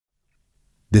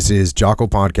This is Jocko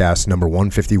Podcast number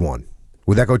 151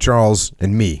 with Echo Charles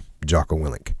and me, Jocko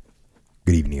Willink.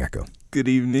 Good evening, Echo. Good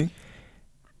evening.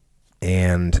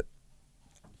 And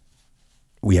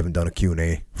we haven't done a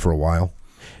Q&A for a while,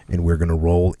 and we're going to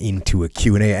roll into a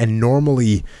Q&A. And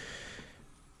normally,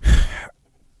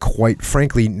 quite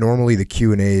frankly, the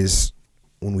Q&As,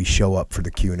 when we show up for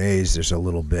the Q&As, there's a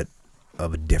little bit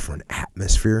of a different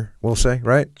atmosphere, we'll say,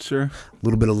 right? Sure. A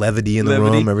little bit of levity in the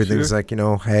room. Everything's sure. like,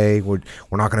 hey, we're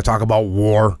not going to talk about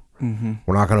war. Mm-hmm.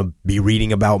 We're not going to be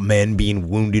reading about men being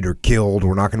wounded or killed.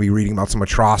 We're not going to be reading about some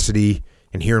atrocity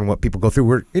and hearing what people go through.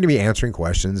 We're going to be answering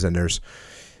questions, and there's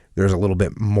a little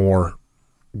bit more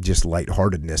just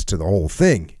lightheartedness to the whole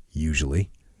thing,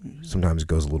 usually. Sometimes it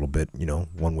goes a little bit,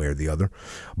 one way or the other.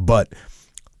 But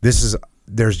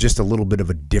there's just a little bit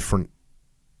of a different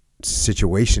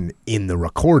situation in the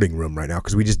recording room right now,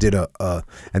 because we just did and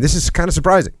this is kind of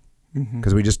surprising,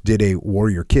 because we just did a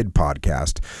Warrior Kid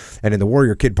podcast, and in the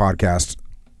Warrior Kid podcast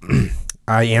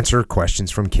I answer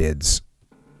questions from kids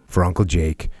for Uncle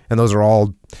Jake, and those are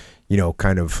all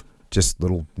kind of just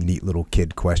neat little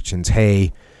kid questions.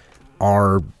 Hey,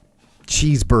 are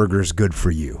cheeseburgers good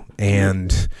for you?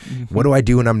 And what do I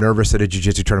do when I'm nervous at a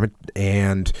jiu-jitsu tournament?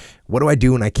 And what do I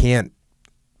do when I can't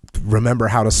remember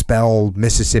how to spell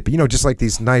Mississippi? Just like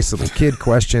these nice little kid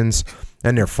questions,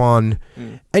 and they're fun.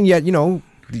 And yet,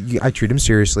 I treat them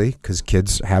seriously, because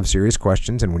kids have serious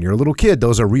questions, and when you're a little kid,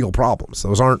 those are real problems.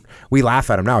 Those aren't, we laugh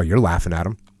at them now, you're laughing at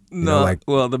them.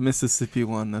 Well, the Mississippi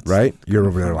one, that's right. You're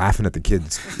over there laughing at the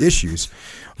kids' issues.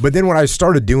 But then what I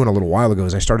started doing a little while ago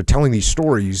is I started telling these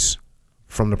stories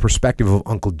from the perspective of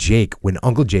Uncle Jake when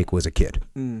Uncle Jake was a kid.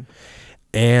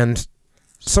 And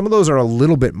some of those are a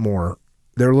little bit more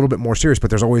serious, but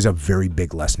there's always a very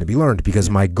big lesson to be learned, because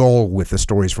my goal with the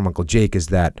stories from Uncle Jake is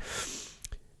that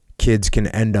kids can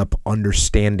end up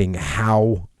understanding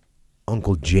how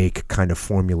Uncle Jake kind of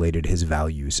formulated his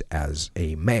values as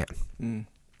a man.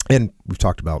 And we've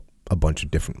talked about a bunch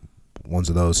of different ones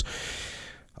of those.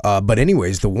 But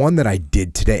anyways, the one that I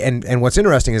did today, and what's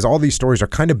interesting is all these stories are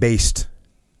kind of based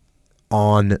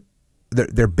on,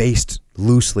 they're based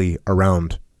loosely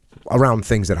around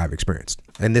things that I've experienced.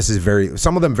 And this is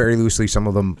some of them very loosely, some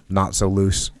of them not so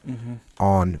loose,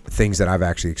 on things that I've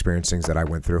actually experienced, things that I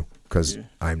went through, because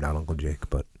I'm not Uncle Jake,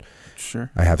 but sure,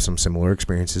 I have some similar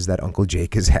experiences that Uncle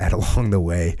Jake has had along the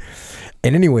way.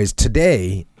 And anyways,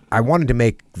 today I wanted to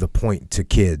make the point to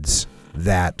kids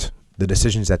that the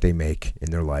decisions that they make in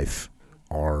their life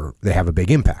they have a big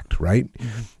impact, right?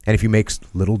 And if you make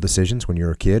little decisions when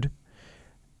you're a kid,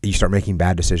 you start making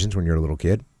bad decisions when you're a little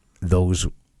kid, those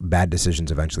bad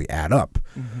decisions eventually add up.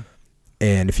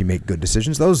 And if you make good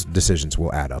decisions, those decisions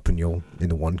will add up, and in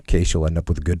the one case, you'll end up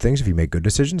with good things. If you make good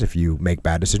decisions, if you make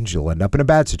bad decisions, you'll end up in a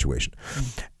bad situation.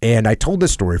 And I told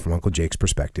this story from Uncle Jake's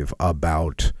perspective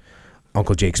about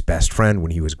Uncle Jake's best friend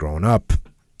when he was growing up,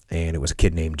 and it was a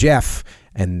kid named Jeff,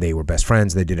 and they were best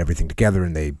friends. They did everything together,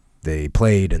 and they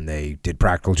played, and they did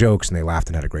practical jokes, and they laughed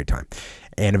and had a great time.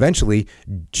 And eventually,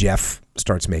 Jeff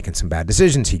starts making some bad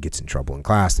decisions. He gets in trouble in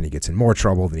class, then he gets in more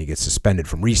trouble, then he gets suspended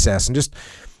from recess,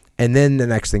 and then the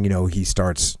next thing you know, he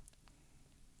starts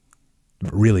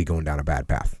really going down a bad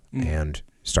path and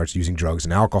starts using drugs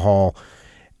and alcohol,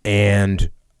 and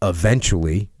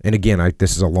eventually, and again,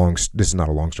 this is not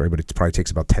a long story, but it probably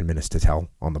takes about 10 minutes to tell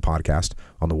on the podcast,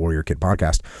 on the Warrior Kid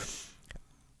podcast.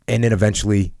 And then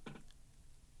eventually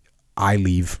I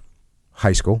leave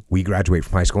high school. We graduate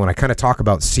from high school, and I kind of talk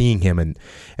about seeing him, and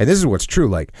this is what's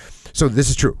true. So this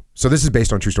is true. So this is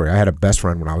based on true story. I had a best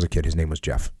friend when I was a kid. His name was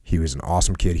Jeff. He was an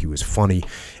awesome kid. He was funny.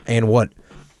 And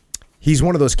he's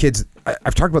one of those kids,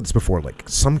 I've talked about this before, like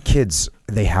some kids,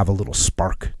 they have a little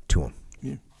spark to them.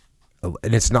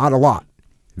 And it's not a lot.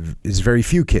 It's very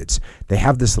few kids. They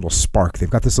have this little spark. They've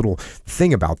got this little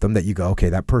thing about them that you go, okay,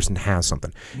 that person has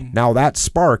something. Now that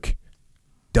spark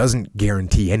doesn't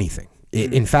guarantee anything.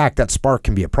 In fact, that spark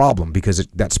can be a problem, because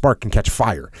that spark can catch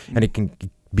fire, and it can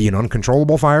be an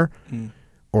uncontrollable fire,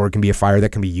 or it can be a fire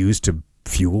that can be used to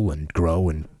fuel and grow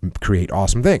and create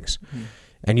awesome things.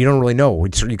 And you don't really know.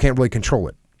 You can't really control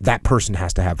it. That person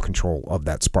has to have control of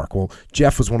that spark. Well,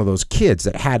 Jeff was one of those kids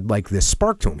that had this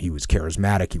spark to him. He was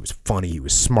charismatic, he was funny, he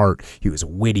was smart, he was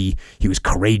witty, he was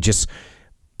courageous,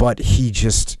 but he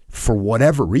just, for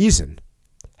whatever reason,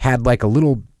 had a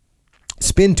little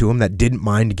spin to him that didn't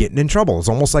mind getting in trouble. It's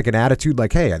almost like an attitude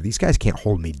like, hey, these guys can't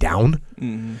hold me down.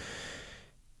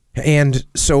 And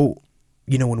so,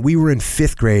 when we were in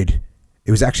 5th grade,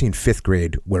 it was actually in 5th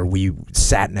grade where we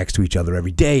sat next to each other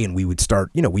every day, and we would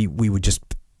start, we would just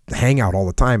hang out all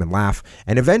the time and laugh.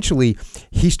 And eventually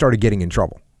he started getting in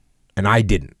trouble, and I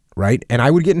didn't, right? And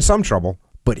I would get in some trouble,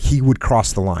 but he would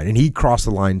cross the line, and he'd cross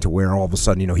the line to where all of a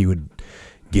sudden, you know, he would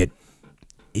get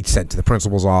sent to the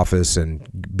principal's office and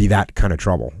be that kind of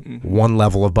trouble. One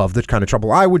level above the kind of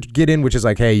trouble I would get in, which is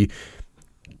like, hey,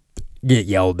 get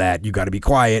yelled at, you got to be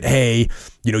quiet. Hey,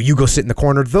 you know, you go sit in the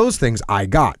corner. Those things I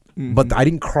got, but I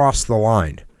didn't cross the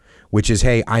line, which is,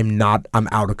 hey, I'm out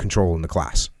of control in the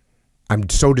class. I'm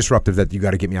so disruptive that you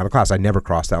got to get me out of class. I never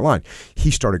crossed that line.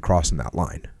 He started crossing that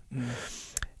line.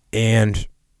 And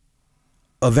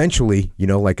eventually, you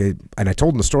know, and I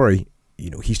told him the story, you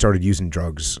know, he started using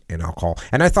drugs and alcohol.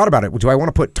 And I thought about it. Do I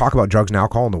want to talk about drugs and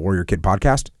alcohol in the Warrior Kid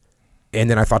podcast? And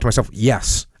then I thought to myself,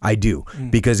 yes, I do.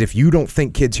 Because if you don't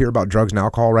think kids hear about drugs and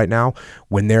alcohol right now,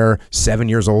 when they're 7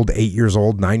 years old, 8 years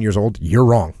old, 9 years old, you're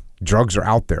wrong. Drugs are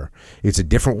out there. It's a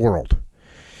different world.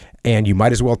 And you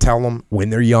might as well tell them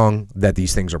when they're young that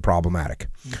these things are problematic.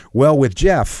 Well, with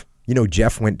Jeff, you know,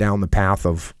 Jeff went down the path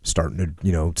of starting to,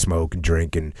 you know, smoke and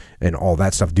drink and all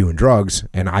that stuff, doing drugs.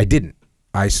 And I didn't.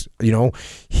 You know,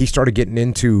 he started getting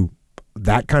into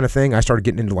that kind of thing. I started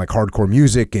getting into like hardcore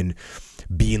music and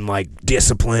being like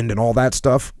disciplined and all that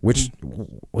stuff, which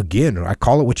again, I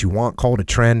call it what you want, call it a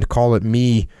trend, call it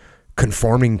me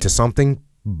conforming to something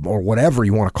or whatever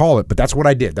you want to call it. But that's what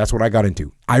I did. That's what I got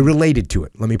into. I related to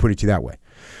it. Let me put it to you that way.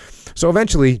 So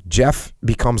eventually Jeff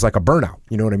becomes like a burnout.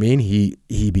 You know what I mean?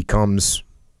 He becomes,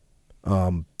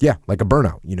 like a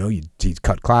burnout, you know, he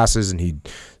cut classes and he,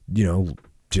 you know,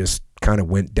 just kind of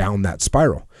went down that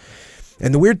spiral.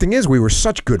 And the weird thing is we were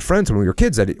such good friends when we were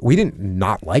kids that we didn't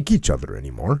not like each other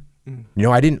anymore. You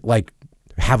know, I didn't like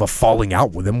have a falling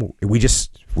out with him. We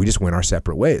just went our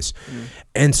separate ways.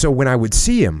 And so when I would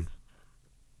see him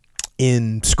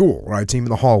in school, or I'd see him in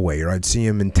the hallway, or I'd see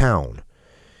him in town,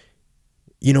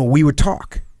 you know, we would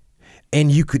talk.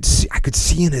 And I could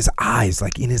see in his eyes,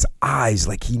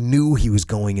 like he knew he was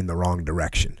going in the wrong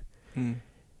direction.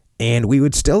 And we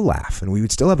would still laugh and we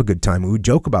would still have a good time. We would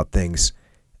joke about things.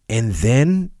 And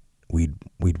then we'd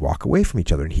walk away from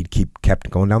each other, and he kept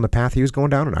going down the path he was going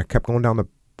down, and I kept going down the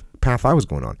path I was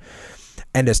going on.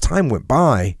 And as time went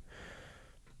by,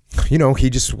 you know, he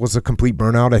just was a complete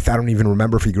burnout. I don't even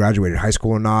remember if he graduated high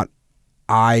school or not.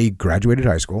 I graduated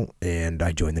high school and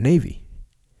I joined the Navy.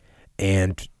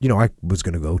 And, you know, I was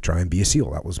going to go try and be a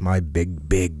SEAL. That was my big,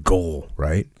 big goal,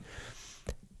 right?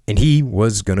 And he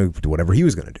was going to do whatever he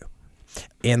was going to do.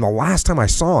 And the last time I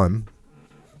saw him,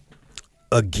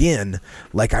 again,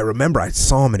 like I remember I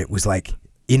saw him and it was like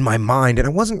in my mind, and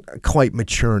I wasn't quite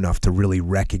mature enough to really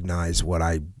recognize what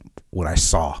I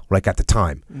saw, like at the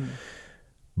time.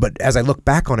 But as I look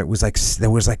back on it, was like there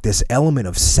was like this element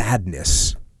of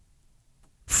sadness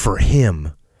for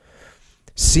him,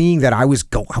 seeing that I was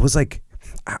like,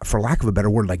 for lack of a better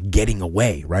word, like getting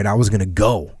away, right? I was gonna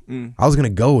go. I was gonna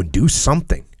go and do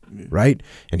something, right?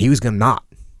 And he was gonna not.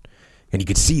 And you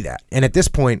could see that. And at this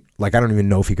point, like, I don't even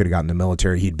know if he could have gotten in the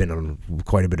military. He'd been in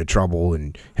quite a bit of trouble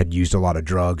and had used a lot of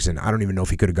drugs. And I don't even know if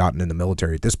he could have gotten in the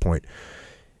military at this point.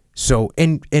 So,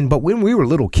 but when we were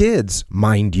little kids,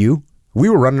 mind you, we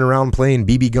were running around playing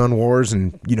BB gun wars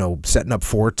and, you know, setting up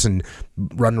forts and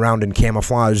running around in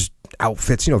camouflage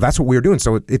outfits. You know, that's what we were doing.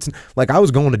 So it's like I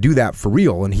was going to do that for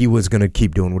real, and he was going to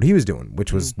keep doing what he was doing,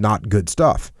 which was not good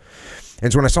stuff.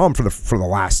 And so when I saw him for the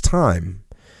last time,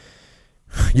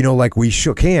 you know, like we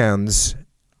shook hands,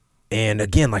 and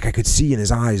again, like I could see in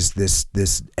his eyes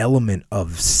this element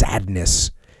of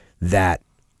sadness that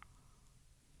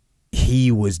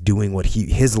he was doing what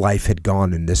his life had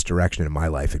gone in this direction and my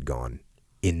life had gone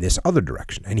in this other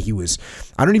direction. And he was,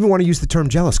 I don't even want to use the term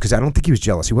jealous, because I don't think he was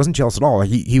jealous. He wasn't jealous at all.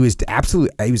 He was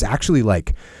actually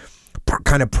like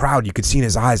kind of proud. You could see in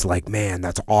his eyes like, man,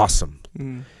 that's awesome.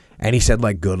 And he said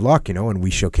like, good luck, you know, and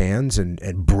we shook hands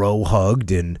and bro hugged.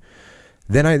 And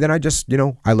then I just, you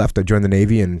know, I left. I joined the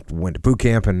Navy and went to boot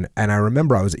camp. And I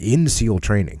remember I was in SEAL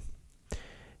training,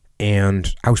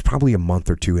 and I was probably a month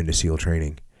or two into SEAL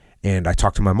training. And I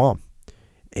talked to my mom,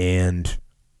 and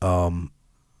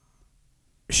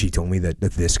she told me that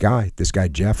this guy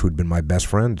Jeff, who'd been my best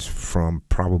friend from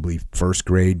probably first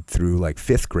grade through like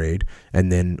fifth grade,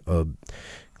 and then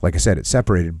like I said, it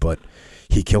separated, but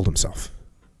he killed himself.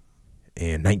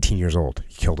 And 19 years old,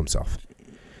 he killed himself.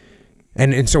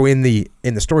 And so in the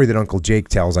story that Uncle Jake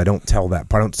tells, I don't tell that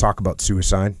part. I don't talk about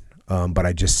suicide, but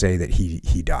I just say that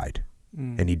he died,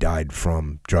 and he died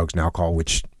from drugs and alcohol,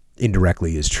 which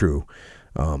indirectly is true.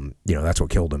 You know, that's what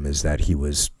killed him, is that he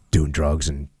was doing drugs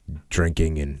and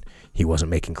drinking, and he wasn't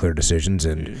making clear decisions,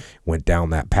 and went down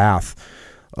that path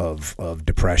of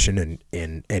depression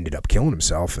and ended up killing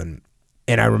himself. And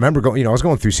I remember going, you know, I was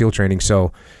going through SEAL training,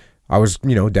 so I was,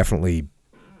 you know, definitely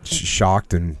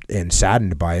shocked and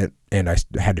saddened by it, and I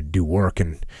had to do work.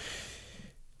 And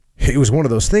it was one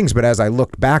of those things. But as I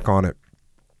looked back on it,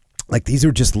 like, these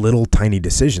are just little tiny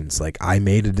decisions. Like, I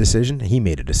made a decision, he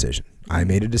made a decision. I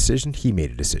made a decision, he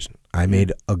made a decision. I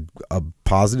made a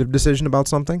positive decision about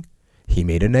something, he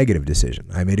made a negative decision.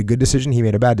 I made a good decision, he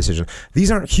made a bad decision.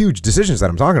 These aren't huge decisions that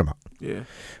I'm talking about. Yeah.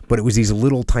 But it was these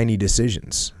little tiny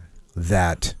decisions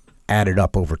that added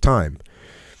up over time.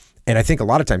 And I think a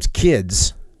lot of times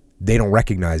kids, they don't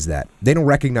recognize that. They don't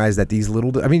recognize that these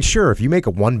little, I mean, sure, if you make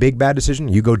one big bad decision,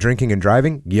 you go drinking and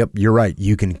driving, yep, you're right.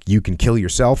 You can kill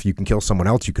yourself, you can kill someone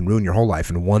else, you can ruin your whole life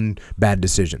in one bad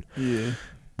decision. Yeah.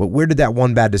 But where did that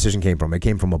one bad decision came from? It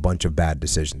came from a bunch of bad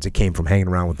decisions. It came from hanging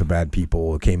around with the bad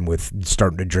people. It came with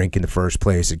starting to drink in the first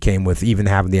place. It came with even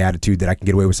having the attitude that I can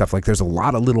get away with stuff. Like, there's a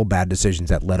lot of little bad decisions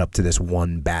that led up to this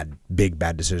one big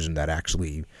bad decision that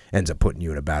actually ends up putting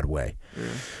you in a bad way. Yeah.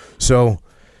 So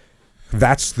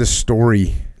that's the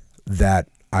story that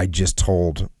I just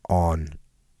told on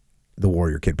the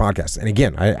Warrior Kid podcast. And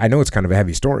again, I know it's kind of a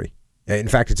heavy story. In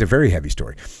fact, it's a very heavy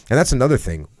story. And that's another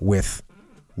thing with,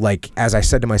 like, as I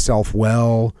said to myself,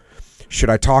 well, should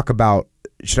I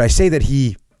say that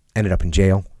he ended up in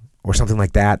jail or something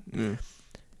like that? Mm.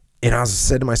 And I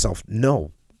said to myself,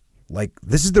 no, like,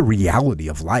 this is the reality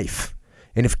of life.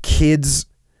 And if kids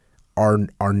are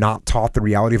not taught the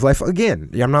reality of life,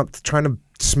 again, I'm not trying to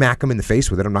smack them in the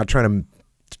face with it. I'm not trying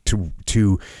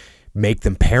to make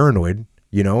them paranoid,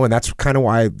 you know, and that's kind of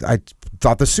why I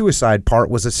thought the suicide part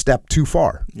was a step too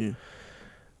far. Yeah.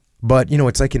 But, you know,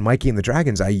 it's like in Mikey and the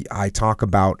Dragons, I talk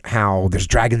about how there's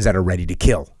dragons that are ready to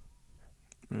kill.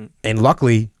 Mm. And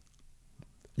luckily,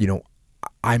 you know,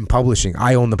 I own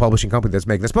the publishing company that's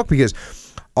making this book, because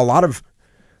a lot of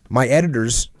my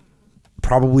editors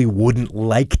probably wouldn't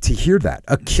like to hear that.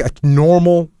 A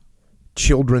normal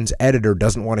children's editor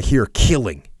doesn't want to hear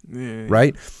killing,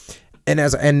 right? And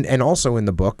and also in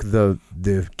the book,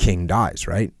 the king dies,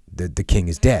 right? The king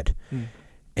is dead,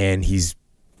 and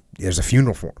there's a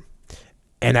funeral for him.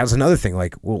 And that was another thing,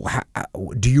 like, well,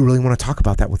 do you really want to talk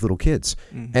about that with little kids?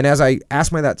 Mm-hmm. And as I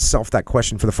asked myself that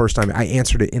question for the first time, I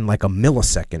answered it in like a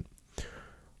millisecond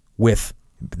with,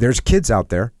 there's kids out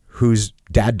there whose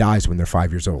dad dies when they're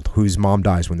 5 years old, whose mom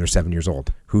dies when they're 7 years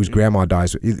old, whose grandma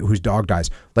dies, whose dog dies.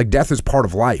 Like, death is part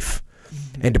of life.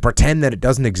 Mm-hmm. And to pretend that it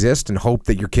doesn't exist and hope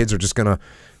that your kids are just going to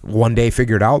one day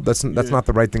figure it out, that's not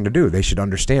the right thing to do. They should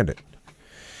understand it.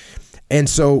 And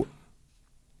so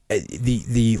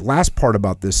the last part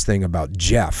about this thing about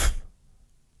Jeff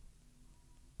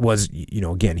was, you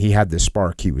know, again, he had this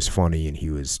spark. He was funny, and he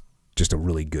was just a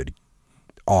really good,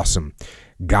 awesome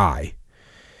guy.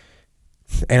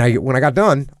 And when I got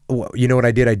done, you know what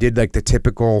I did? I did like the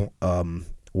typical,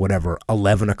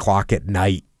 11 o'clock at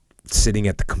night, sitting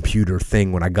at the computer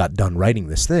thing when I got done writing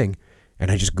this thing, and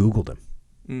I just Googled him.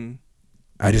 Mm.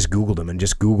 I just Googled him and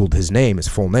just Googled his name, his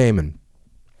full name, and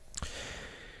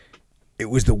it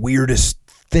was the weirdest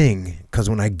thing, because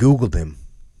when I Googled him,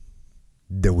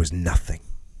 there was nothing.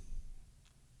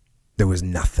 There was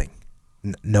nothing.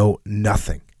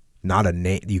 Nothing. Not a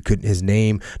name. You couldn't, his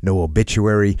name, no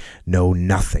obituary, no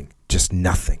nothing. Just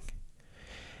nothing.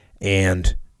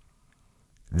 And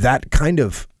that kind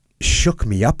of shook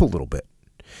me up a little bit.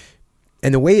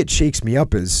 And the way it shakes me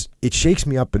up is, it shakes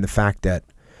me up in the fact that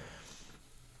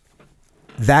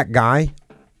that guy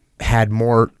had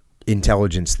more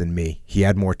intelligence than me. He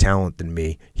had more talent than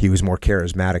me. He was more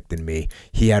charismatic than me.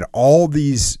 He had all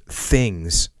these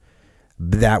things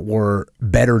that were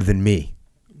better than me.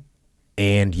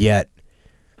 And yet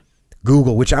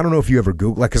Google, which I don't know if you ever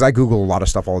Google, like, because I Google a lot of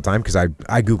stuff all the time, because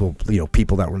I Google, you know,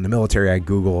 people that were in the military. I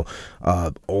Google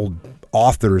old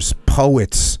authors,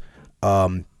 poets,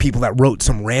 people that wrote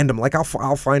some random, like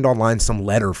I'll find online some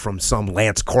letter from some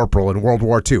Lance Corporal in World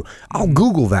War II. I'll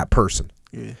Google that person.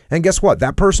 Yeah. And guess what?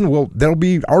 That person there'll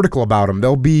be an article about him.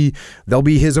 There'll be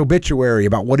his obituary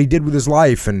about what he did with his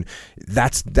life, and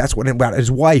that's what about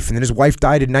his wife. And then his wife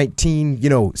died in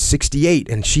 1968,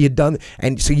 and she had done.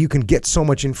 And so you can get so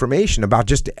much information about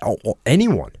just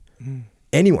anyone.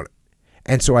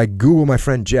 And so I Google my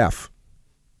friend Jeff,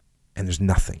 and there's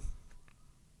nothing.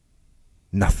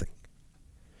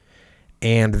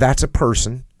 And that's a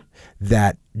person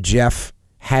that Jeff,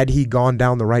 had he gone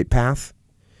down the right path,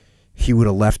 he would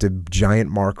have left a giant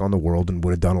mark on the world and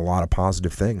would have done a lot of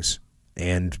positive things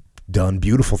and done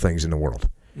beautiful things in the world.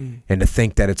 Mm. And to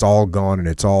think that it's all gone and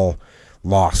it's all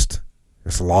lost,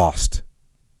 it's lost,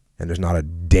 and there's not a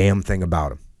damn thing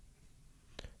about him.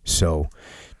 So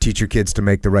teach your kids to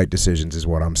make the right decisions is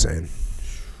what I'm saying.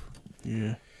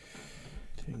 Yeah.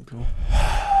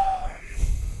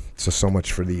 So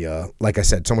much for the, like I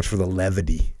said, so much for the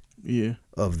levity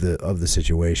of the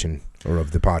situation, or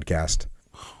of the podcast.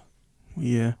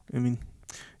 Yeah. I mean,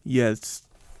 yeah, it's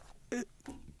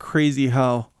crazy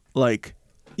how, like,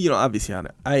 obviously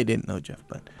I didn't know Jeff,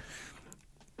 but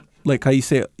like how you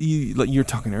say, you're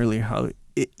talking earlier, how,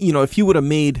 if you would have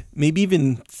made maybe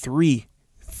even three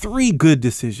good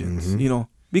decisions,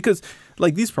 because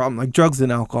like these problems, like drugs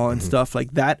and alcohol and stuff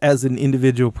like that as an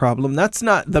individual problem, that's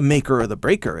not the maker or the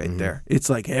breaker right there. It's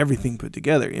like everything put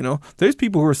together, There's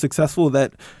people who are successful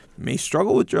that may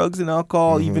struggle with drugs and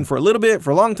alcohol even for a little bit, for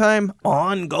a long time,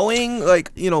 ongoing,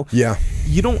 like, Yeah.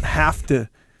 You don't have to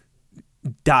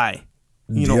die,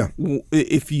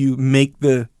 if you make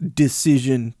the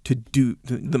decision to do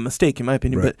the mistake, in my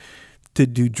opinion, but to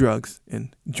do drugs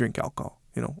and drink alcohol.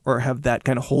 Or have that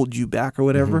kind of hold you back or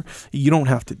whatever. You don't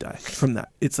have to die from that.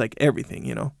 It's like everything,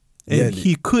 And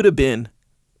he could have been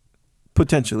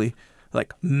potentially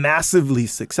like massively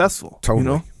successful,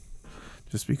 Totally.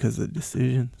 Just because of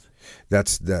decisions.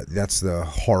 That's the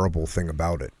horrible thing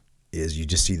about it, is you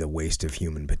just see the waste of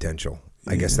human potential.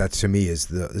 I guess that to me is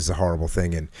the horrible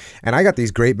thing. And I got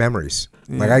these great memories.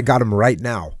 Like I got them right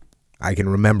now. I can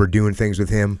remember doing things with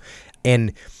him,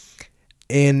 and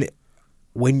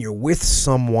when you're with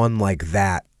someone like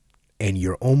that and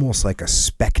you're almost like a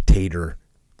spectator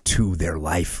to their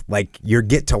life, like you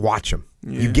get to watch them.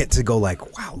 You get to go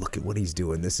like, wow, look at what he's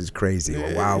doing. This is crazy.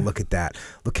 Or wow, look at that.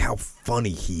 Look how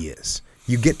funny he is.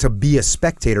 You get to be a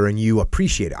spectator and you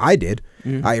appreciate it. I did.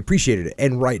 I appreciated it.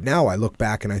 And right now I look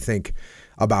back and I think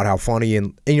about how funny,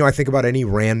 and I think about any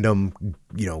random,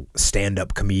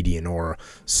 stand-up comedian or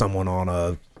someone on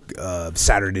a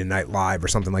Saturday Night Live or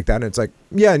something like that, and it's like,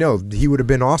 yeah, I know he would have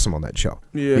been awesome on that show.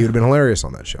 He would have been hilarious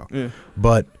on that show.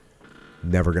 But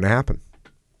never gonna happen.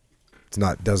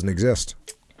 Doesn't exist.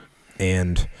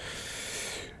 And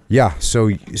yeah,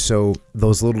 so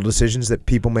those little decisions that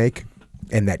people make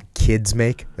and that kids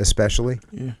make, especially.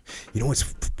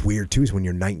 What's weird too is when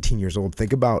you're 19 years old,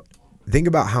 think about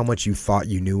how much you thought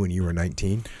you knew when you were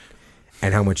 19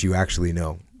 and how much you actually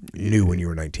knew when you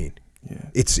were 19.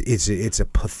 It's a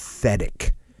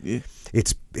pathetic.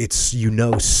 It's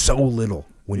so little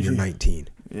when you're 19.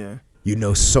 You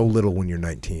know so little when you're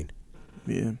 19.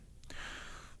 Man,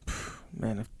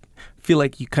 I feel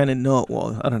like you kind of know.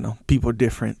 Well, I don't know. People are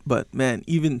different, but man,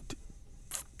 even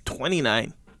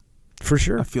 29, for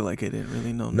sure. I feel like I didn't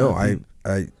really know. No, nothing.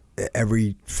 I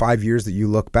every 5 years that you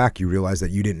look back, you realize that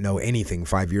you didn't know anything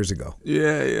 5 years ago.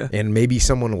 Yeah. And maybe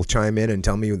someone will chime in and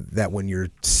tell me that when you're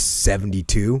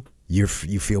 72. You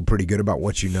feel pretty good about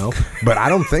what you know, but I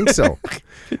don't think so.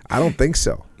 I don't think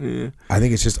so. I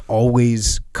think it's just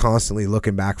always constantly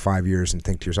looking back 5 years and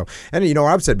think to yourself. And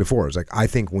I've said before, it's like I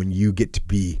think when you get to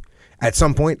be at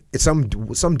some point, it's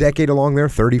some decade along there,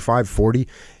 35, 40,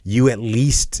 you at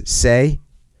least say,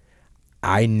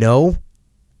 I know,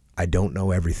 I don't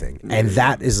know everything, and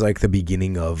that is like the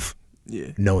beginning of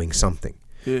knowing something.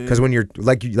 Because when you're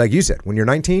like you said, when you're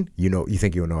 19, you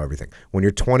think you know everything. When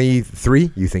you're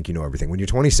 23, you think you know everything. When you're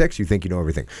 26, you think you know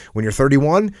everything. When you're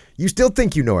 31, you still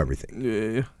think you know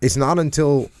everything. It's not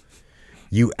until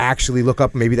you actually look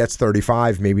up, maybe that's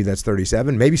 35, maybe that's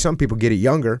 37, maybe some people get it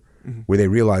younger, where they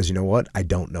realize, you know what, I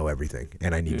don't know everything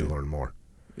and I need to learn more.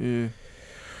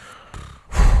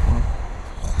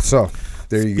 So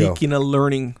there you go. Speaking of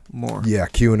learning more. Yeah,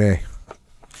 Q&A.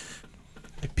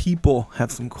 People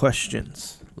have some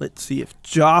questions. Let's see if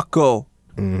Jocko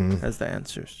has the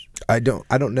answers. I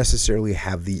don't necessarily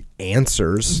have the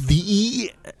answers.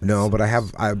 No, but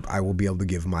I will be able to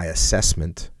give my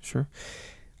assessment. Sure.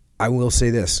 I will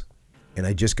say this, and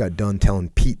I just got done telling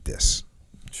Pete this.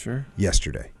 Sure.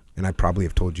 Yesterday, and I probably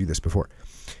have told you this before.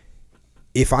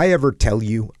 If I ever tell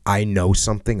you I know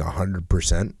something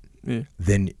 100%,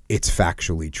 then it's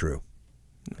factually true.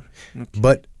 Okay.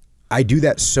 But I do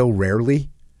that so rarely.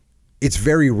 It's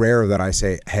very rare that I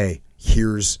say, "Hey,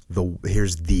 here's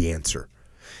the answer."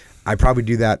 I probably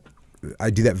do that.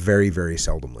 I do that very, very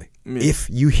seldomly. If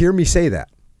you hear me say that,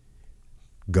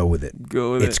 go with it.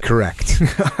 It's correct. You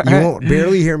won't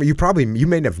barely hear me. You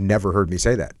may have never heard me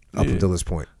say that up until this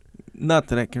point. Not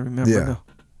that I can remember. Yeah. No.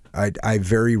 I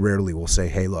very rarely will say,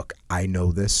 "Hey, look, I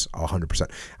know this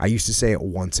 100%." I used to say it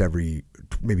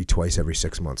maybe twice every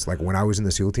 6 months. Like when I was in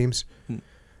the SEAL teams,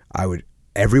 I would.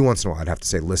 Every once in a while, I'd have to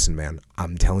say, "Listen, man,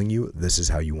 I'm telling you, this is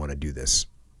how you want to do this.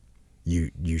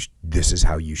 This is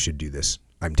how you should do this.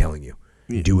 I'm telling you,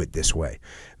 do it this way."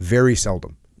 Very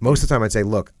seldom. Most of the time, I'd say,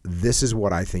 "Look, this is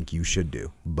what I think you should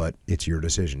do, but it's your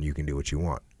decision. You can do what you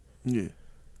want." Yeah.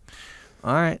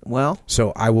 All right. Well.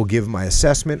 So I will give my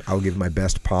assessment. I'll give my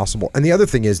best possible. And the other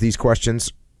thing is, these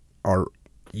questions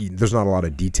there's not a lot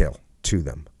of detail to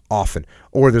them. often.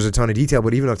 Or there's a ton of detail,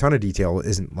 but even a ton of detail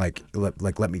isn't like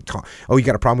let me talk. Oh, you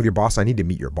got a problem with your boss? I need to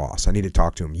meet your boss. I need to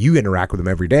talk to him. You interact with him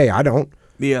every day. I don't.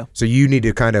 Yeah. So you need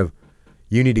to kind of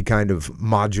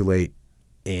modulate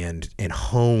and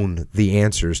hone the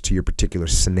answers to your particular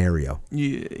scenario.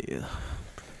 Yeah.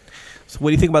 So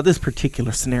what do you think about this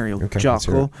particular scenario, Okay,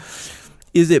 Jocko?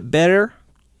 Is it better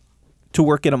to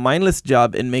work in a mindless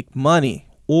job and make money,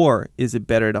 or is it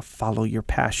better to follow your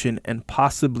passion and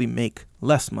possibly make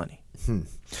less money?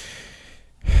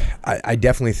 I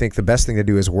definitely think the best thing to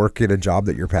do is work at a job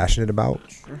that you're passionate about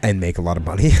and make a lot of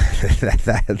money.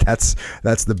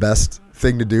 That's the best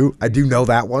thing to do. I do know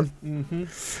that one.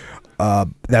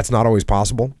 Mm-hmm. That's not always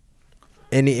possible.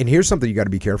 And here's something you got to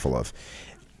be careful of.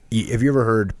 Have you ever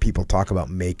heard people talk about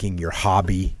making your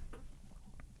hobby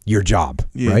your job,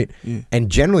 right? Yeah. And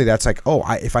generally that's like,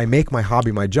 if I make my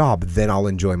hobby my job, then I'll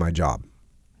enjoy my job,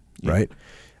 right?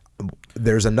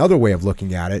 There's another way of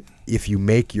looking at it. If you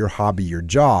make your hobby your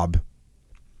job,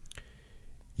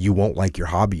 you won't like your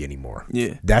hobby anymore.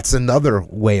 Yeah. That's another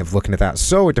way of looking at that.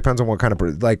 So it depends on what kind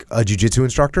of, like a jiu-jitsu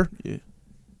instructor,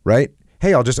 right?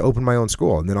 Hey, I'll just open my own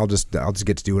school and then I'll just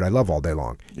get to do what I love all day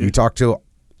long. Yeah. You talk to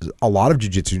a lot of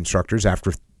jiu-jitsu instructors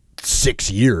after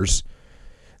 6 years,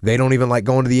 they don't even like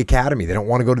going to the academy. They don't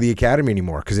want to go to the academy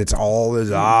anymore because it's all this,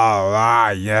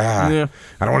 yeah.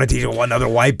 I don't want to teach another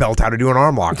white belt how to do an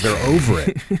arm lock. They're over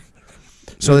it.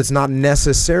 So it's not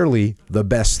necessarily the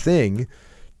best thing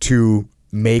to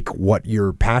make what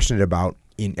you're passionate about.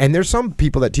 And there's some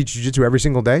people that teach jiu-jitsu every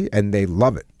single day and they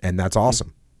love it, and that's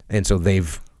awesome. And so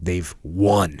they've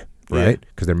won, right?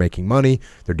 Because they're making money,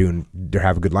 they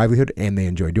have a good livelihood, and they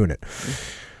enjoy doing it.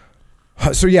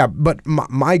 So yeah, but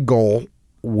my goal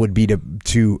would be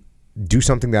to do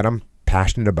something that I'm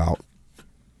passionate about.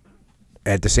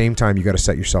 At the same time, you got to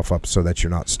set yourself up so that you're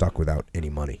not stuck without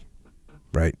any money,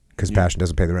 right? Because passion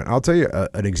doesn't pay the rent. I'll tell you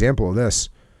an example of this.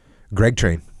 Greg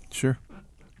Train. Sure.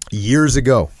 Years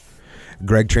ago,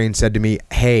 Greg Train said to me,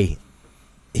 hey,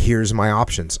 here's my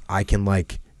options. I can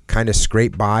like kind of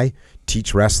scrape by,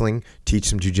 teach wrestling, teach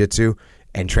some jiu-jitsu,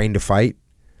 and train to fight.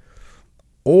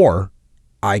 Or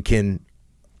I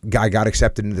got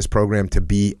accepted into this program to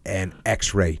be an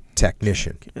X-ray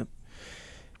technician. Yep.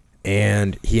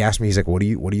 And he asked me, he's like, what do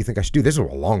you think I should do? This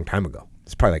was a long time ago.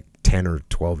 It's probably like 10 or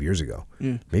 12 years ago.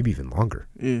 Yeah. Maybe even longer.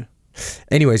 Yeah.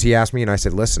 Anyways, he asked me and I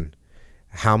said, listen,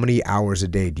 how many hours a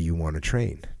day do you want to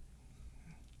train?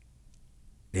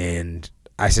 And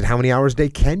I said, how many hours a day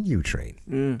can you train?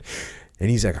 And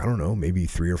he's like, I don't know, maybe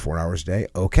 3 or 4 hours a day.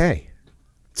 Okay.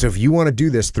 So if you want to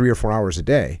do this 3 or 4 hours a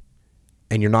day,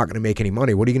 and you're not going to make any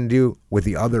money, what are you going to do with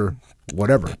the other,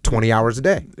 20 hours a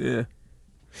day? Yeah.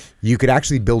 You could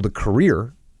actually build a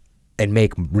career and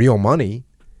make real money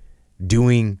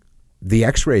doing the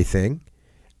X-ray thing,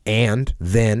 and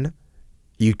then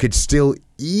you could still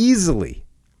easily,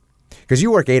 because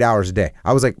you work 8 hours a day.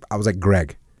 I was like,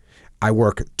 Greg, I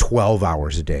work 12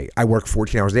 hours a day. I work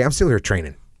 14 hours a day. I'm still here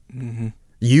training. Mm-hmm.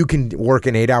 You can work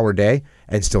an 8-hour day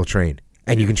and still train.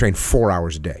 And you can train 4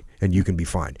 hours a day and you can be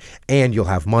fine. And you'll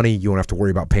have money. You won't have to worry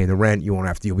about paying the rent. You'll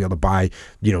be able to buy,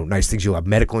 nice things. You'll have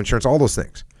medical insurance, all those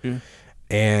things. Yeah.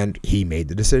 And he made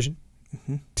the decision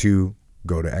to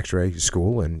go to X-ray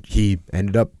school, and he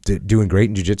ended up doing great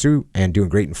in jiu-jitsu and doing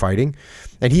great in fighting.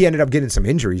 And he ended up getting some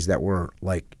injuries that were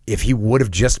like, if he would have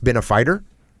just been a fighter,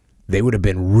 they would have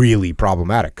been really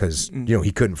problematic because,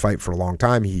 he couldn't fight for a long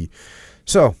time.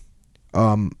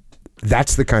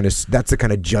 That's the kind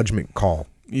of judgment call,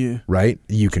 right?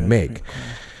 You can make.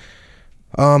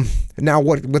 Now,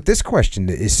 what this question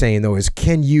is saying though is,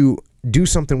 can you do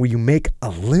something where you make a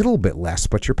little bit less,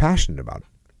 but you're passionate about it?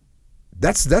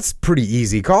 That's pretty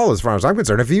easy call as far as I'm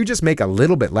concerned. If you just make a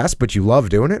little bit less, but you love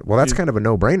doing it, well, that's kind of a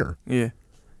no-brainer. Yeah.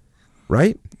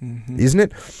 Right? Mm-hmm. Isn't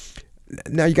it?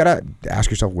 Now you gotta ask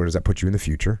yourself, where does that put you in the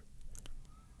future?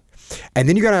 And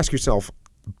then you gotta ask yourself,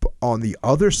 on the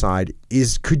other side,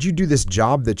 could you do this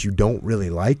job that you don't really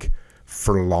like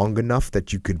for long enough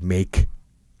that you could make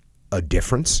a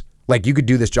difference? Like you could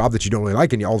do this job that you don't really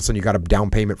like, and all of a sudden you got a down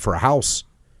payment for a house,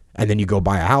 and then you go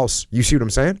buy a house. You see what I'm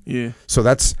saying? Yeah. So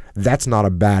that's not a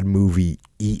bad move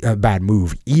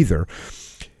either.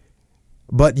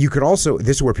 But you could also,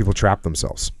 this is where people trap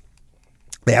themselves.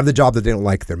 They have the job that they don't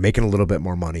like. They're making a little bit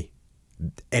more money,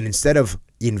 and instead of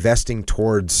investing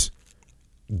towards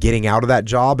getting out of that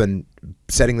job and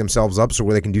setting themselves up so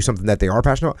where they can do something that they are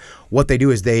passionate about, what they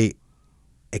do is they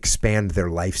expand their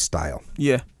lifestyle.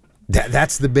 Yeah.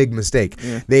 That's the big mistake.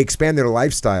 Yeah. They expand their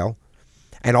lifestyle,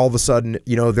 and all of a sudden,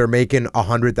 they're making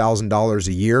 $100,000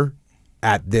 a year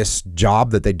at this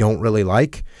job that they don't really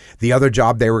like. The other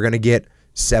job, they were going to get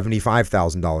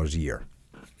 $75,000 a year.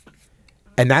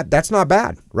 And that's not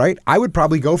bad, right? I would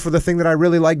probably go for the thing that I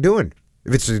really like doing.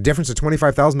 If it's a difference of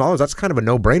 $25,000, that's kind of a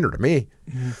no-brainer to me.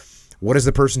 What does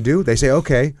the person do? They say,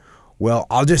 okay, well,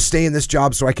 I'll just stay in this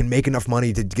job so I can make enough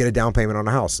money to get a down payment on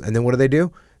a house. And then what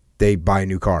do? They buy a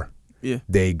new car. Yeah.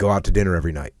 They go out to dinner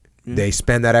every night. They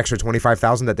spend that extra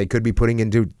 $25,000 that they could be putting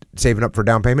into saving up for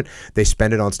down payment. They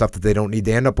spend it on stuff that they don't need.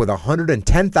 They end up with a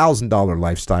 $110,000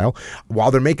 lifestyle while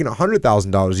they're making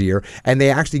 $100,000 a year, and they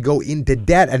actually go into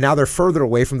debt, and now they're further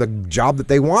away from the job that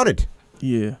they wanted.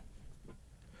 Yeah.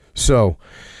 So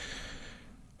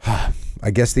I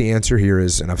guess the answer here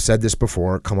is, and I've said this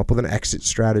before, come up with an exit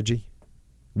strategy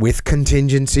with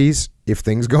contingencies if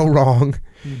things go wrong,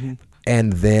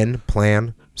 and then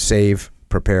plan, save,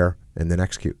 prepare, and then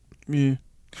execute. Yeah.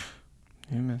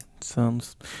 Yeah, man.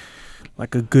 Sounds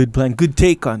like a good plan. Good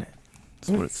take on it. That's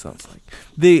what it sounds like.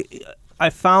 I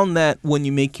found that when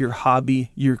you make your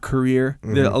hobby your career,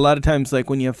 a lot of times, like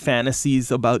when you have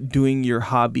fantasies about doing your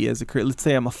hobby as a career, let's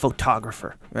say I'm a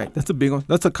photographer, right? That's a big one.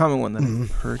 That's a common one that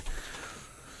I've heard.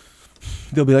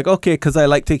 They'll be like, okay, because I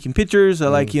like taking pictures. I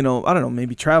like, I don't know,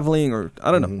 maybe traveling or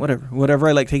I don't know, whatever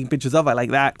I like taking pictures of. I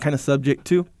like that kind of subject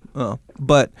too.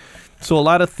 But so a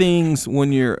lot of things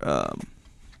when you're, a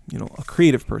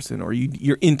creative person or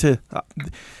you're into,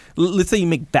 let's say you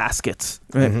make baskets,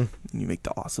 right? You make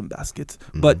the awesome baskets.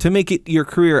 But to make it your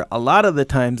career, a lot of the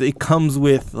times it comes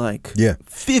with like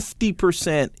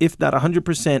 50%, if not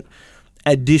 100%,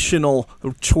 additional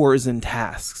chores and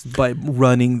tasks by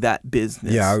running that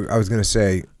business. Yeah, I was going to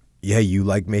say, yeah, you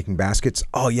like making baskets?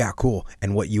 Oh, yeah, cool.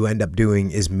 And what you end up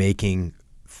doing is making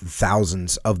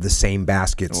thousands of the same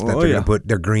baskets that they're gonna put.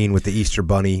 They're green with the Easter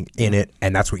bunny in it,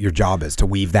 and that's what your job is, to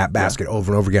weave that basket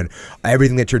over and over again.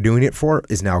 Everything that you're doing it for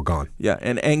is now gone. Yeah,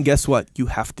 and guess what? You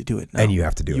have to do it now. And you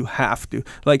have to do it. You have to.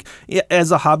 Like,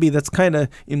 as a hobby, that's kind of,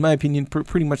 in my opinion,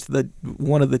 pretty much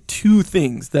one of the two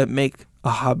things that make a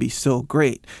hobby so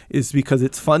great is because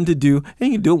it's fun to do and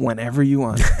you can do it whenever you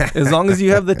want. As long as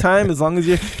you have the time, as long as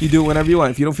you do it whenever you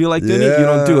want. If you don't feel like doing it, you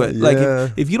don't do it. Like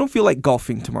if you don't feel like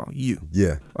golfing tomorrow, are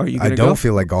you gonna go? I don't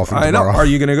feel like golfing tomorrow. I know. Are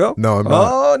you gonna go? No, I'm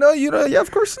not. Oh no, you don't. Yeah,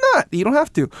 of course not. You don't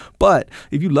have to. But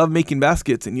if you love making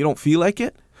baskets and you don't feel like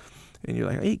it, and you're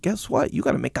like, hey, guess what? You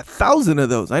got to make 1,000 of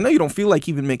those. I know you don't feel like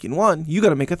even making one. You got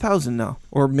to make 1,000 now,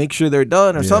 or make sure they're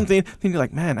done, or something. Then you're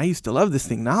like, man, I used to love this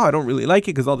thing. Now I don't really like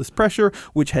it because all this pressure,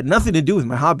 which had nothing to do with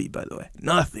my hobby, by the way,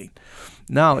 nothing.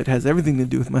 Now it has everything to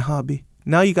do with my hobby.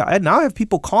 Now I have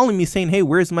people calling me saying, hey,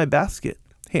 where's my basket?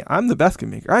 Hey, I'm the basket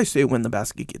maker. I say when the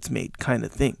basket gets made, kind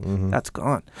of thing. That's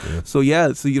gone. So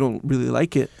so you don't really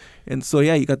like it, and so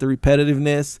you got the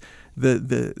repetitiveness,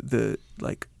 the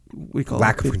like. We call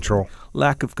lack of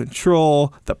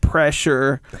control, the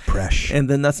pressure, and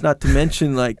then that's not to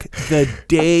mention like the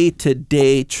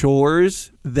day-to-day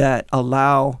chores that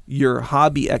allow your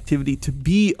hobby activity to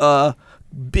be a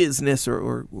business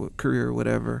or career or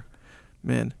whatever.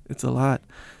 Man, it's a lot.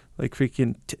 Like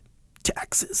freaking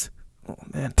taxes. Oh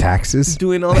man, taxes,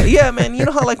 doing all that. Yeah, man. You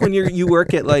know how like when you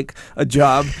work at like a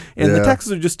job and the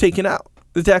taxes are just taken out.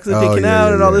 The taxes are taken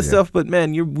out and all this stuff. But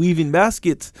man, you're weaving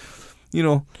baskets.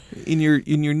 In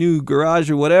your new garage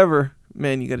or whatever,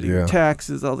 man, you got to do your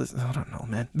taxes, all this. I don't know,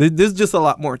 man. There's just a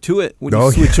lot more to it when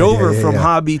you switch over from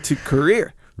hobby to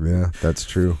career. Yeah, that's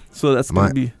true. So that's going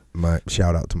to be my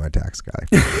shout out to my tax guy,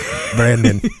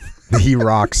 Brandon. He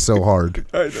rocks so hard.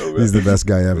 I know, man. He's the best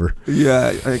guy ever.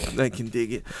 Yeah, I can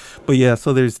dig it. But yeah,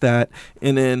 so there's that.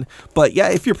 And then, but yeah,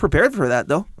 if you're prepared for that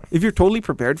though, if you're totally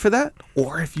prepared for that,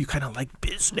 or if you kind of like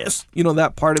business,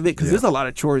 that part of it, because there's a lot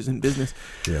of chores in business.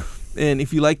 Yeah. And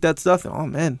if you like that stuff, oh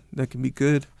man, that can be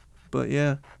good. But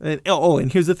yeah. And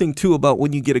and here's the thing too about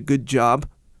when you get a good job,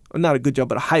 or not a good job,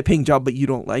 but a high paying job, but you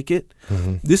don't like it.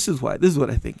 This is what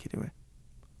I think anyway.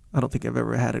 I don't think I've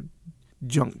ever had a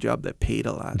junk job that paid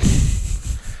a lot.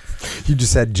 You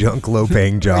just had junk low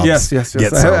paying jobs. Yes.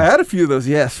 I had a few of those,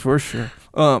 yes, for sure.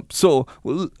 So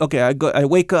okay, I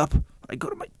wake up, I go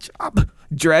to my job,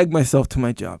 drag myself to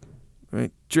my job.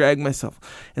 Right, drag myself,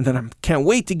 and then I can't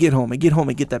wait to get home. I get home,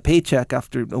 I get that paycheck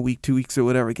after a week, 2 weeks, or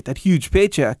whatever. I get that huge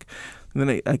paycheck, and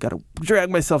then I gotta drag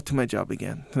myself to my job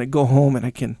again. And I go home, and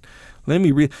I can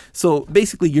So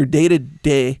basically, your day to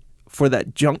day for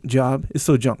that junk job is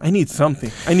so junk. I need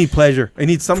something. I need pleasure. I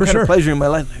need some kind of pleasure in my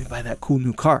life. Let me buy that cool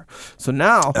new car. So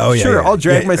now, I'll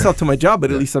drag myself to my job,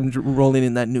 but at least I'm rolling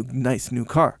in that nice new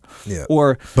car. Yeah.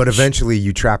 But eventually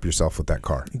you trap yourself with that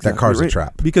car. Exactly, that car's a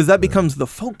trap. Because that becomes the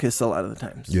focus a lot of the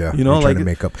times. Yeah. You're trying to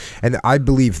make up. And I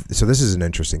believe, so this is an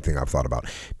interesting thing I've thought about.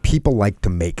 People like to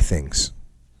make things.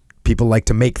 People like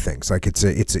to make things. Like it's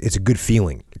a good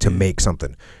feeling to make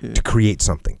something, to create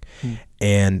something.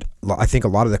 And I think a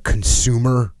lot of the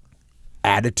consumer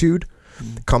attitude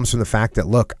comes from the fact that,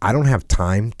 look, I don't have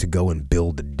time to go and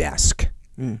build a desk.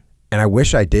 And I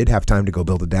wish I did have time to go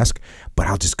build a desk, but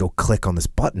I'll just go click on this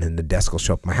button and the desk will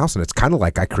show up at my house. And it's kind of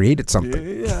like I created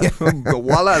something. Yeah.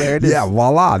 Voila, there it is. Yeah,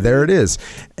 voila, there it is.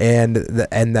 And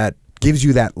that gives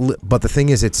you that. But the thing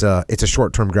is, it's a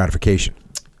short-term gratification.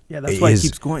 Yeah, that's why it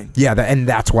keeps going. Yeah, and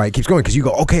that's why it keeps going, because you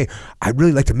go, okay, I'd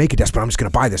really like to make a desk, but I'm just going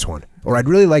to buy this one. Or I'd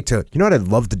really like to, you know what I'd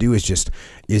love to do is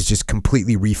just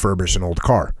completely refurbish an old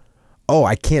car. Oh,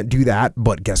 I can't do that,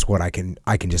 but guess what? I can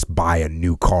just buy a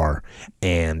new car,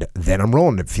 and then I'm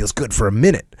rolling. It feels good for a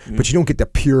minute, but you don't get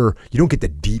the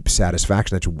deep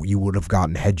satisfaction that you would have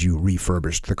gotten had you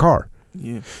refurbished the car.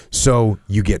 Yeah. So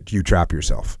you trap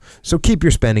yourself. So keep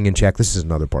your spending in check. This is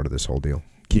another part of this whole deal.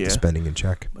 Keep the spending in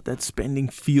check. But that spending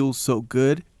feels so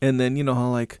good, and then you know how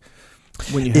like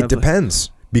when you have it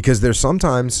depends, because there's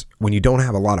sometimes when you don't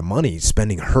have a lot of money,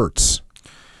 spending hurts.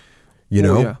 You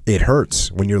know, it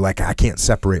hurts when you're like, I can't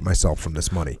separate myself from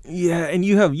this money. Yeah, and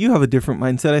you have a different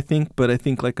mindset, I think. But I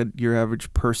think like your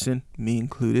average person, me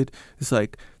included, is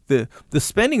like the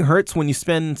spending hurts when you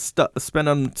spend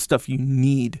on stuff you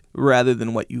need rather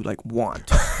than what you like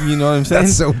want. You know what I'm saying?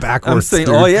 That's so backwards. I'm saying,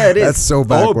 dude. oh yeah, it is. That's so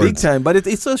backwards. Oh, big time. But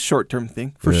it's a short term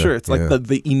thing for sure. It's like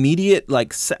the immediate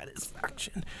like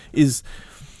satisfaction is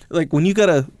like when you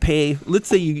gotta pay. Let's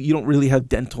say you don't really have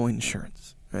dental insurance.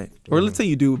 Right. Or let's say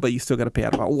you do, but you still got to pay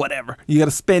out about whatever. You got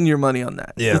to spend your money on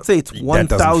that. Yeah. Let's say it's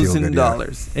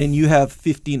 $1,000 and you have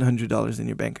 $1,500 in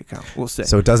your bank account. We'll say.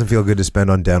 So it doesn't feel good to spend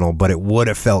on dental, but it would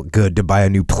have felt good to buy a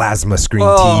new plasma screen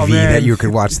TV that you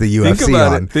could watch the UFC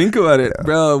on. Think about it,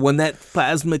 bro. When that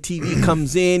plasma TV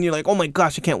comes in, you're like, oh my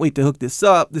gosh, I can't wait to hook this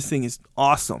up. This thing is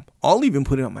awesome. I'll even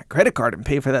put it on my credit card and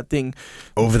pay for that thing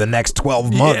over the next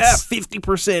 12 months. Yeah,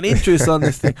 50% interest on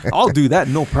this thing. I'll do that,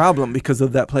 no problem, because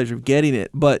of that pleasure of getting it.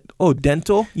 But,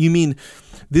 dental? You mean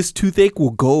this toothache will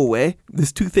go away?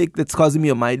 This toothache that's causing me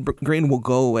a migraine will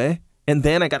go away? And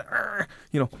then I got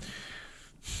to,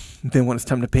 then when it's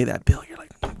time to pay that bill, you're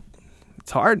like,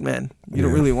 it's hard, man. You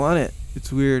don't really want it.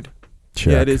 It's weird.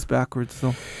 Check. Yeah, it is backwards,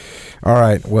 though. All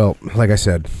right. Well, like I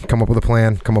said, come up with a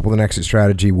plan, come up with an exit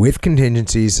strategy with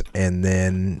contingencies, and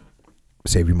then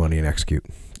save your money and execute.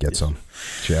 Get some.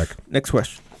 Check. Next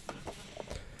question.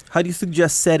 How do you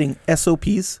suggest setting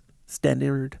SOPs,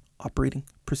 standard operating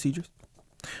procedures,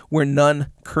 where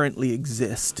none currently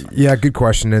exist? Yeah, good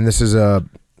question. And this is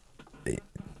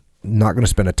not going to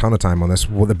spend a ton of time on this.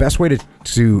 Well, the best way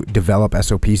to develop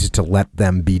SOPs is to let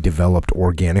them be developed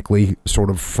organically, sort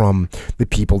of from the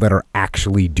people that are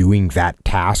actually doing that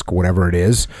task, whatever it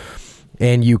is.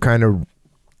 And you kind of,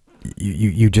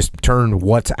 you just turn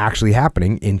what's actually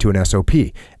happening into an SOP.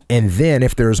 And then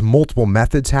if there's multiple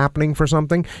methods happening for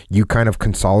something, you kind of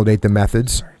consolidate the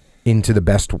methods into the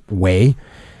best way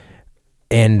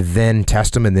and then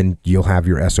test them, and then you'll have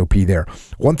your SOP there.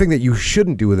 One thing that you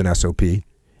shouldn't do with an SOP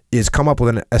is come up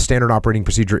with a standard operating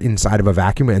procedure inside of a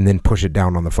vacuum and then push it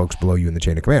down on the folks below you in the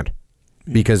chain of command,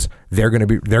 because they're going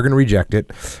to reject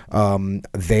it.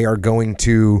 They are going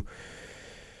to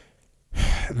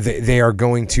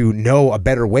know a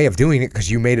better way of doing it because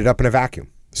you made it up in a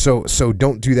vacuum. So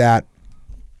don't do that.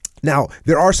 Now,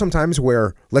 there are some times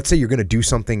where, let's say you're going to do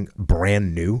something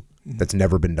brand new that's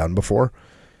never been done before,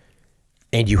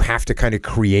 and you have to kind of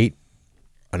create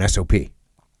an SOP.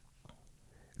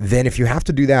 Then if you have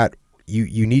to do that,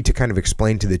 you need to kind of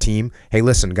explain to the team, hey,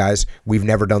 listen, guys, we've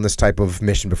never done this type of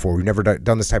mission before. We've never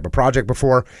done this type of project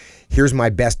before. Here's my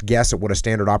best guess at what a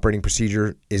standard operating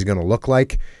procedure is going to look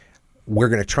like. We're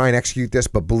going to try and execute this,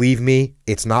 but believe me,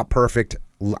 it's not perfect.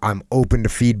 I'm open to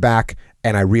feedback,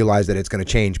 and I realize that it's going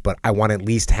to change, but I want to at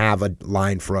least have a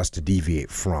line for us to deviate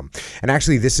from. And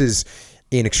actually, this is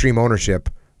in Extreme Ownership.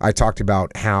 I talked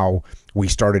about how we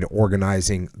started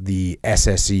organizing the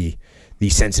SSE, the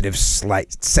sensitive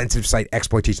site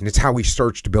exploitation. It's how we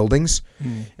searched buildings,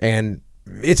 and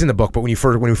it's in the book. But when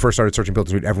we first started searching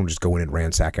buildings, everyone would just go in and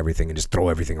ransack everything and just throw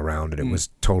everything around, and it was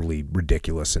totally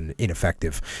ridiculous and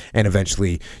ineffective. And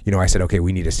eventually, I said, okay,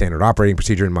 we need a standard operating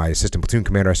procedure. And my assistant platoon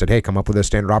commander, I said, hey, come up with a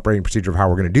standard operating procedure of how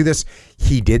we're going to do this.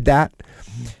 He did that.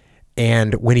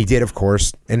 And when he did, of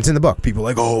course, and it's in the book, people are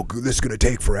like, oh, this is going to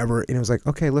take forever. And it was like,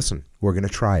 okay, listen, we're going to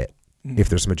try it. If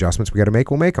there's some adjustments we got to make,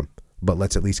 we'll make them. But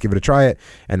let's at least give it a try.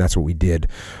 And that's what we did.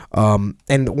 And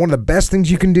one of the best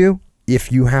things you can do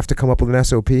if you have to come up with an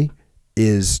SOP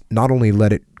is not only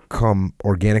let it come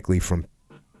organically from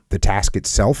the task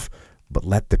itself, but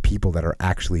let the people that are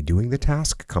actually doing the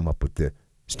task come up with the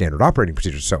standard operating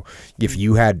procedures. So if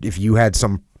you had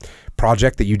some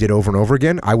project that you did over and over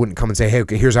again, I wouldn't come and say, hey,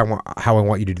 okay, here's how I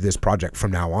want you to do this project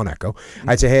from now on, Echo.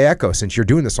 I'd say, hey, Echo, since you're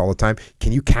doing this all the time,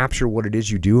 can you capture what it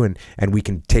is you do, and we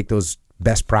can take those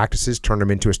best practices, turn them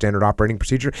into a standard operating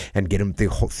procedure, and get them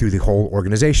through the whole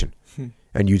organization.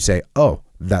 And you'd say, oh,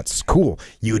 that's cool.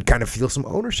 You would kind of feel some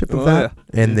ownership of that,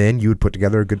 and then you would put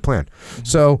together a good plan.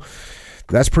 So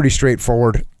that's pretty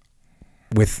straightforward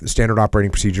with standard operating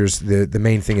procedures. The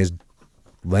main thing is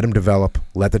let them develop,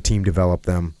 let the team develop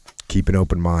them, keep an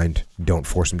open mind, don't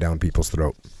force them down people's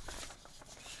throat.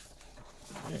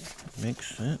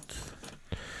 Makes sense.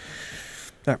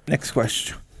 All right, next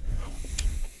question.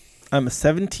 I'm a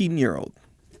 17-year-old.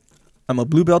 I'm a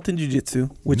blue belt in jiu-jitsu,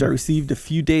 which I received a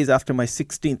few days after my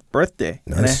 16th birthday.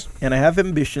 Nice. And I have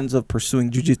ambitions of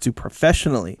pursuing jiu-jitsu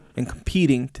professionally and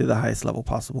competing to the highest level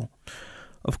possible.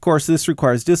 Of course, this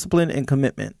requires discipline and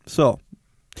commitment. So,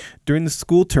 during the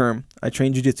school term, I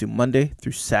train jiu-jitsu Monday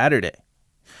through Saturday,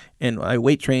 and I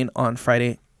weight train on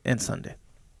Friday and Sunday.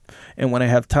 And when I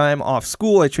have time off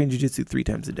school, I train jiu-jitsu 3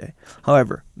 times a day.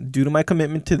 However, due to my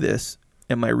commitment to this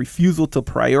and my refusal to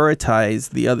prioritize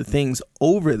the other things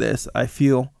over this, I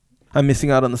feel I'm missing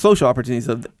out on the social opportunities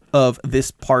of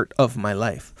this part of my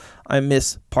life. I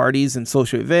miss parties and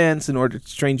social events in order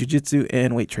to train jiu-jitsu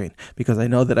and weight train because I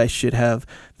know that I should have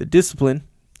the discipline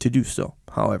to do so.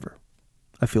 However,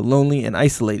 I feel lonely and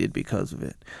isolated because of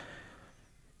it.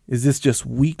 Is this just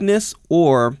weakness,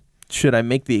 or should I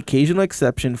make the occasional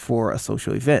exception for a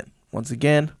social event? Once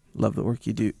again, love the work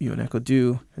you and Echo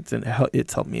do. It's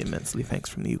helped me immensely. Thanks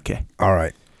from the UK. All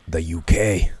right, the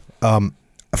UK.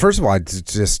 First of all, it's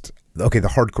just okay. The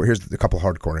hardcore. Here's a couple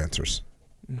hardcore answers.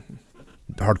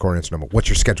 The hardcore answer number: what's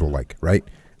your schedule like? Right?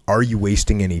 Are you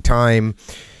wasting any time?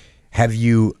 Have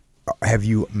you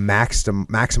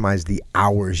maximized the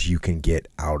hours you can get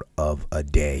out of a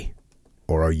day?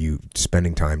 Or are you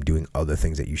spending time doing other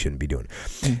things that you shouldn't be doing?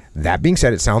 That being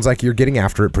said, it sounds like you're getting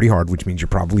after it pretty hard, which means you're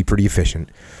probably pretty efficient.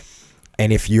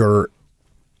 And if you're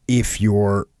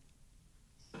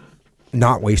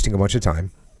not wasting a bunch of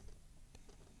time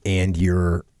and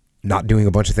you're not doing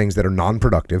a bunch of things that are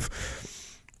non-productive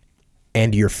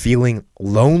and you're feeling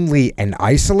lonely and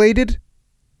isolated,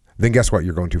 then guess what?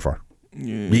 You're going too far.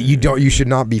 You should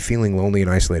not be feeling lonely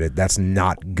and isolated. That's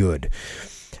not good.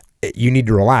 You need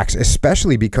to relax,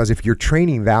 especially because if you're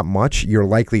training that much, you're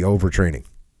likely overtraining.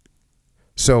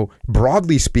 So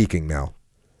broadly speaking,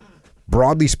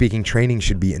 training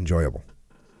should be enjoyable.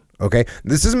 Okay?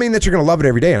 This doesn't mean that you're going to love it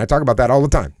every day, and I talk about that all the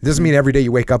time. It doesn't mean every day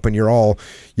you wake up and you're all,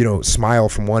 smile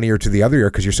from one ear to the other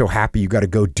ear because you're so happy you got to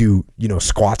go do,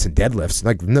 squats and deadlifts.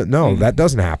 Like, no, that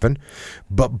doesn't happen.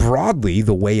 But broadly,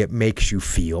 the way it makes you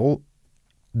feel,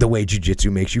 the way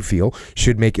jiu-jitsu makes you feel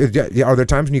should make. Are there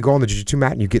times when you go on the jiu-jitsu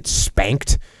mat and you get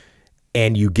spanked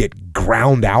and you get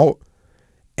ground out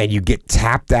and you get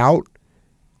tapped out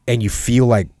and you feel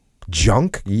like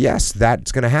junk? Yes,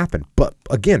 that's going to happen. But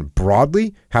again,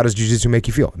 broadly, how does jiu-jitsu make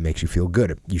you feel? It makes you feel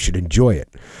good. You should enjoy it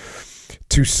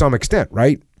to some extent,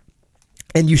 right?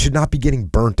 And you should not be getting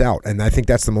burnt out. And I think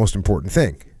that's the most important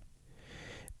thing,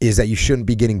 is that you shouldn't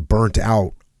be getting burnt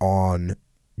out on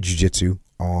jiu-jitsu,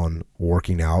 on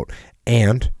working out,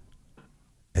 and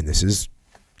this is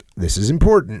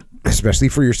important, especially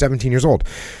for your 17 years old.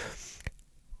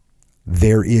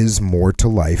 There is more to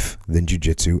life than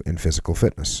jiu-jitsu and physical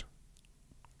fitness,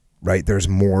 right? There's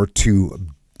more to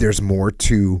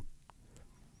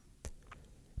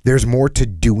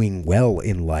doing well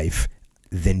in life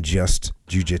than just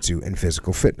jiu-jitsu and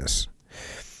physical fitness.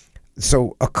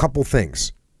 So a couple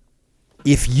things.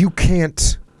 If you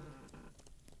can't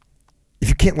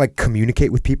like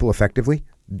communicate with people effectively,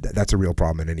 that's a real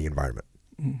problem in any environment,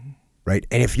 right?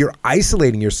 And if you're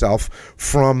isolating yourself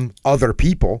from other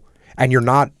people and you're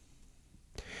not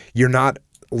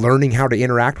learning how to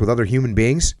interact with other human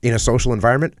beings in a social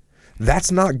environment,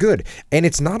 that's not good. And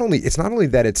it's not only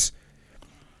that it's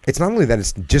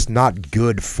just not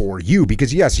good for you,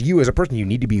 because yes, you as a person, you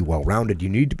need to be well-rounded. You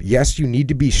need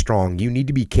to be strong. You need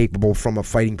to be capable from a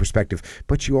fighting perspective,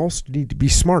 but you also need to be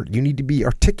smart. You need to be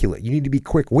articulate. You need to be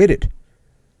quick-witted.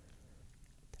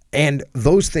 And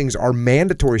those things are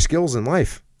mandatory skills in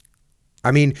life.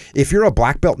 I mean, if you're a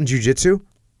black belt in jiu-jitsu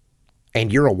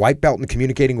and you're a white belt in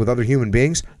communicating with other human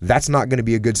beings, that's not going to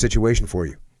be a good situation for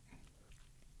you.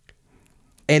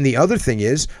 And the other thing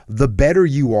is, the better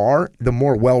you are, the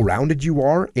more well-rounded you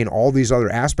are in all these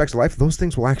other aspects of life, those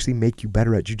things will actually make you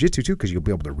better at jiu-jitsu too, because you'll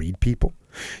be able to read people.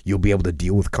 You'll be able to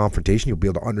deal with confrontation. You'll be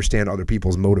able to understand other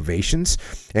people's motivations.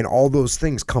 And all those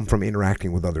things come from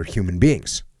interacting with other human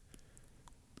beings.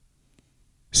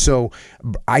 So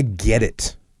I get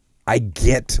it. I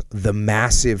get the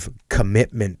massive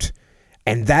commitment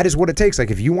And that is what it takes.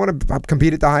 Like, if you want to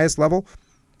compete at the highest level,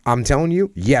 I'm telling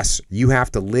you, yes, you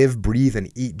have to live, breathe,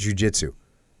 and eat jiu-jitsu.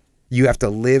 You have to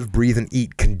live, breathe, and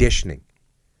eat conditioning.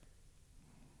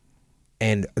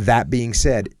 And that being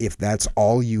said, if that's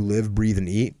all you live, breathe, and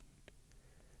eat,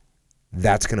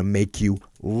 that's going to make you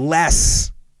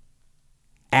less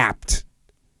apt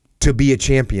to be a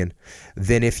champion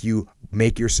than if you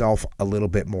make yourself a little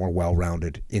bit more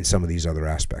well-rounded in some of these other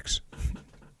aspects.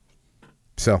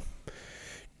 So,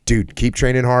 dude, keep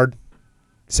training hard.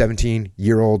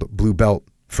 17-year-old blue belt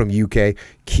from UK.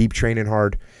 Keep training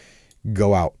hard.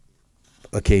 Go out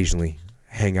occasionally.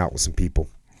 Hang out with some people.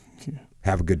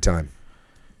 Have a good time.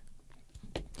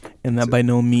 And that by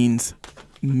no means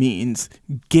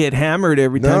get hammered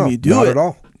every time you do it. Not at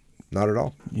all. Not at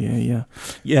all. Yeah.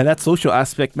 That social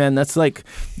aspect, man. It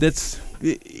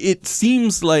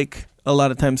seems like a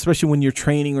lot of times, especially when you're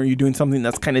training or you're doing something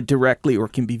that's kind of directly or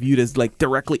can be viewed as like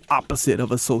directly opposite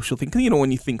of a social thing. Because,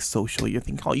 when you think social, you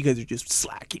think, oh, you guys are just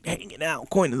slacking, hanging out,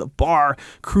 going to the bar,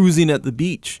 cruising at the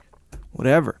beach,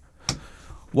 whatever.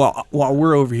 While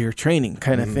we're over here training,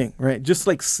 kind of thing, right? Just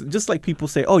like people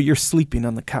say, oh, you're sleeping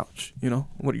on the couch.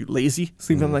 What are you, lazy,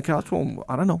 sleeping on the couch? Well,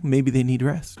 I don't know. Maybe they need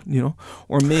rest.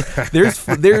 Or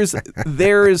there's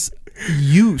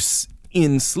use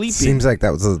in sleeping. Seems like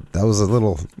that was a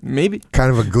little maybe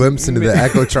kind of a glimpse into the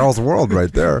Echo Charles world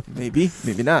right there. Maybe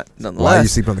not. Nonetheless, why are you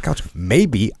sleeping on the couch?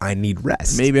 Maybe I need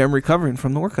rest. Maybe I'm recovering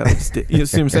from the workout. You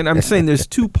see what I'm saying? I'm saying there's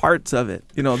two parts of it.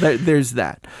 There's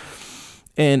that,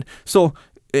 and so.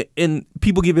 And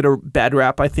people give it a bad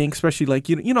rap, I think, especially like,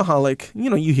 you know how like,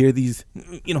 you hear these,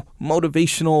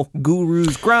 motivational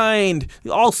gurus grind,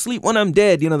 I'll sleep when I'm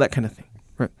dead, that kind of thing.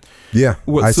 Right. Yeah,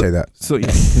 I say that. So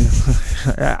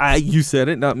yeah, you said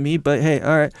it, not me, but hey,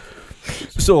 all right.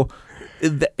 So,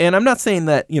 and I'm not saying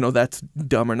that, that's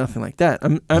dumb or nothing like that.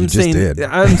 I'm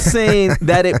saying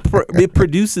that it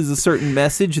produces a certain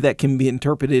message that can be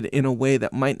interpreted in a way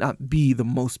that might not be the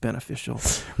most beneficial.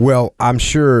 Well, I'm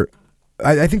sure...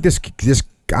 I think this.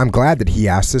 I'm glad that he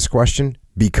asked this question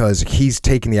because he's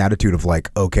taking the attitude of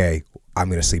like, okay, I'm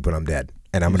gonna sleep when I'm dead,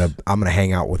 and I'm gonna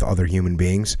hang out with other human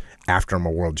beings after I'm a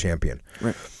world champion.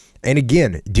 Right. And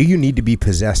again, do you need to be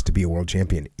possessed to be a world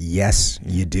champion? Yes,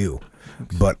 you do.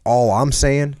 But all I'm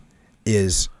saying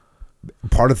is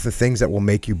part of the things that will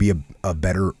make you be a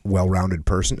better, well-rounded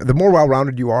person. The more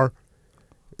well-rounded you are,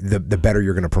 the better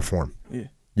you're gonna perform. Yeah.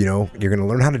 You're going to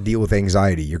learn how to deal with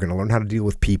anxiety. You're going to learn how to deal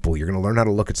with people. You're going to learn how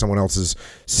to look at someone else's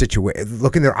situation,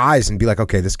 look in their eyes and be like,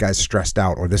 okay, this guy's stressed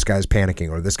out or this guy's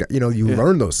panicking or this guy, you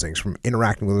learn those things from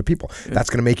interacting with other people. Yeah. That's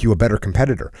going to make you a better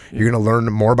competitor. Yeah. You're going to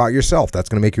learn more about yourself. That's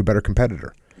going to make you a better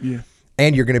competitor. Yeah.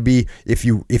 And you're going to be, if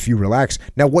you relax.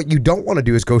 Now, what you don't want to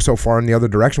do is go so far in the other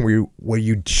direction where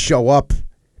you show up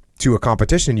to a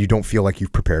competition and you don't feel like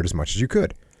you've prepared as much as you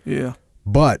could. Yeah.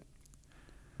 But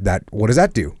what does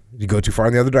that do? You go too far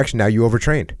in the other direction. Now you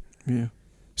overtrained. Yeah.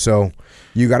 So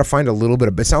you got to find a little bit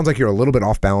of. It sounds like you're a little bit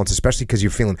off balance, especially because you're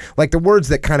feeling like the words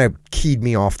that kind of keyed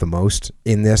me off the most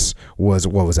in this was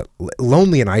what was it?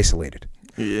 Lonely and isolated.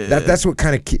 Yeah. That's what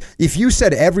kind of. If you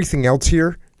said everything else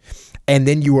here, and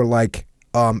then you were like,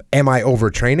 "Am I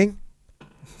overtraining?"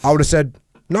 I would have said,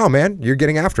 "No, man, you're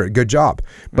getting after it. Good job."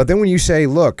 But then when you say,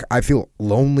 "Look, I feel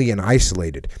lonely and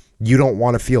isolated." You don't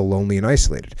want to feel lonely and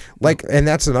isolated. And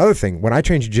that's another thing. When I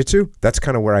train jiu-jitsu, that's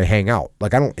kind of where I hang out.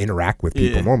 Like, I don't interact with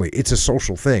people normally. It's a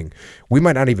social thing. We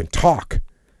might not even talk.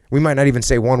 We might not even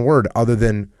say one word other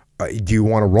than, do you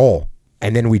want to roll?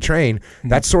 And then we train. Mm-hmm.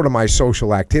 That's sort of my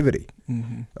social activity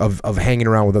of hanging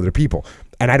around with other people.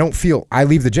 And I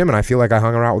leave the gym and I feel like I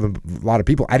hung around with a lot of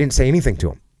people. I didn't say anything to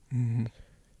them. Mm-hmm.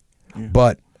 Yeah.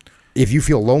 But if you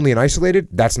feel lonely and isolated,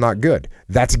 that's not good.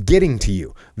 That's getting to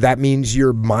you. That means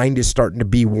your mind is starting to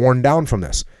be worn down from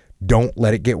this. Don't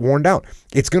let it get worn down.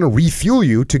 It's going to refuel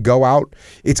you to go out.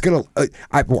 It's going to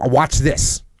watch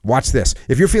this. Watch this.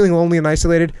 If you're feeling lonely and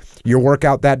isolated, your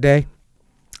workout that day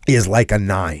is like a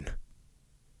 9.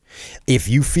 If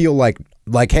you feel like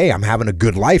hey, I'm having a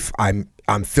good life. I'm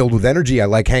filled with energy. I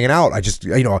like hanging out. I just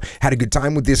had a good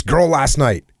time with this girl last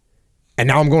night. And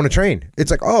now I'm going to train.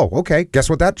 It's like, oh, okay. Guess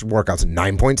what? That workout's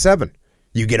 9.7.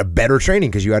 You get a better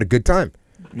training because you had a good time.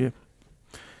 Yeah.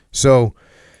 So,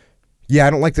 yeah, I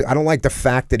don't like the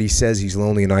fact that he says he's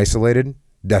lonely and isolated.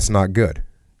 That's not good.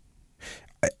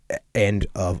 And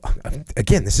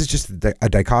again, this is just a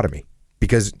dichotomy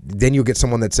because then you'll get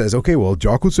someone that says, okay, well,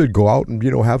 Jocko said go out and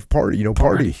have party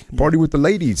with the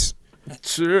ladies.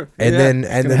 Sure. And then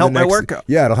help my workout.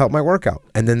 Yeah, it'll help my workout.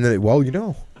 And then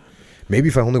maybe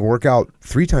if I only work out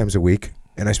 3 times a week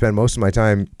and I spend most of my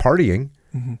time partying,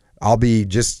 I'll be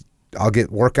just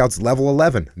workouts level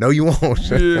 11. No, you won't.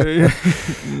 Yeah.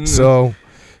 So,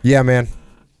 yeah, man,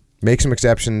 make some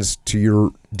exceptions to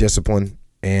your discipline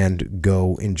and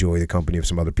go enjoy the company of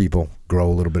some other people. Grow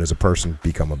a little bit as a person.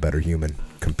 Become a better human.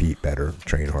 Compete better.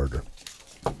 Train harder.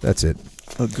 That's it.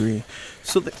 Agree.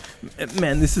 So,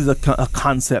 man, this is a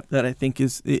concept that I think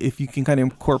is, if you can kind of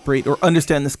incorporate or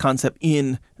understand this concept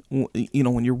in,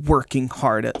 when you're working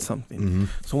hard at something. Mm-hmm.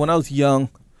 So when I was young,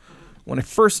 when I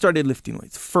first started lifting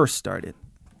weights, I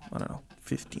don't know,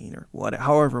 15 or whatever,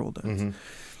 however old I was.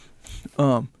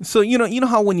 Mm-hmm. So, you know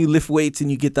how when you lift weights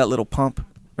and you get that little pump,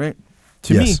 right?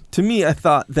 Yes. To me, I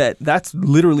thought that that's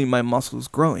literally my muscles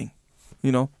growing.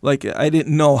 Like I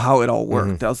didn't know how it all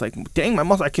worked. Mm-hmm. I was like, dang, my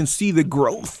muscle, I can see the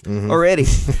growth already.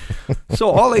 So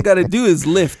all I got to do is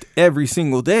lift every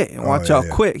single day and watch how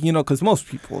quick, because most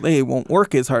people, they won't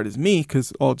work as hard as me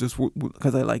because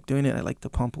I like doing it. I like to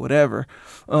pump whatever.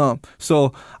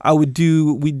 So I would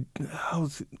remember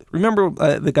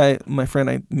the guy, my friend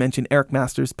I mentioned, Eric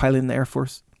Masters, pilot in the Air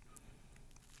Force.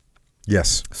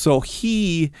 Yes. So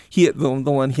he the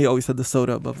one, he always had the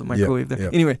soda above the microwave there.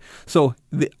 Yep. Anyway, so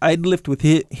I'd lift with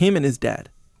him, and his dad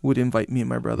would invite me and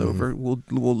my brother over. We'll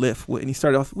lift, and he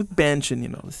started off with bench and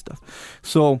this stuff.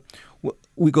 So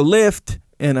we go lift,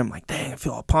 and I'm like, dang, I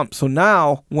feel all pumped. So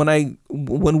now when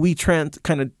we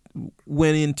kind of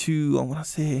went into, I want to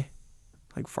say,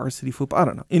 like varsity football, I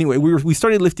don't know. Anyway, we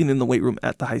started lifting in the weight room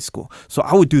at the high school. So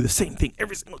I would do the same thing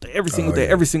every single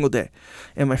day.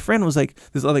 And my friend was like,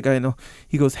 this other guy I know,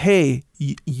 he goes, hey,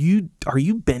 are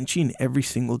you benching every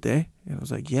single day? And I was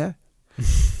like, yeah.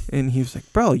 And he was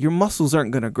like, bro, your muscles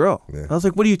aren't going to grow. Yeah. I was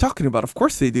like, what are you talking about? Of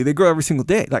course they do. They grow every single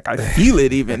day. Like, I feel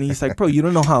it even. He's like, bro, you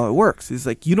don't know how it works. He's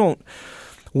like,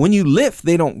 when you lift,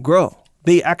 they don't grow.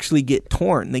 They actually get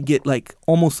torn. They get like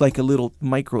almost like a little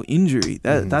micro injury.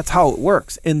 That's how it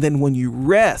works. And then when you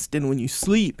rest and when you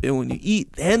sleep and when you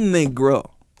eat, then they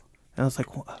grow. And I was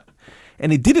like, what?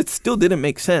 And it still didn't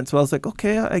make sense. So I was like,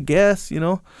 okay, I guess,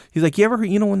 He's like, you ever heard,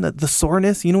 when the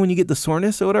soreness, when you get the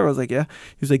soreness or whatever? I was like, yeah.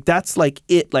 He was like, that's like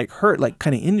it, like hurt, like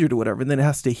kind of injured or whatever. And then it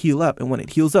has to heal up. And when it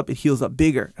heals up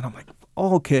bigger. And I'm like,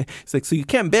 oh, okay. He's like, so you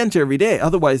can't bench every day.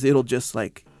 Otherwise, it'll just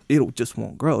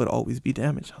won't grow. It'll always be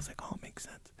damaged. I was like, oh, it makes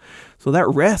sense. So that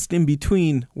rest in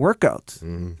between workouts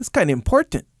is kind of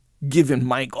important, given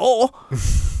my goal.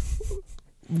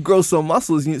 Grow some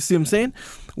muscles, you see what I'm saying?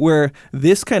 Where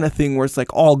this kind of thing where it's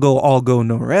like all go,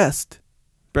 no rest.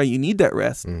 Bro, you need that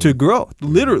rest to grow,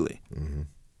 literally. Mm-hmm.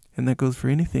 And that goes for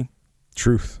anything.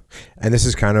 Truth. And this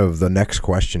is kind of, the next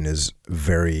question is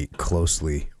very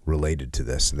closely related to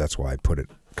this. That's why I put it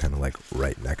kind of like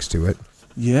right next to it.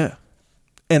 Yeah.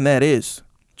 And that is,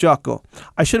 Jocko,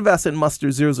 I should have asked in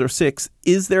Muster 006,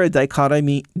 is there a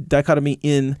dichotomy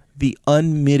in the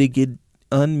unmitigated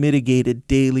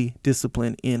daily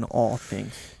discipline in all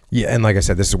things? Yeah, and like I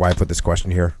said, this is why I put this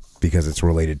question here, because it's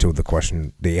related to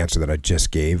the answer that I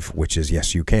just gave, which is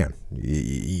yes, you can.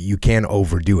 You can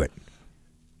overdo it.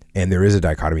 And there is a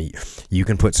dichotomy. You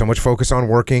can put so much focus on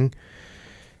working.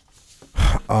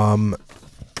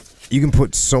 You can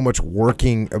put so much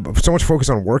focus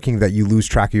on working that you lose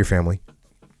track of your family.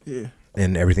 Yeah.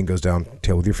 And everything goes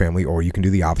downhill with your family. Or you can do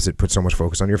the opposite, put so much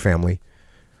focus on your family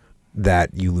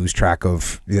that you lose track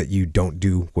of, that you don't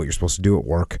do what you're supposed to do at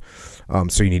work.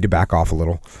 So you need to back off a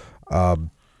little.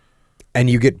 And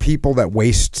you get people that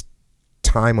waste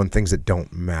time on things that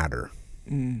don't matter.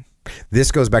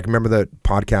 This goes back, remember the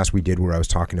podcast we did where I was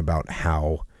talking about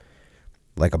how,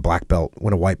 like a black belt,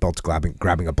 when a white belt's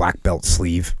grabbing a black belt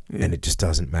sleeve, and it just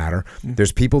doesn't matter.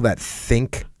 There's people that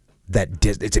think that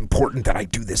it's important that I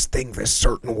do this thing this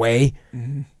certain way,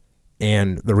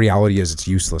 and the reality is it's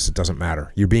useless. It doesn't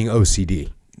matter. You're being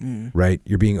OCD, right?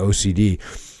 You're being OCD.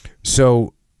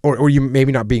 So, or you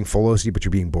maybe not being full OCD, but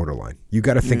you're being borderline. You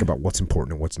got to think about what's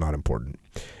important and what's not important.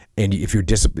 And if you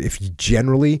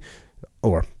generally,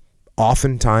 or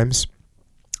oftentimes,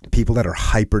 people that are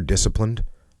hyper disciplined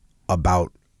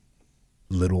about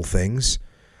little things,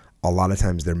 a lot of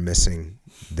times they're missing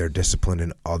their discipline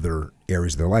in other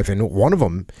areas of their life. And one of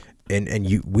them,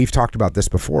 we've talked about this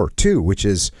before too, which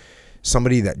is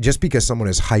somebody that, just because someone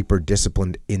is hyper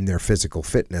disciplined in their physical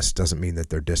fitness doesn't mean that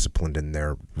they're disciplined in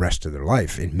their rest of their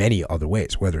life in many other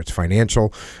ways, whether it's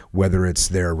financial, whether it's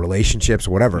their relationships,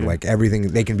 whatever, like everything.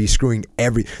 They can be screwing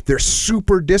they're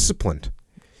super disciplined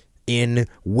in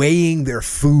weighing their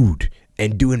food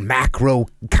and doing macro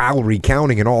calorie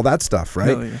counting and all that stuff,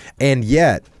 right? Oh, yeah. And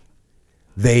yet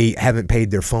they haven't paid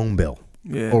their phone bill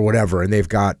or whatever, and they've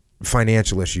got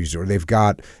financial issues, or they've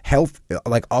got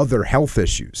other health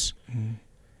issues.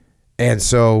 And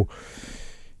so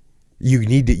you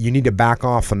need to back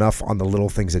off enough on the little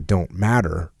things that don't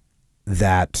matter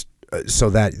that so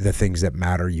that the things that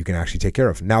matter you can actually take care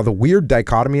of. Now, the weird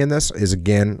dichotomy in this is,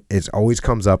 again, it always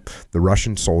comes up, the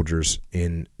Russian soldiers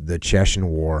in the Chechen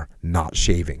War not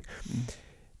shaving.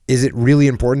 Is it really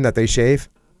important that they shave?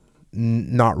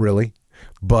 Not really.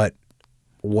 But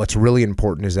what's really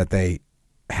important is that they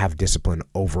have discipline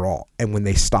overall. And when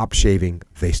they stop shaving,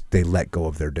 they let go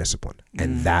of their discipline.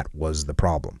 And that was the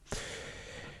problem.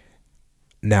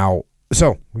 Now,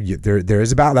 so there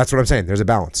is a balance. That's what I'm saying. There's a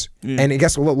balance. And I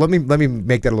guess let me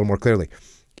make that a little more clearly.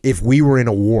 If we were in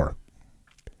a war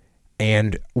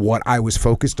and what I was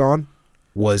focused on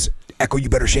was, Echo, you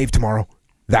better shave tomorrow.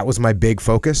 That was my big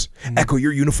focus. Echo,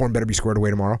 your uniform better be squared away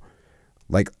tomorrow.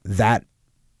 Like that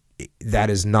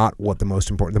is not what the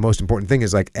most important thing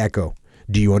is. Like, Echo,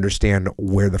 do you understand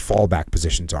where the fallback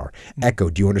positions are? Echo,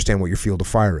 do you understand what your field of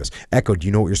fire is? Echo, do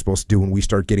you know what you're supposed to do when we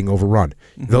start getting overrun?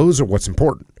 Those are what's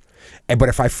important. But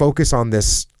if I focus on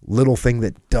this little thing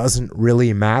that doesn't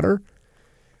really matter,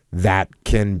 that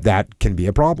can be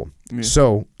a problem.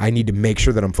 So I need to make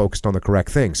sure that I'm focused on the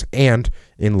correct things. And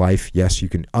in life, yes, you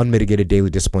can unmitigated daily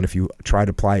discipline if you try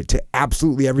to apply it to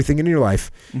absolutely everything in your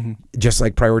life. Just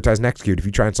like prioritize and execute. If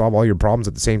you try and solve all your problems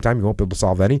at the same time, you won't be able to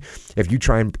solve any. If you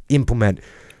try and implement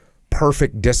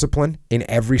perfect discipline in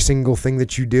every single thing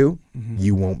that you do,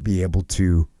 you won't be able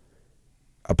to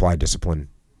apply discipline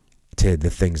to the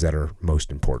things that are most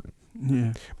important.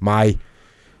 My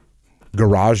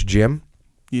garage gym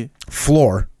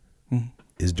floor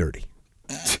is dirty.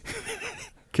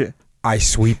 Okay. I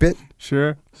sweep it.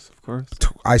 Sure. Of course.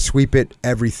 I sweep it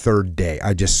every third day.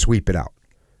 I just sweep it out.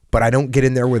 But I don't get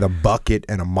in there with a bucket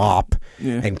and a mop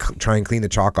and try and clean the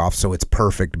chalk off so it's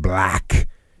perfect black.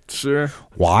 Sure.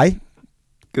 Why?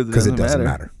 Because it doesn't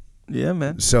matter. Yeah,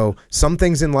 man. So some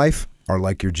things in life are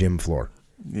like your gym floor.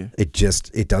 Yeah.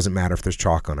 It doesn't matter if there's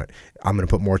chalk on it. I'm going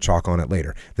to put more chalk on it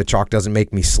later. The chalk doesn't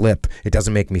make me slip. It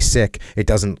doesn't make me sick. It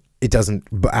doesn't,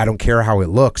 I don't care how it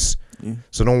looks.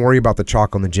 So don't worry about the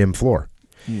chalk on the gym floor.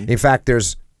 In fact,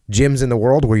 there's gyms in the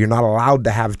world where you're not allowed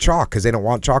to have chalk because they don't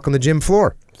want chalk on the gym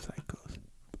floor.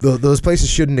 Those places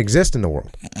shouldn't exist in the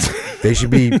world. They should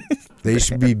be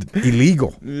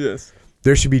illegal. Yes.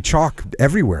 There should be chalk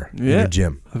everywhere in the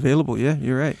gym. Available, yeah,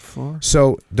 you're right. Floor.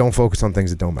 So don't focus on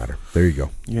things that don't matter. There you go.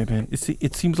 Yeah, man.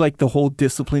 It seems like the whole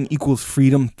discipline equals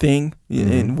freedom thing,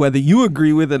 and whether you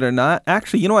agree with it or not,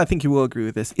 actually, I think you will agree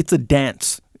with this. It's a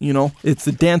dance. It's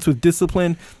a dance with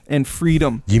discipline and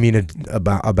freedom. You mean a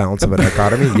balance of a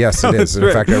dichotomy? Yes, it is.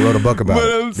 In fact, I wrote a book about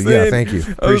it. Yeah, thank you.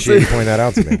 Appreciate you pointing that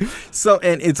out to me. So,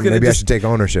 and it's gonna maybe I should take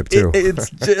ownership too.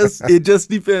 It just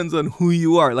depends on who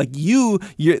you are. Like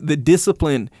the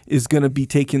discipline is gonna be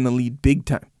taking the lead big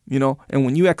time. And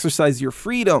when you exercise your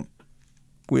freedom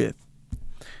with,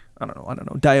 I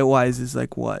don't know. Diet-wise is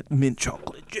like what? Mint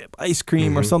chocolate chip ice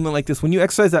cream or something like this. When you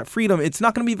exercise that freedom, it's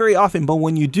not going to be very often, but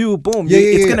when you do, boom,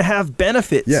 it's going to have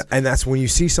benefits. Yeah, and that's when you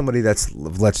see somebody that's,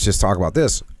 let's just talk about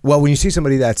this. Well, when you see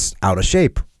somebody that's out of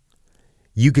shape,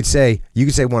 you could say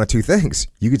one of two things.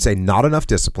 You could say not enough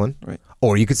discipline,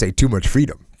 or you could say too much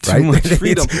freedom. Right? Too much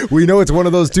freedom. We know it's one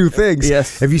of those two things.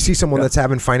 Yes. If you see someone that's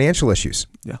having financial issues,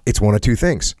 it's one of two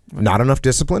things. Not enough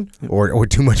discipline or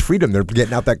too much freedom. They're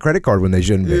getting out that credit card when they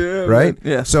shouldn't be. Right?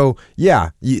 Yeah. So,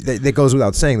 that goes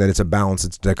without saying that it's a balance.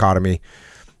 It's a dichotomy.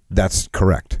 That's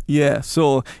correct. Yeah.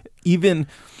 So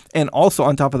and also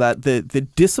on top of that, the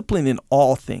discipline in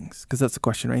all things, because that's the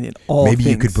question, right? In all things.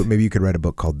 Maybe you could write a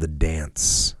book called The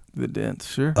Dance. The Dance,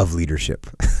 sure. Of Leadership.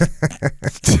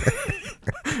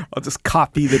 I'll just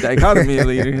copy the dichotomy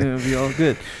later. It'll be all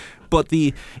good. But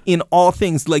in all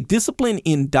things, like discipline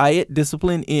in diet,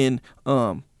 discipline in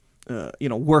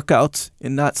workouts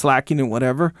and not slacking and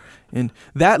whatever, and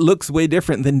that looks way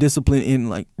different than discipline in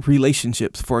like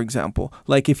relationships, for example.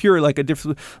 Like if you're like a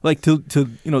different, like to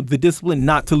the discipline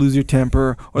not to lose your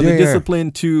temper, or the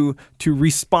discipline to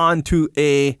respond to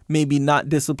a maybe not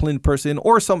disciplined person,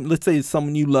 or let's say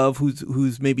someone you love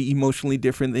who's maybe emotionally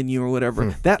different than you or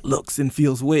whatever. That looks and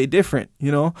feels way different,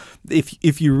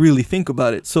 if you really think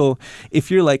about it. So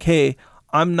if you're like, hey,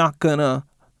 I'm not gonna,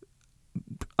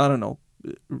 I don't know,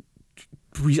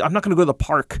 I'm not going to go to the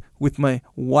park with my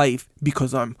wife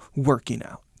because I'm working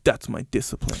out. That's my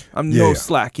discipline. I'm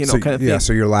slack, kind of thing. Yeah,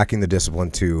 so you're lacking the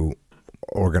discipline to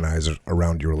organize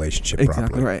around your relationship properly.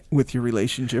 Exactly right, with your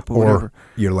relationship or whatever. Or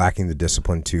you're lacking the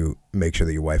discipline to make sure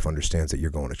that your wife understands that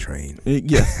you're going to train.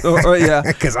 Yes, yeah.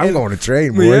 Because I'm going to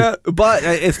train, boy. Yeah, but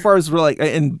as far as we're like,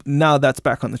 and now that's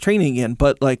back on the training again,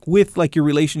 but like with like your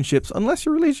relationships, unless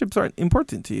your relationships aren't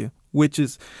important to you, which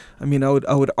is, I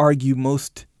would argue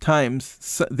most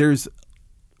times there's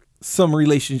some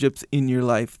relationships in your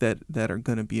life that are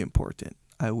going to be important.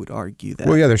 I would argue that.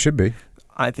 Well, yeah, there should be.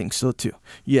 I think so too.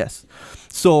 Yes.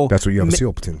 So that's what you have a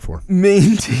SEAL platoon for.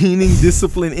 Maintaining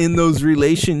discipline in those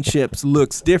relationships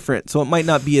looks different. So it might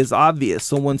not be as obvious.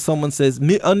 So when someone says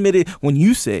when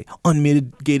you say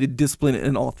unmitigated discipline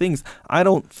in all things, I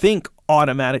don't think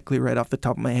automatically right off the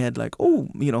top of my head like, oh,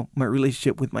 my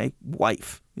relationship with my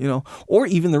wife, or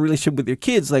even the relationship with your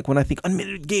kids. Like when I think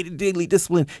unmitigated daily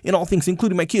discipline in all things,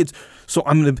 including my kids, so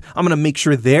I'm gonna make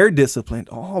sure they're disciplined.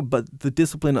 Oh, but the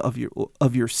discipline of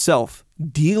yourself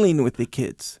dealing with the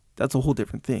kids, that's a whole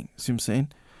different thing. See what I'm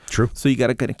saying? True. So you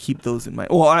gotta kind of keep those in mind.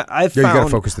 Well, I found you gotta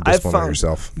focus the discipline on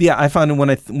yourself. Yeah, I found when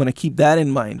I keep that in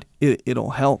mind, it'll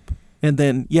help. And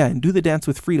then, and do the dance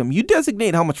with freedom. You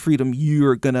designate how much freedom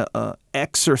you're going to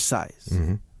exercise.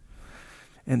 Mm-hmm.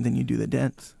 And then you do the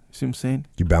dance. See what I'm saying?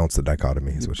 You balance the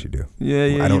dichotomy is what you do.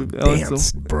 Yeah. I don't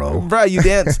dance, bro. Bro, you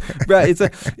dance. Bro, it's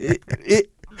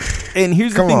and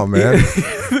here's the thing. Come on, man.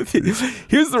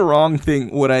 Here's the wrong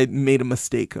thing, what I made a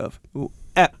mistake of.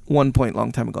 At one point,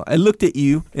 long time ago. I looked at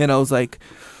you, and I was like,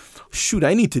 shoot,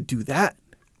 I need to do that.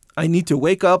 I need to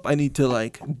wake up. I need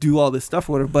to, do all this stuff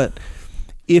or whatever. But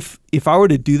if I were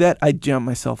to do that, I'd jam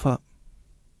myself up.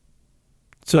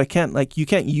 So I can't you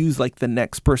can't use the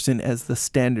next person as the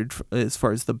standard as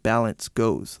far as the balance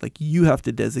goes. You have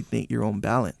to designate your own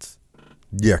balance.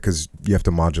 Yeah, because you have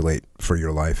to modulate for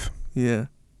your life. Yeah.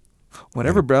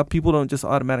 Whatever, bro. People don't just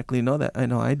automatically know that. I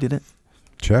know I didn't.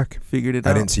 Check. Figured it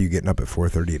out. I didn't see you getting up at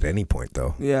 4:30 at any point,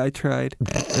 though. Yeah, I tried.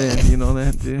 And you know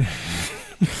that, dude.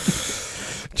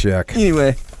 Check.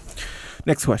 Anyway,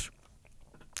 next question.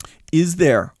 Is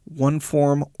there one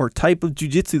form or type of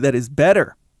jiu-jitsu that is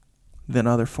better than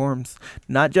other forms?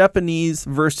 Not Japanese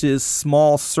versus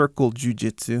small circle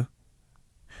jiu-jitsu,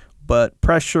 but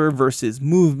pressure versus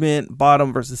movement,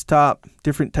 bottom versus top,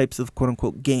 different types of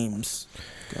quote-unquote games.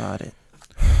 Got it.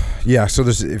 Yeah, so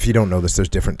if you don't know this, there's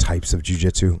different types of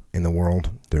jiu-jitsu in the world.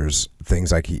 There's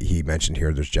things like he mentioned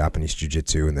here. There's Japanese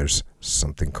jiu-jitsu, and there's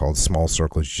something called small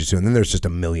circle jiu-jitsu, and then there's just a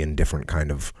million different kind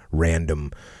of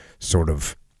random sort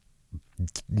of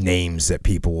names that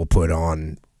people will put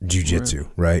on jiu-jitsu,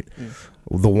 right? Yeah.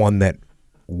 The one that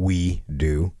we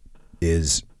do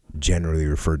is generally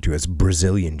referred to as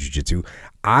Brazilian jiu-jitsu.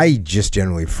 I just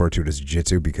generally refer to it as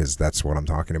jiu-jitsu because that's what I'm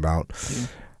talking about.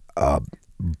 Yeah.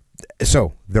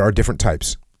 So there are different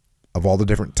types. Of all the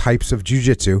different types of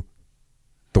jiu-jitsu,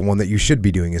 the one that you should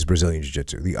be doing is Brazilian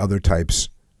jiu-jitsu. The other types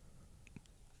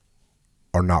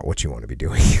are not what you want to be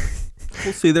doing.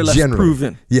 We'll see. They're less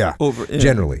proven. Yeah,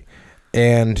 generally.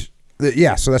 And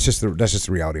so that's just the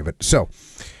reality of it. So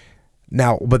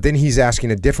now, but then he's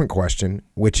asking a different question,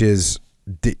 which is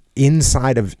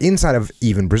inside of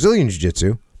even Brazilian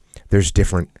jiu-jitsu, there's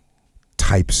different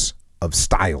types of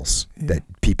styles that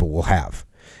people will have,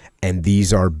 and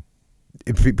these are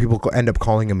people end up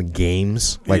calling them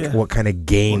games. What kind of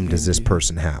game does this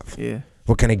person have? Yeah.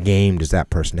 What kind of game does that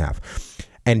person have?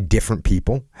 And different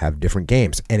people have different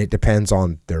games, and it depends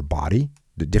on their body.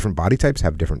 The different body types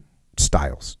have different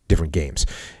styles, different games,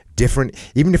 different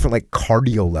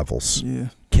cardio levels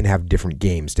can have different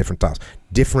games, different styles,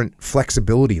 different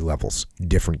flexibility levels,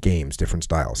 different games, different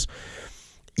styles,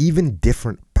 even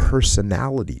different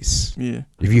personalities. Yeah.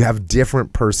 If you have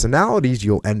different personalities,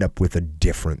 you'll end up with a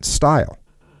different style.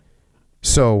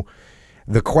 So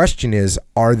the question is,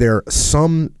 are there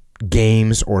some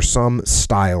games or some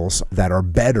styles that are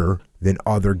better than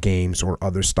other games or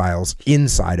other styles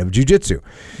inside of jiu-jitsu?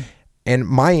 And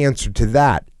my answer to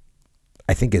that,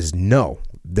 I think, is no.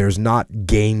 There's not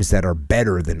games that are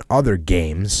better than other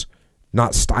games,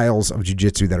 not styles of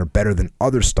jiu-jitsu that are better than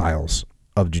other styles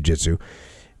of jiu-jitsu.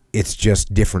 It's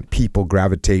just different people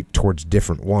gravitate towards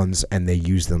different ones, and they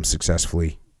use them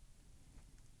successfully,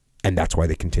 and that's why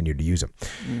they continue to use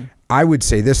them. I would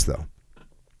say this, though.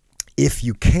 If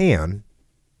you can,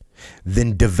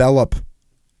 then develop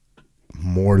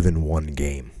more than one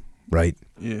game, right?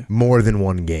 Yeah. More than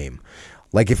one game.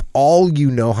 Like if all you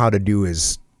know how to do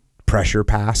is pressure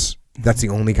pass, that's the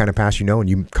only kind of pass you know, and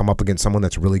you come up against someone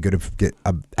that's really good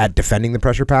at defending the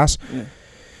pressure pass,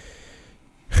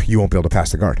 you won't be able to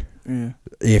pass the guard. Yeah.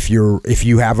 If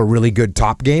you have a really good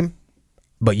top game,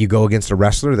 but you go against a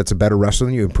wrestler that's a better wrestler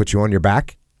than you and put you on your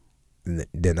back,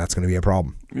 then that's going to be a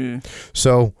problem. Yeah.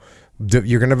 So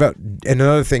you're going to. And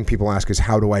another thing people ask is,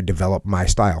 how do I develop my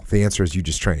style? The answer is you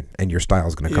just train, and your style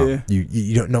is going to come.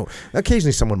 You don't know.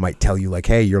 Occasionally, someone might tell you like,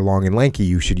 "Hey, you're long and lanky.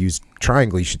 You should use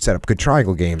triangle, you should set up good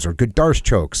triangle games or good Darce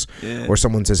chokes. Yeah. Or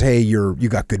someone says, hey, you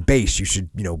got good base, you should,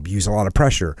 use a lot of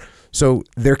pressure. So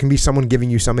there can be someone giving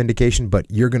you some indication, but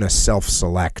you're going to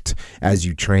self-select as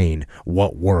you train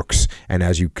what works, and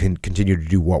as you can continue to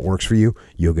do what works for you,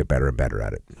 you'll get better and better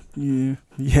at it.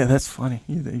 Yeah, that's funny.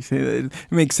 You say that.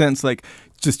 It makes sense. Like,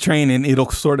 just train and it'll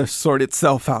sort of sort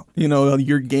itself out.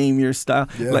 Your game, your style.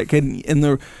 Yeah. Like, and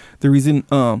the reason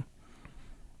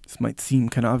this might seem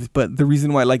kind of obvious, but the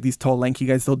reason why like these tall, lanky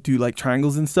guys, they'll do like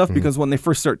triangles and stuff, because when they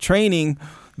first start training,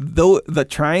 though the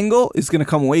triangle is going to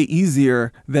come way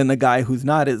easier than the guy who's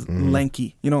not as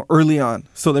lanky, early on.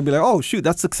 So they'll be like, oh shoot,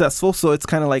 that's successful. So it's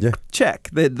kind of like, check,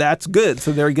 that's good.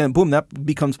 So they're going to, boom, that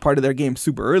becomes part of their game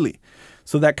super early.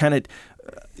 So that kind of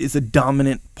is a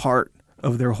dominant part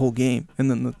of their whole game.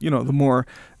 And then,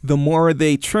 the more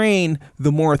they train,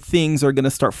 the more things are going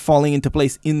to start falling into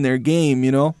place in their game,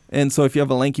 And so if you have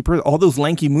a lanky person, all those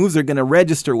lanky moves are going to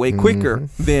register way quicker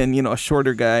than, a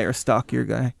shorter guy or stockier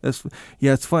guy.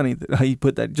 It's funny how you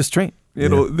put that. Just train.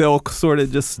 They'll sort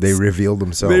of just... They reveal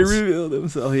themselves.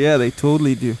 Yeah, they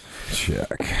totally do.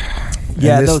 Check.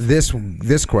 Yeah,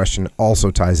 this question also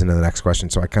ties into the next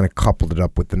question, so I kind of coupled it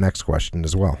up with the next question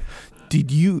as well. Do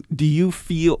you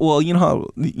feel, well, how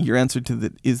your answer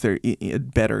to is there a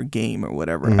better game or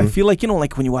whatever? I feel like,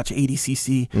 like when you watch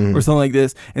ADCC or something like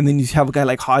this, and then you have a guy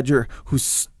like Hodger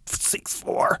who's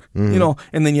 6'4",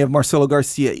 and then you have Marcelo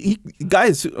Garcia,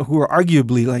 guys who are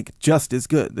arguably like just as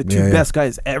good, the two best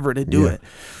guys ever to do it,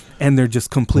 and they're just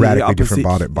completely radically opposite.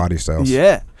 different body styles.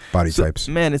 Yeah, body types.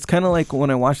 Man, it's kind of like when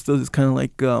I watch those, it's kind of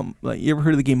like you ever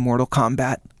heard of the game Mortal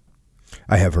Kombat?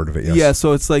 I have heard of it, yes. Yeah,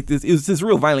 so it's like this. It was this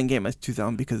real violent game at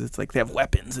 2000 because it's like they have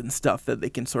weapons and stuff that they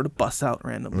can sort of bust out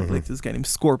randomly. Like this guy named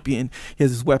Scorpion, he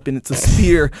has this weapon. It's a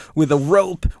spear with a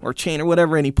rope or chain or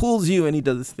whatever, and he pulls you and he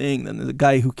does this thing. Then there's a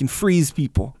guy who can freeze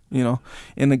people,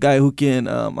 and a guy who can,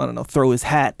 throw his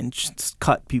hat and just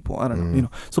cut people. I don't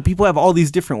know, So people have all these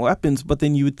different weapons, but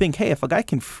then you would think, hey, if a guy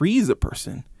can freeze a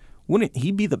person, wouldn't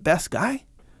he be the best guy?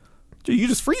 You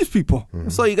just freeze people.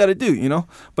 That's all you got to do,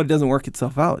 But it doesn't work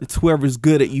itself out. It's whoever's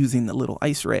good at using the little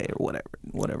ice ray or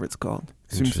whatever it's called.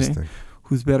 See what I'm saying?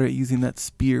 Who's better at using that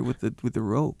spear with the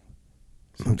rope?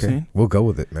 Okay, we'll go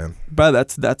with it, man. But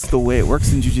that's the way it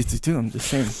works in jiu-jitsu too. I'm just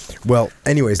saying. Well,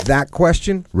 anyways, that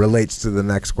question relates to the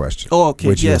next question. Oh,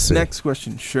 okay. Yes, next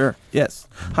question. Sure. Yes.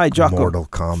 Hi, Jocko. Mortal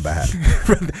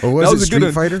Kombat. Or was it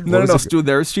Street Fighter? No.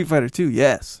 There's Street Fighter 2.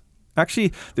 Yes.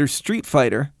 Actually, there's Street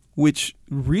Fighter, which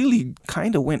really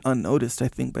kind of went unnoticed, I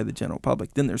think, by the general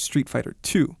public. Then there's Street Fighter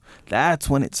 2. That's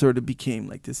when it sort of became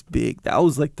like this big. That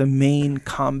was like the main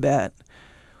combat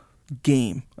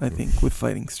game, I think, with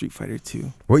fighting. Street Fighter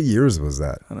 2. What years was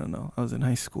that? I don't know. I was in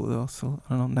high school though, so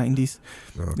I don't know, 90s.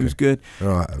 Oh, okay. It was good.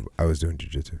 No, I was doing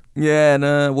jiu-jitsu.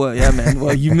 Yeah, well, yeah, man.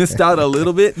 Well, you missed out a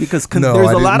little bit because there's I a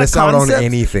didn't lot of miss concepts. out on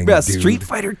anything. Yeah, dude. Street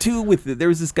Fighter 2 there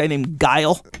was this guy named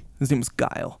Guile. His name was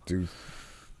Guile. Dude.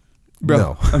 Bro,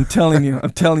 No. I'm telling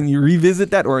you,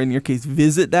 revisit that, or in your case,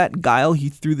 visit that. Guile, he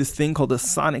threw this thing called a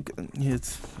Sonic.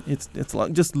 It's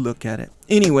long. Just look at it.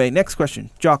 Anyway, next question,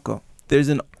 Jocko. There's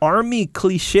an army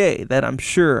cliche that I'm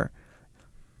sure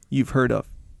you've heard of,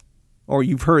 or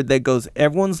you've heard that goes,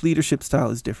 everyone's leadership style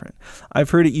is different.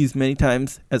 I've heard it used many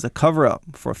times as a cover-up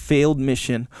for a failed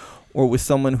mission or with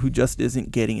someone who just isn't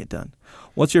getting it done.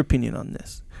 What's your opinion on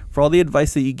this? For all the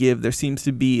advice that you give, there seems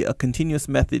to be a continuous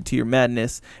method to your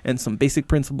madness and some basic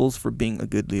principles for being a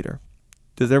good leader.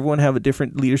 Does everyone have a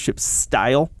different leadership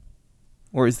style?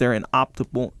 Or is there an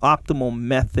optimal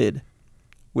method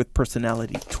with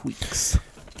personality tweaks?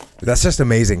 That's just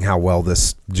amazing how well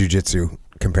this jiu-jitsu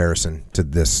comparison to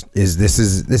this is. This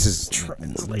is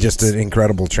just an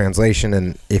incredible translation,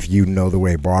 and if you know the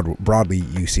way broadly,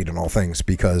 you see it in all things,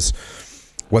 because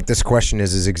what this question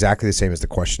is exactly the same as the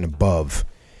question above.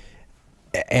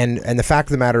 And the fact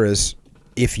of the matter is,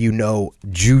 if you know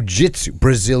jiu-jitsu,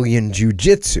 Brazilian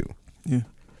jiu-jitsu,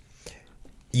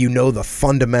 you know the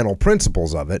fundamental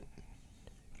principles of it,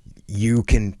 you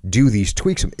can do these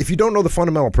tweaks. If you don't know the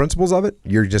fundamental principles of it,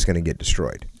 you're just going to get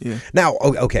destroyed. Yeah. Now,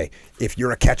 okay, if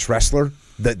you're a catch wrestler,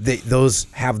 those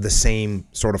have the same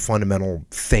sort of fundamental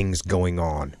things going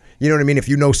on. You know what I mean? If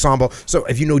you know Sambo, so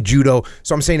if you know Judo,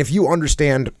 so I'm saying if you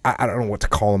understand, I don't know what to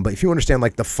call them, but if you understand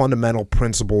like the fundamental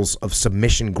principles of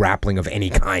submission grappling of any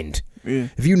kind,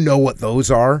 if you know what those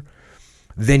are,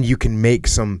 then you can make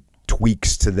some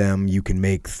tweaks to them. You can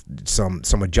make some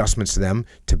adjustments to them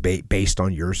based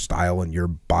on your style and your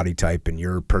body type and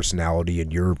your personality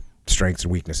and your strengths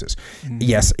and weaknesses.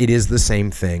 Yes, it is the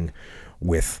same thing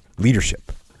with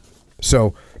leadership.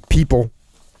 So people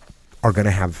are going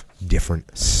to have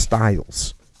different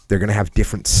styles. They're going to have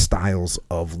different styles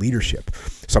of leadership.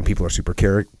 Some people are super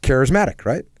charismatic,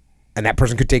 right? And that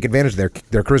person could take advantage of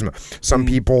their charisma. Some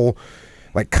people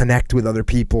like connect with other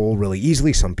people really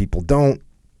easily. Some people don't.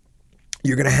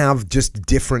 You're going to have just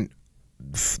different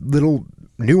little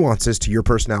nuances to your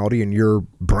personality and your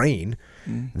brain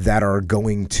that you're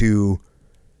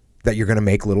going to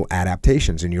make little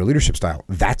adaptations in your leadership style.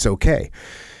 That's okay.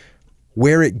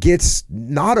 Where it gets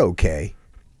not okay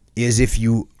is if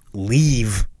you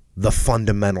leave the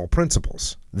fundamental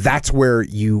principles. That's where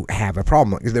you have a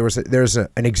problem. There's an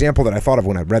example that I thought of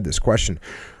when I read this question.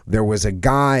 There was a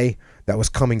guy that was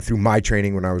coming through my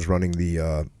training when I was running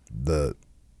the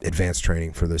advanced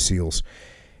training for the SEALs.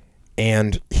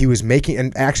 And he was making,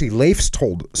 and actually Leif's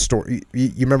told a story.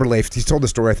 You remember Leif? He's told the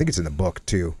story. I think it's in the book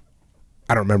too.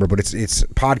 I don't remember, but it's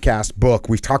podcast, book.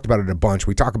 We've talked about it a bunch.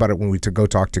 We talk about it when we go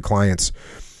talk to clients.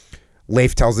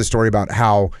 Leif tells this story about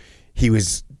how he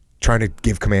was trying to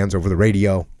give commands over the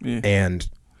radio and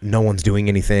no one's doing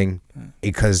anything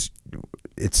because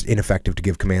it's ineffective to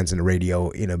give commands in the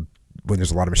radio when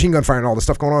there's a lot of machine gun fire and all this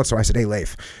stuff going on. So I said, hey,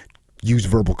 Leif, use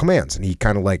verbal commands. And he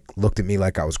kind of like looked at me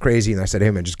like I was crazy. And I said, hey,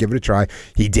 man, just give it a try.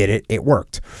 He did it. It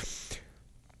worked.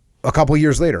 A couple of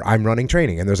years later, I'm running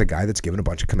training and there's a guy that's giving a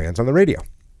bunch of commands on the radio.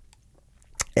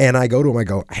 And I go to him, I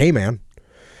go, hey, man,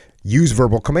 use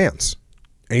verbal commands.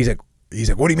 And he's like,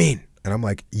 what do you mean? And I'm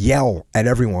like, yell at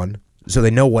everyone so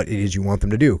they know what it is you want them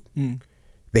to do.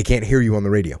 They can't hear you on the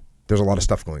radio. There's a lot of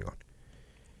stuff going on.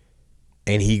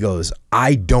 And he goes,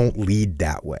 I don't lead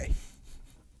that way.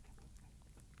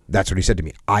 That's what he said to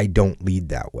me. I don't lead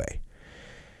that way.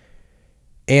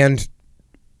 And,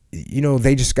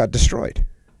 they just got destroyed.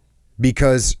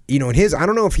 Because, in his, I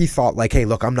don't know if he thought like, hey,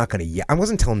 look, I'm not going to yell. I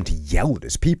wasn't telling him to yell at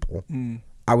his people.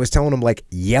 I was telling him like,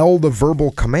 yell the verbal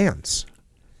commands.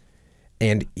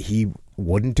 And he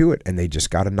wouldn't do it. And they just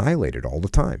got annihilated all the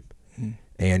time.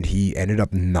 And he ended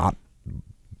up not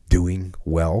doing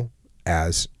well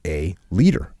as a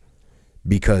leader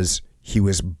because he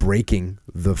was breaking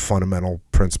the fundamental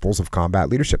principles of combat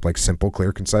leadership, like simple,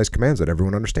 clear, concise commands that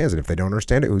everyone understands. And if they don't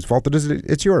understand it, whose fault it is,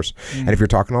 it's yours. And if you're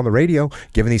talking on the radio,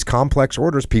 given these complex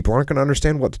orders, people aren't going to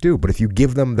understand what to do. But if you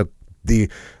give them the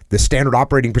standard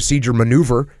operating procedure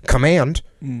maneuver command,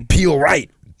 peel right,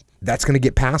 that's going to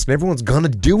get passed and everyone's going to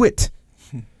do it.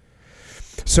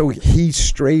 So he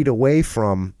strayed away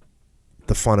from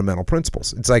the fundamental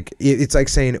principles. It's like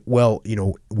saying, well,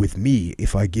 with me,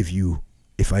 if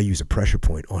I use a pressure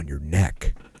point on your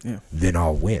neck, then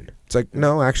I'll win. It's like,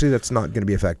 no, actually, that's not going to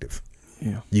be effective.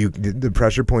 The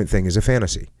pressure point thing is a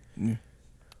fantasy.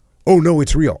 Oh no,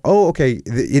 it's real. Oh, okay,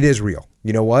 it is real.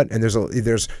 You know what? And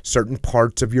there's certain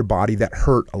parts of your body that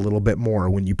hurt a little bit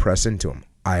more when you press into them.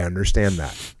 I understand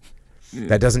that.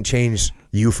 That doesn't change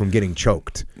you from getting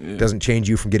choked. Doesn't change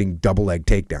you from getting double leg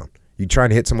takedown. You trying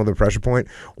to hit someone with a pressure point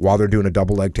while they're doing a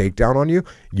double leg takedown on you,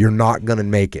 you're not going to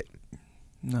make it.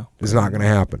 No. It's not going to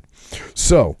happen.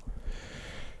 So,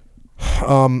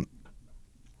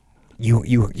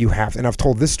 you have, and I've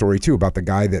told this story too about the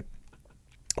guy that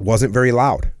wasn't very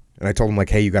loud. And I told him like,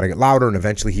 hey, you got to get louder. And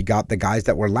eventually he got the guys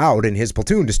that were loud in his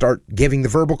platoon to start giving the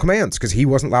verbal commands because he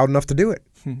wasn't loud enough to do it.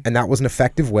 And that was an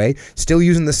effective way, still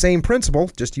using the same principle,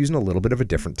 just using a little bit of a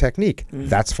different technique.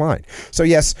 That's fine. So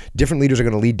yes, different leaders are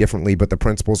going to lead differently, but the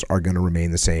principles are going to remain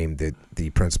the same. The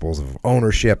principles of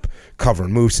ownership, cover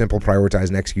and move, simple, prioritize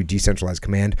and execute, decentralized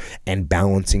command, and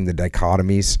balancing the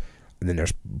dichotomies. And then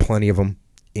there's plenty of them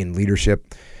in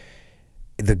leadership.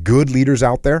 The good leaders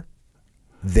out there,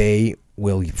 they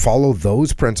will follow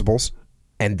those principles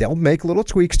and they'll make little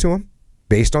tweaks to them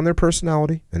based on their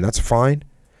personality, and that's fine.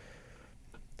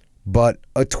 But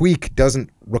a tweak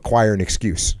doesn't require an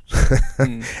excuse.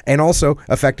 And also,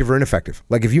 effective or ineffective.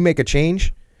 Like if you make a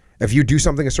change, if you do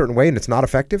something a certain way and it's not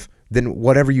effective, then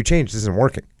whatever you changed isn't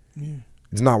working.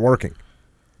 It's not working.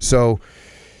 So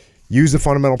use the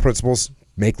fundamental principles,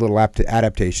 make little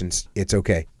adaptations. It's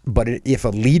okay. But if a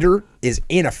leader is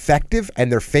ineffective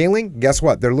and they're failing, guess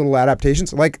what? Their little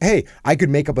adaptations, like, hey, I could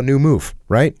make up a new move,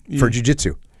 right? For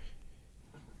jiu-jitsu.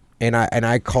 And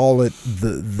I call it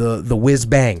the whiz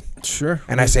bang. Sure.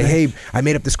 And I say, hey, I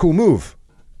made up this cool move.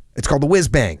 It's called the whiz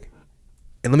bang.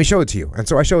 And let me show it to you. And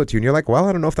so I show it to you. And you're like, well,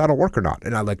 I don't know if that'll work or not.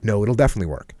 And I'm like, no, it'll definitely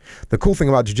work. The cool thing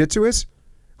about jiu-jitsu is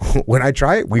when I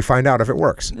try it, we find out if it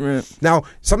works. Right. Now,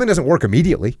 something doesn't work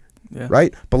immediately,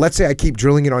 right? But let's say I keep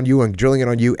drilling it on you and drilling it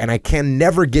on you, and I can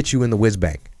never get you in the whiz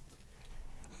bang.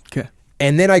 Okay.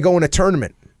 And then I go in a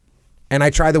tournament, and I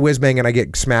try the whiz bang, and I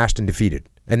get smashed and defeated.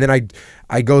 And then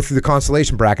I go through the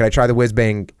constellation bracket, I try the whiz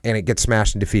bang, and it gets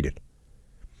smashed and defeated.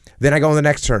 Then I go in the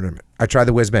next tournament, I try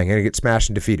the whiz bang, and it gets smashed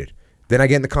and defeated. Then I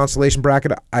get in the constellation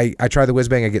bracket. I try the whiz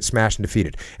bang. I get smashed and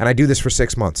defeated. And I do this for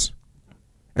 6 months.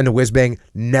 And the whiz bang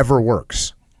never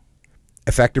works.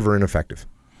 Effective or ineffective?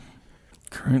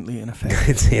 Currently ineffective.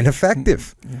 It's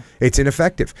ineffective. Yeah. It's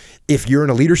ineffective. If you're in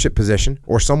a leadership position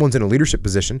or someone's in a leadership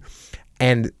position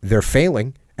and they're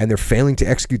failing to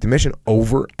execute the mission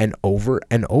over and over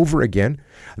and over again,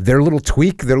 their little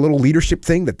tweak, their little leadership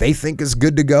thing that they think is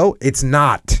good to go, it's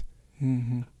not.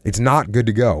 Mm-hmm. It's not good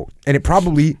to go. And it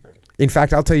probably, in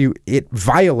fact, I'll tell you, it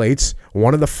violates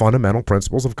one of the fundamental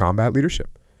principles of combat leadership.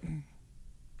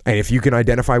 And if you can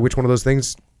identify which one of those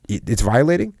things it's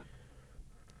violating,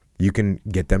 you can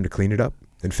get them to clean it up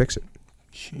and fix it.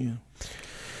 Yeah.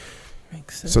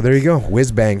 Makes sense. So there you go.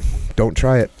 Whiz bang. Don't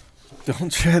try it.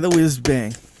 Don't try the whiz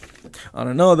bang. I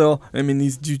don't know though. I mean,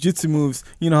 these jujitsu moves,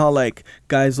 you know how like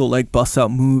guys will like bust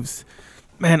out moves.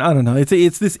 Man, I don't know.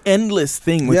 It's this endless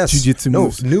thing with jujitsu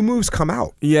moves. New moves come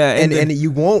out. Yeah, and you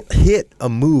won't hit a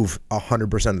move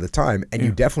 100% of the time, and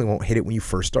you definitely won't hit it when you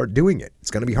first start doing it.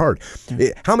 It's going to be hard.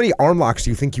 How many arm locks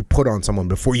do you think you put on someone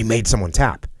before you made someone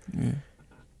tap? Yeah.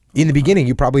 In the beginning,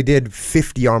 you probably did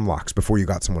 50 arm locks before you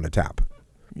got someone to tap.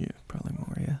 Yeah, probably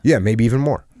more, yeah. Yeah, maybe even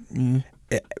more. Yeah.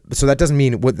 So that doesn't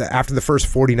mean after the first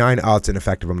 49, it's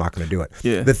ineffective, I'm not going to do it.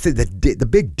 Yeah. The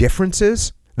big difference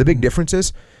is,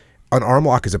 an arm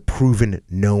lock is a proven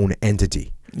known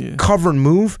entity. Yeah. Cover and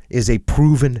move is a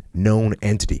proven known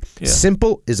entity. Yeah.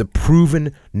 Simple is a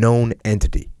proven known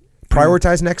entity.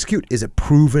 Prioritize and execute is a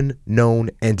proven known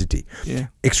entity. Yeah.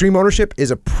 Extreme ownership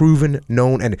is a proven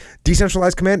known entity.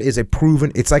 Decentralized command is a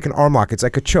proven, it's like an arm lock, it's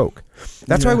like a choke.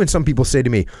 That's why when some people say to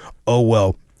me, oh,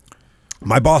 well,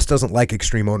 my boss doesn't like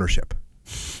extreme ownership.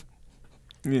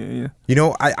 Yeah. You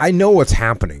know, I know what's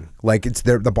happening. Like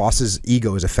the boss's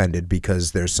ego is offended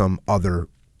because there's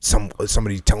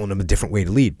somebody telling him a different way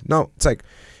to lead. No, it's like,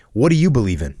 what do you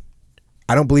believe in?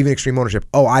 I don't believe in extreme ownership.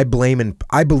 Oh, I believe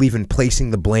in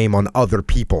placing the blame on other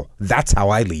people. That's how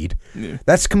I lead. Yeah.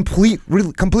 That's completely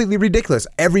ridiculous.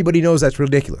 Everybody knows that's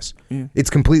ridiculous. Yeah. It's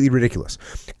completely ridiculous.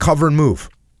 Cover and move.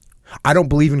 I don't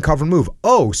believe in cover and move.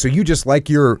 Oh, so you just like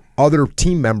your other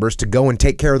team members to go and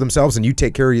take care of themselves and you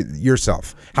take care of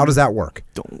yourself. How does that work?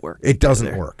 Don't work. It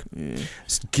doesn't work. Yeah.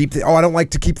 I don't like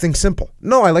to keep things simple.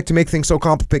 No, I like to make things so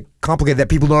complicated that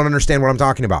people don't understand what I'm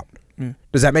talking about. Yeah.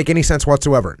 Does that make any sense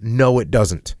whatsoever? No, it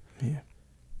doesn't. Yeah.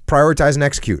 Prioritize and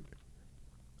execute.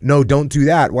 No, don't do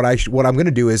that. What I'm going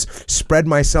to do is spread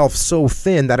myself so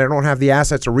thin that I don't have the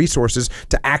assets or resources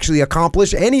to actually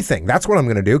accomplish anything. That's what I'm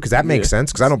going to do, because that makes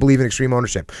sense, because I don't believe in extreme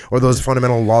ownership or those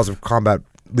fundamental laws of combat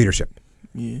leadership.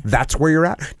 Yeah. That's where you're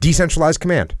at. Decentralized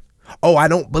command. Oh, I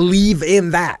don't believe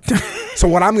in that. So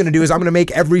what I'm going to do is I'm going to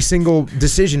make every single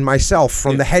decision myself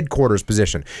from the headquarters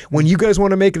position. When you guys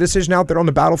want to make a decision out there on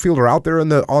the battlefield or out there on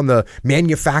the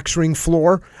manufacturing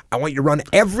floor, I want you to run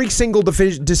every single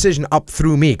decision up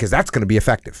through me, because that's going to be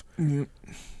effective. Mm-hmm.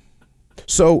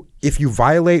 So if you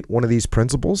violate one of these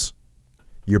principles,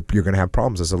 you're going to have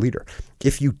problems as a leader.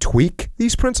 If you tweak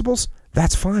these principles,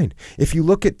 that's fine. If you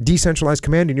look at decentralized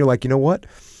command and you're like, you know what?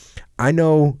 I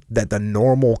know that the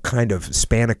normal kind of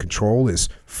span of control is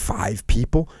 5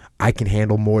 people. I can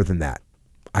handle more than that.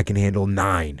 I can handle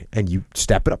 9, and you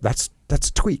step it up. That's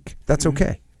a tweak. That's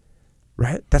okay,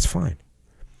 right? That's fine.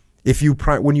 If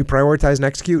when you prioritize and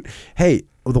execute, hey,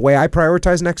 the way I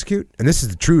prioritize and execute, and this is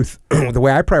the truth, the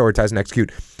way I prioritize and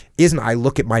execute isn't I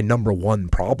look at my number 1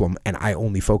 problem and I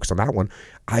only focus on that one.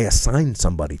 I assign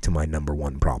somebody to my number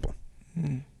 1 problem,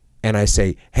 and I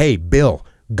say, hey, Bill,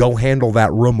 go handle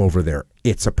that room over there.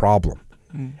 It's a problem.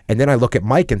 And then I look at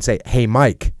Mike and say, hey,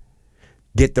 Mike,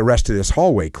 get the rest of this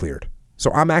hallway cleared.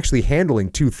 So I'm actually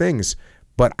handling 2 things,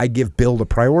 but I give Bill the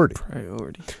priority.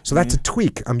 So that's a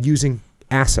tweak. I'm using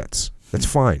assets. That's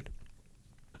fine.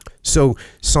 So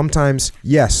sometimes,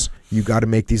 yes, you got to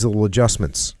make these little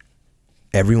adjustments.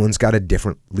 Everyone's got a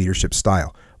different leadership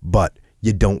style, but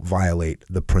you don't violate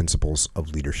the principles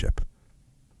of leadership.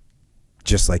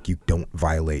 Just like you don't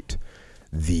violate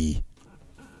the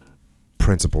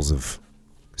principles of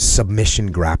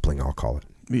submission grappling, I'll call it.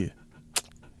 Yeah.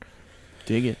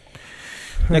 Dig it.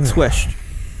 Next question.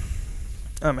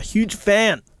 I'm a huge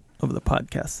fan of the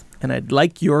podcast, and I'd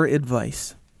like your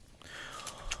advice.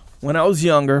 When I was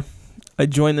younger, I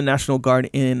joined the National Guard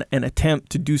in an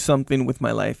attempt to do something with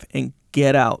my life and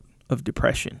get out of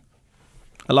depression.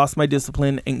 I lost my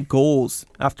discipline and goals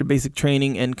after basic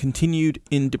training and continued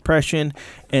in depression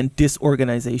and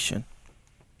disorganization.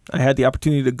 I had the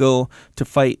opportunity to go to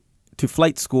flight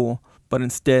school, but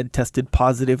instead tested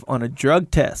positive on a drug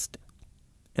test,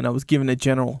 and I was given a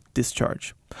general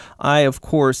discharge. I, of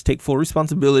course, take full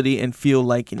responsibility and feel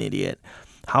like an idiot.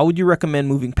 How would you recommend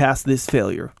moving past this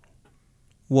failure?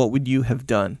 what would you have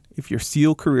done if your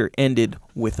SEAL career ended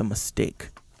with a mistake?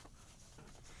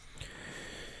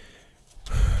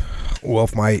 Well,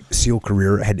 if my SEAL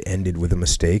career had ended with a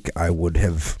mistake, I would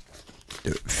have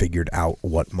figured out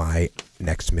what my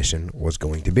next mission was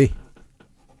going to be.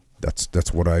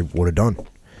 That's what I would have done.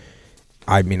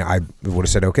 I mean, I would have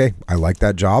said, okay, I like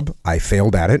that job. I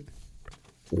failed at it.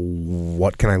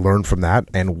 What can I learn from that?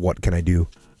 And what can I do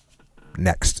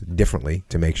next differently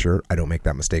to make sure I don't make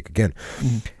that mistake again?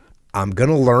 I'm going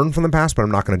to learn from the past, but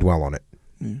I'm not going to dwell on it.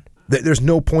 There's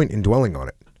no point in dwelling on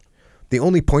it. The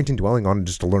only point in dwelling on it is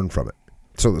just to learn from it.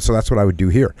 So that's what I would do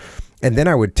here. And then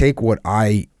I would take what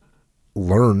I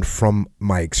learned from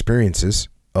my experiences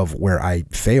of where I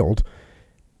failed,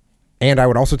 and I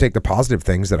would also take the positive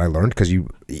things that I learned, because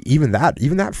even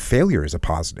that failure is a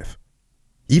positive.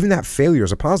 Even that failure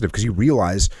is a positive, because you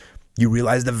realize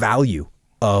the value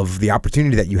of the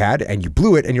opportunity that you had, and you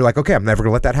blew it, and you're like, okay, I'm never going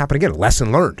to let that happen again.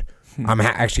 Lesson learned. I'm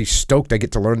actually stoked I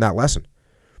get to learn that lesson,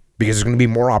 because there's going to be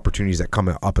more opportunities that come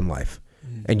up in life,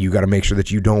 and you got to make sure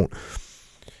that you don't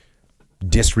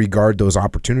disregard those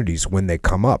opportunities when they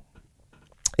come up.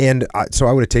 And so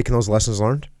I would have taken those lessons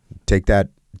learned, take that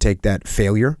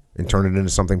failure and turn it into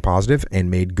something positive, and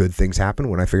made good things happen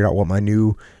when I figured out what my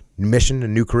new mission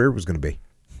and new career was going to be.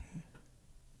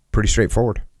 Pretty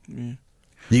straightforward.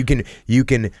 You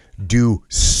can do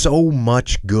so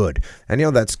much good. And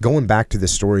that's going back to the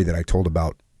story that I told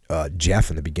about Jeff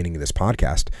in the beginning of this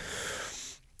podcast.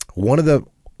 Some of the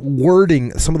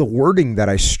wording that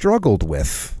I struggled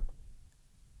with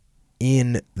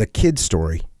in the kid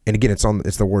story, and again,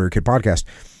 it's the Warrior Kid podcast.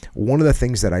 One of the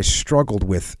things that I struggled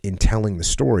with in telling the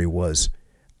story was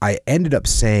I ended up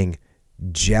saying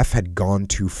Jeff had gone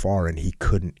too far and he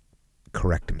couldn't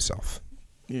correct himself.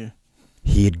 Yeah.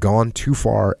 He had gone too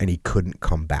far and he couldn't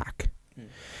come back.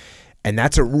 And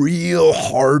that's a real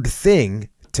hard thing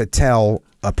to tell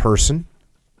a person,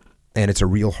 and it's a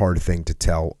real hard thing to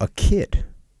tell a kid.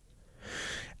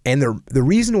 And the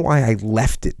reason why I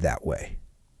left it that way,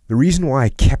 the reason why I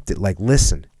kept it like,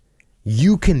 listen,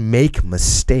 you can make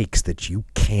mistakes that you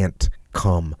can't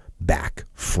come back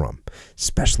from,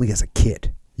 especially as a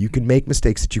kid. You can make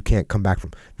mistakes that you can't come back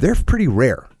from. They're pretty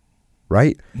rare,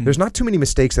 right? There's not too many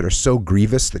mistakes that are so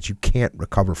grievous that you can't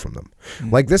recover from them.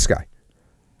 Like this guy.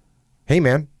 Hey,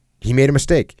 man, he made a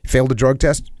mistake. Failed a drug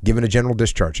test, given a general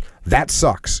discharge. That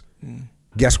sucks.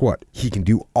 Guess what? He can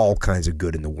do all kinds of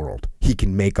good in the world. He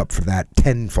can make up for that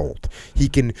tenfold. He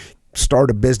can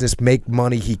start a business, make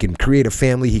money, he can create a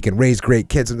family, he can raise great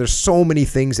kids, and there's so many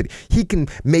things that he can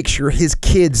make sure his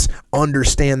kids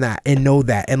understand that and know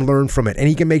that and learn from it. And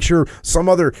he can make sure some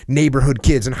other neighborhood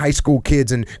kids and high school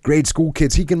kids and grade school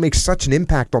kids, he can make such an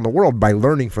impact on the world by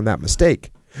learning from that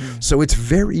mistake. So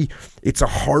it's a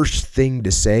harsh thing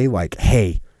to say, like,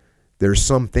 hey, there's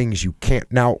some things you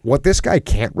can't. Now, what this guy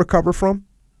can't recover from,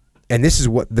 and this is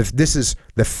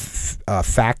the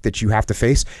fact that you have to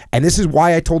face, and this is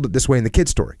why I told it this way in the kid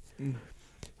story.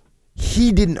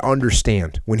 He didn't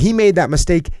understand. When he made that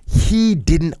mistake, he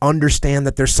didn't understand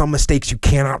that there's some mistakes you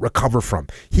cannot recover from.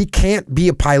 He can't be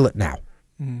a pilot now.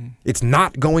 It's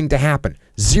not going to happen.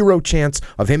 0 chance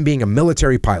of him being a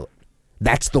military pilot.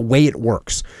 That's the way it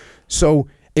works. So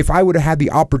if I would have had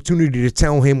the opportunity to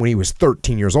tell him when he was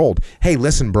 13 years old, hey,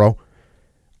 listen, bro,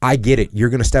 I get it. You're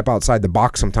going to step outside the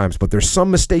box sometimes, but there's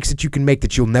some mistakes that you can make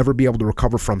that you'll never be able to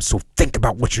recover from. So think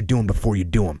about what you're doing before you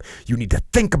do them. You need to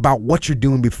think about what you're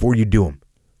doing before you do them.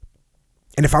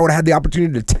 And if I would have had the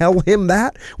opportunity to tell him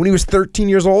that when he was 13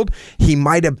 years old, he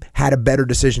might have had a better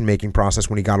decision-making process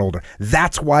when he got older.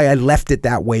 That's why I left it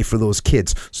that way for those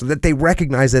kids, so that they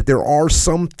recognize that there are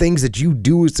some things that you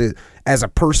do as a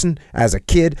person, as a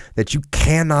kid, that you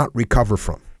cannot recover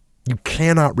from. You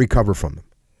cannot recover from them.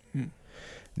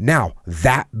 Now,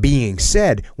 that being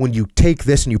said, when you take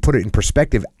this and you put it in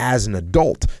perspective as an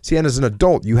adult, and as an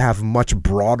adult, you have a much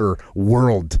broader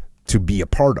world to be a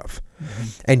part of.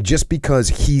 And just because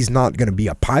he's not going to be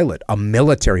a pilot, a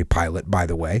military pilot, by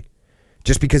the way,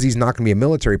 just because he's not going to be a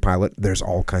military pilot, there's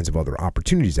all kinds of other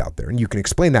opportunities out there. And you can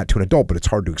explain that to an adult, but it's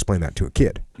hard to explain that to a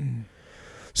kid.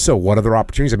 So what other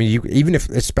opportunities? I mean, even if,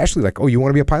 especially like, oh, you want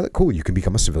to be a pilot? Cool, you can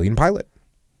become a civilian pilot.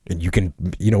 And you can,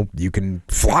 you can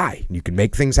fly. You can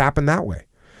make things happen that way.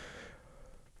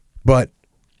 But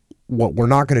what we're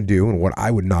not going to do, and what I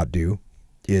would not do,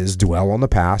 is dwell on the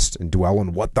past and dwell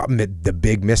on what the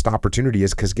big missed opportunity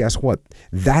is. Because guess what?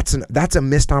 That's a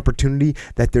missed opportunity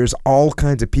that there's all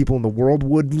kinds of people in the world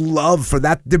would love for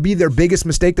that to be their biggest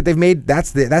mistake that they've made.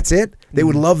 That's it. They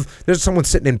would love. There's someone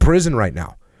sitting in prison right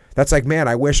now. That's like, man,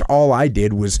 I wish all I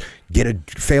did was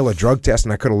fail a drug test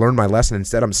and I could have learned my lesson.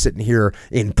 Instead, I'm sitting here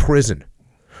in prison.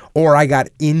 or I got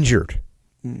injured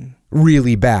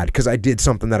really bad because I did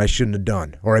something that I shouldn't have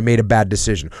done, or I made a bad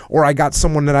decision, or I got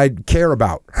someone that I care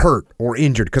about hurt or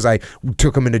injured because I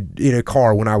took them in a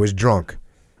car when I was drunk.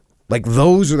 Like,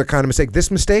 those are the kind of mistake.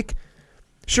 This mistake,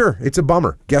 sure, it's a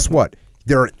bummer. Guess what?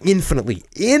 There are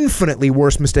infinitely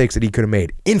worse mistakes that he could have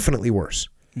made. Infinitely worse.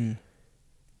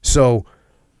 So,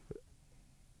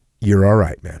 you're all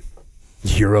right, man.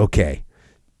 You're okay.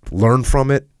 Learn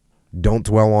from it. Don't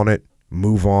dwell on it.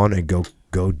 Move on and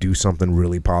go do something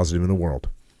really positive in the world.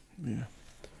 Yeah.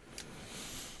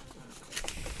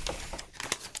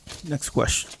 Next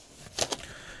question.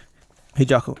 Hey,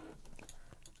 Jocko.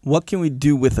 What can we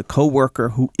do with a coworker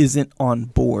who isn't on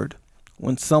board?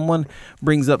 When someone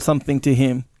brings up something to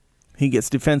him, he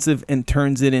gets defensive and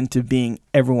turns it into being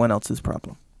everyone else's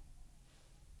problem.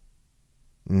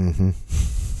 This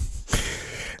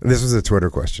was a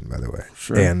Twitter question, by the way.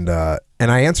 Sure. And I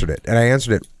answered it. And I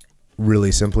answered it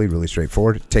really simply, really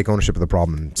straightforward. Take ownership of the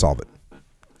problem and solve it.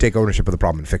 Take ownership of the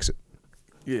problem and fix it.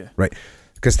 Yeah. Right?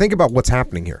 Because think about what's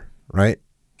happening here, right?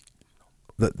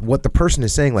 What the person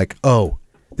is saying, like, oh,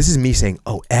 this is me saying,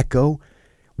 oh, Echo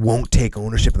won't take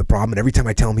ownership of the problem, and every time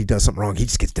I tell him he does something wrong, he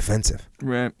just gets defensive.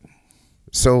 Right.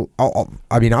 So,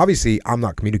 I mean, obviously, I'm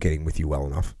not communicating with you well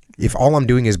enough. If all I'm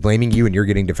doing is blaming you and you're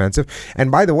getting defensive,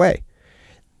 and by the way,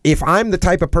 if I'm the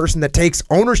type of person that takes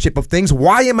ownership of things,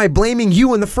 why am I blaming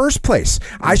you in the first place?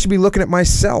 I should be looking at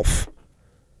myself.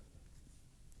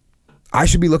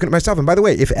 And by the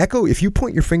way, if you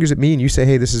point your fingers at me and you say,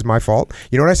 hey, this is my fault,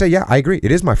 you know what I say? Yeah, I agree.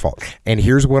 It is my fault. And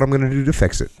here's what I'm going to do to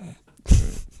fix it.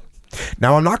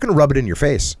 Now, I'm not going to rub it in your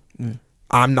face.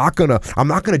 I'm not going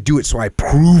to do it so I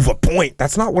prove a point.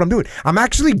 That's not what I'm doing. I'm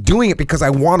actually doing it because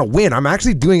I want to win. I'm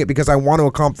actually doing it because I want to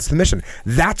accomplish the mission.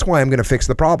 That's why I'm going to fix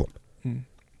the problem.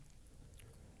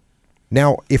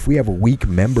 Now, if we have a weak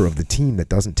member of the team that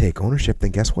doesn't take ownership,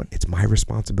 then guess what? It's my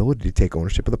responsibility to take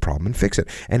ownership of the problem and fix it.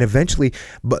 And eventually,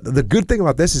 but the good thing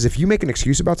about this is if you make an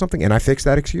excuse about something and I fix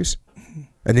that excuse,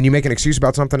 and then you make an excuse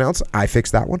about something else, I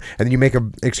fix that one, and then you make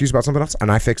an excuse about something else,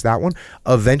 and I fix that one,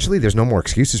 eventually there's no more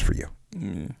excuses for you.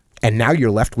 And now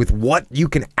you're left with what you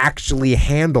can actually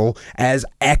handle as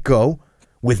Echo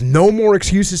with no more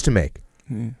excuses to make.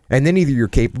 And then either you're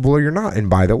capable or you're not. And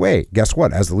by the way, guess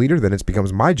what? As the leader, then it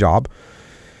becomes my job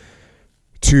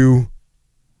to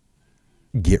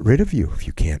get rid of you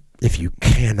if you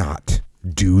cannot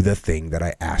do the thing that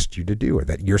I asked you to do or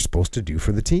that you're supposed to do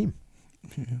for the team.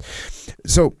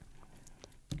 So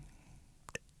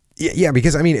yeah,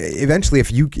 because I mean, eventually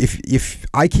if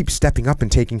I keep stepping up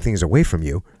and taking things away from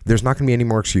you, there's not going to be any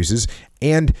more excuses,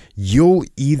 and you'll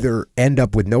either end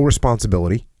up with no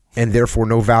responsibility and therefore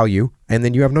no value, and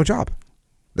then you have no job.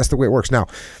 That's the way it works. Now,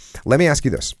 let me ask you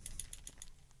this.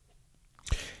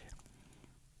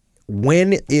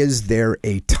 When is there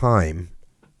a time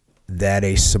that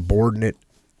a subordinate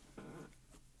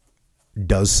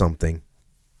does something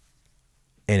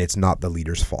and it's not the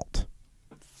leader's fault?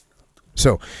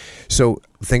 So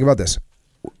think about this.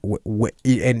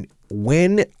 And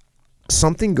when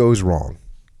something goes wrong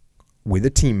with a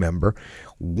team member,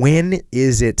 when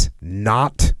is it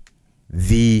not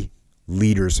the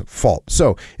leader's fault?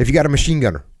 So if you got a machine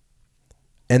gunner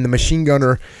and the machine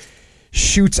gunner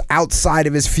shoots outside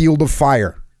of his field of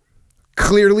fire,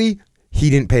 clearly he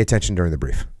didn't pay attention during the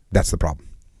brief. That's the problem.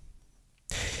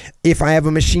 If I have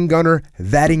a machine gunner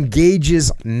that engages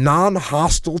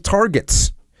non-hostile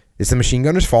targets, it's the machine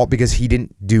gunner's fault because he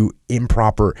didn't do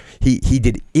improper, he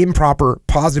did improper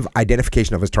positive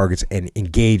identification of his targets and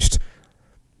engaged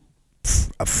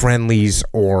friendlies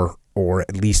or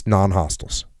at least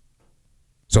non-hostiles.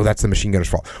 So that's the machine gunner's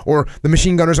fault. Or the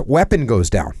machine gunner's weapon goes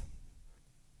down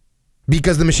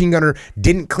because the machine gunner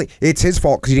didn't clean. It's his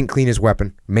fault because he didn't clean his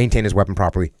weapon, maintain his weapon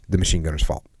properly. The machine gunner's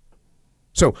fault.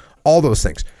 So all those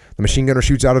things. The machine gunner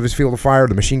shoots out of his field of fire.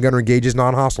 The machine gunner engages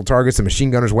non-hostile targets. The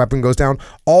machine gunner's weapon goes down.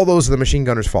 All those are the machine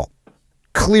gunner's fault.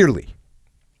 Clearly.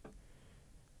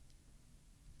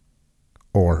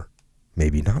 Or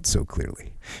maybe not so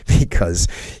clearly, because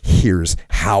here's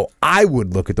how I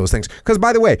would look at those things. Because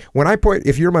by the way,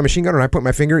 if you're my machine gunner and I put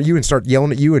my finger at you and start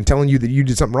yelling at you and telling you that you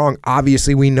did something wrong,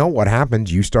 obviously we know what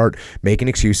happens. You start making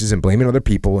excuses and blaming other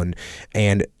people,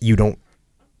 and you don't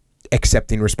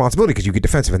accepting responsibility because you get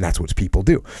defensive, and that's what people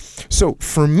do. So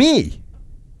for me,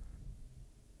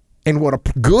 and what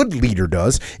a good leader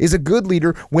does is a good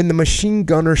leader, when the machine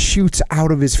gunner shoots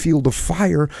out of his field of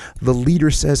fire, the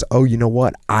leader says, oh, you know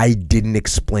what? I didn't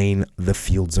explain the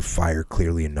fields of fire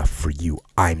clearly enough for you.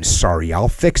 I'm sorry. I'll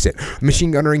fix it. The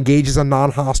machine gunner engages a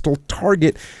non-hostile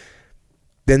target.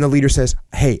 Then the leader says,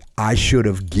 hey, I should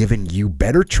have given you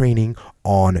better training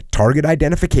on target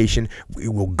identification. We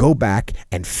will go back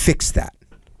and fix that.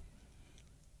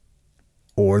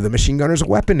 Or the machine gunner's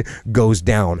weapon goes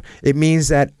down. It means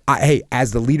that, hey,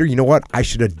 as the leader, you know what? I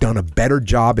should have done a better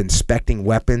job inspecting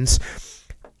weapons.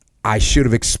 I should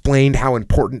have explained how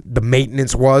important the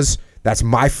maintenance was. That's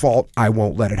my fault. I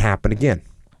won't let it happen again.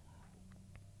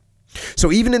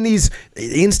 So even in these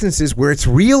instances where it's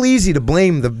real easy to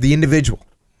blame the individual,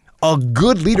 a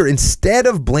good leader, instead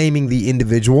of blaming the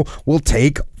individual, will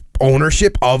take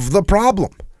ownership of the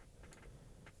problem.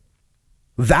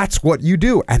 That's what you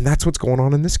do, and that's what's going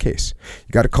on in this case.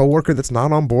 You got a coworker that's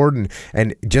not on board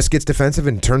and just gets defensive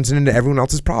and turns it into everyone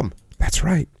else's problem. That's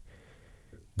right.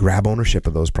 Grab ownership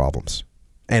of those problems.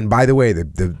 And by the way,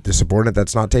 the subordinate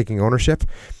that's not taking ownership,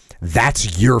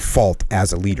 that's your fault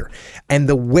as a leader. And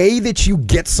the way that you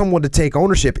get someone to take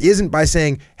ownership isn't by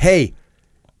saying, hey,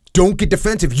 don't get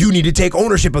defensive. You need to take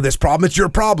ownership of this problem. It's your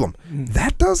problem.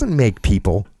 That doesn't make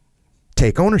people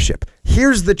take ownership.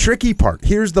 Here's the tricky part.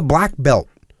 Here's the black belt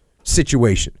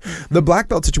situation. The black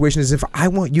belt situation is if I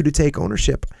want you to take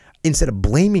ownership, instead of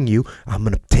blaming you, I'm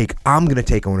going to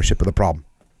take ownership of the problem.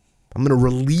 I'm going to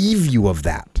relieve you of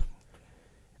that.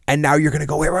 And now you're going to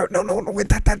go, wait,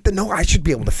 no, I should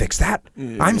be able to fix that.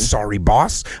 I'm sorry,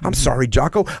 boss. I'm sorry,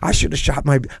 Jocko. I shouldn't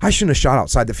have shot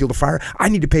outside the field of fire. I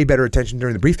need to pay better attention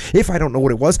during the brief. If I don't know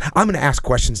what it was, I'm going to ask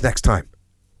questions next time.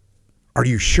 Are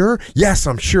you sure? Yes,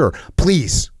 I'm sure.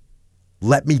 Please,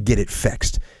 let me get it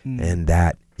fixed. And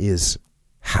that is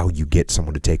how you get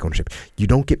someone to take ownership. You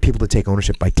don't get people to take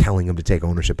ownership by telling them to take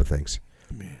ownership of things.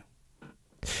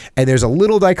 And there's a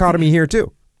little dichotomy here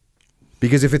too.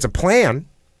 Because if it's a plan,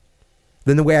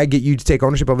 then the way I get you to take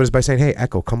ownership of it is by saying, hey,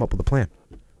 Echo, come up with a plan.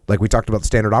 Like we talked about the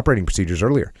standard operating procedures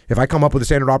earlier. If I come up with the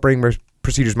standard operating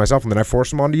procedures myself and then I force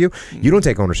them onto you, you don't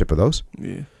take ownership of those.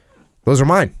 Yeah. Those are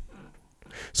mine.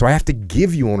 So I have to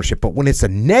give you ownership. But when it's a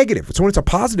negative, so when it's a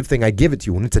positive thing, I give it to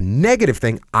you. When it's a negative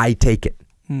thing, I take it.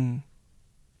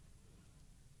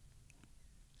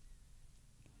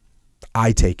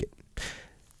 I take it.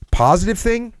 Positive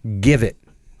thing, give it.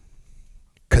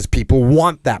 Because people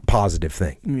want that positive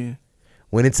thing. Yeah.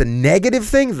 When it's a negative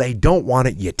thing, they don't want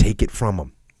it. You take it from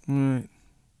them. Right.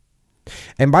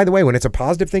 And by the way, when it's a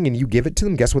positive thing and you give it to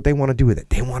them, guess what they want to do with it?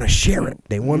 They want to share it.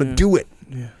 They want to do it.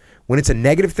 Yeah. When it's a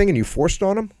negative thing and you force it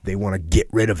on them, they want to get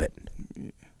rid of it.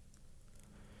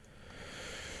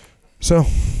 So,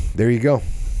 there you go.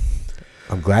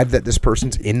 I'm glad that this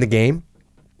person's in the game,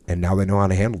 and now they know how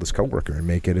to handle this coworker and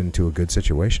make it into a good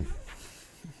situation.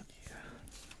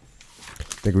 I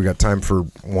think we got time for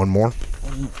one more.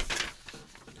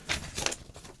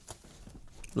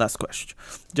 Last question.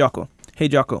 Jocko. Hey,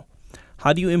 Jocko.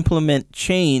 How do you implement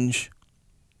change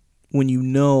when you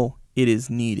know it is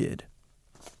needed?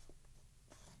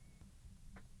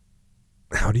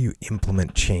 How do you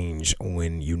implement change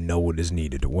when you know it is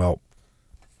needed? Well,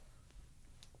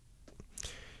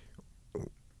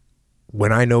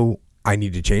 when I know I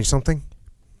need to change something,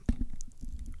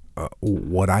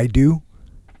 what I do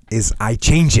is I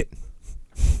change it.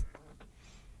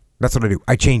 That's what I do.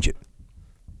 I change it.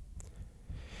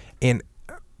 And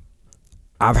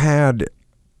I've had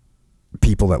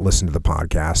people that listen to the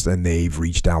podcast and they've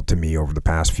reached out to me over the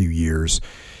past few years.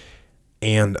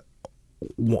 And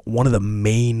one of the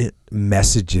main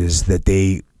messages that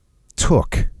they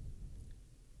took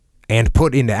and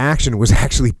put into action was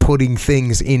actually putting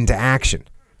things into action.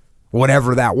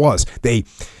 Whatever that was. They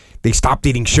stopped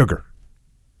eating sugar.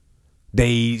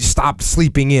 They stopped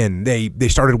sleeping in. They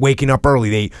started waking up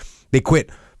early. They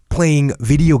quit playing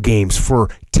video games for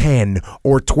 10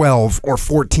 or 12 or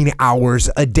 14 hours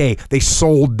a day. They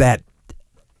sold that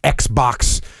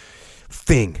Xbox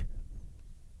thing.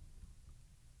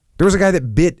 There was a guy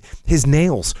that bit his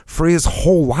nails for his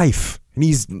whole life, and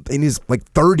he's in his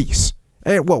like 30s.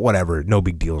 Whatever, no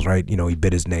big deals, right? You know, he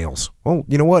bit his nails. Well,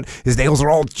 you know what? His nails are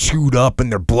all chewed up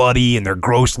and they're bloody and they're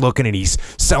gross looking, and he's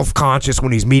self-conscious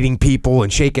when he's meeting people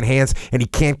and shaking hands, and he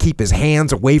can't keep his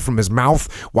hands away from his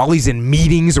mouth while he's in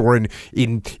meetings or in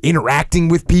interacting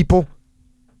with people.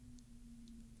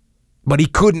 But he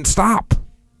couldn't stop.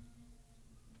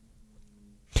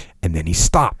 And then he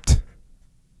stopped.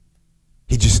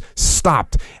 He just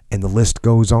stopped, and the list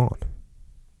goes on.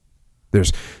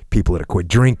 There's people that have quit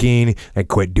drinking and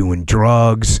quit doing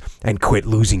drugs and quit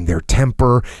losing their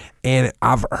temper. And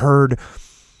I've heard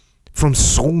from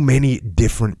so many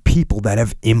different people that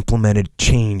have implemented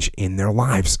change in their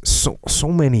lives. So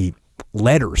many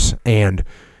letters and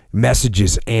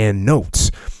messages and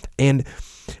notes. And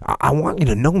I want you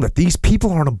to know that these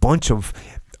people aren't a bunch of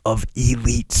of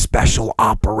elite special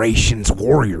operations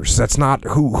warriors. That's not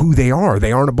who they are.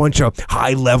 They aren't a bunch of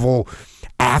high-level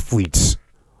athletes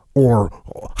or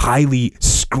highly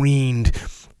screened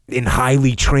and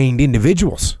highly trained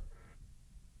individuals.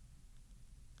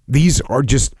 These are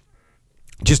just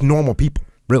normal people,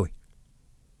 really.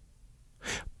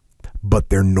 But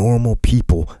they're normal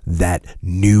people that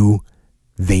knew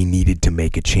they needed to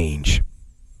make a change.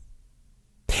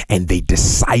 And they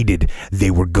decided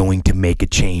they were going to make a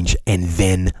change, and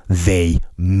then they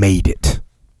made it.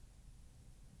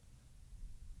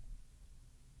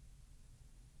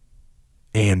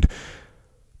 And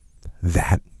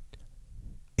that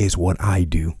is what I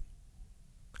do.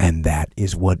 And that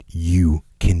is what you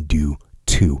can do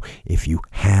too. If you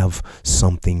have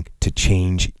something to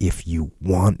change, if you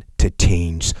want to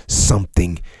change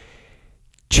something,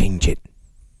 change it.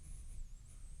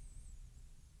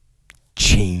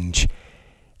 Change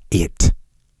it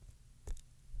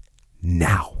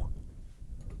now.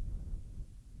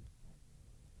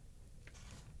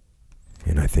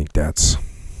 And I think that's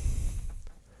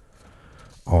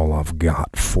all I've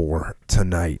got for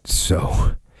tonight.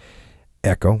 So,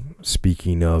 Echo,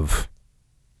 speaking of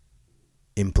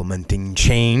implementing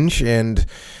change and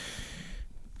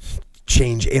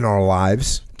change in our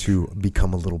lives to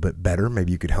become a little bit better,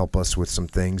 maybe you could help us with some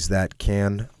things that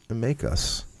can make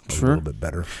us a little bit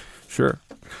better. Sure.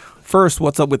 First,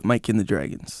 what's up with Mikey and the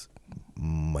Dragons?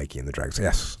 Mikey and the Dragons,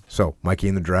 yes. So, Mikey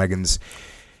and the Dragons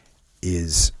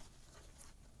is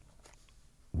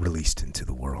released into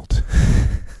the world.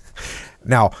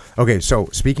 Now, okay, so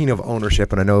speaking of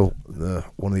ownership, and I know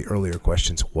one of the earlier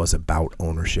questions was about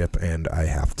ownership, and I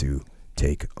have to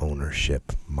take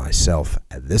ownership myself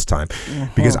at this time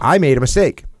because I made a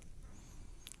mistake.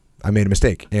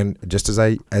 And just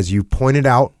as you pointed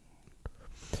out,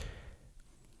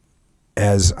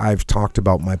 as I've talked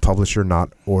about my publisher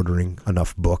not ordering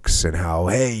enough books and how,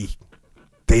 hey,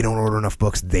 they don't order enough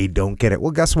books, they don't get it.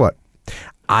 Well, guess what?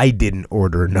 I didn't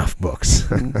order enough books.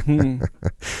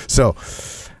 So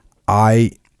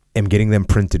I am getting them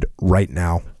printed right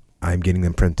now. I'm getting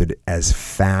them printed as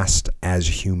fast as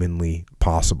humanly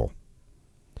possible.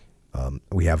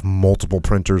 We have multiple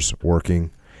printers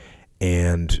working.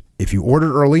 And if you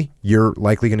order early, you're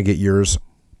likely going to get yours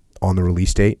on the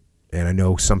release date. And I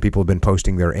know some people have been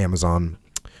posting their Amazon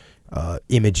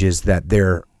images that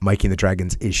their Mikey and the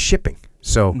Dragons is shipping.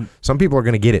 So some people are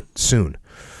going to get it soon.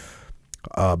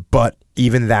 But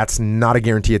even that's not a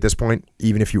guarantee at this point.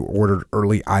 Even if you ordered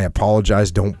early, I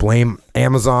apologize. Don't blame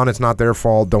Amazon. It's not their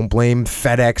fault. Don't blame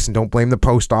FedEx, and don't blame the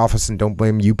post office, and don't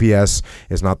blame UPS.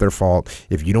 It's not their fault.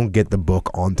 If you don't get the book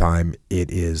on time, it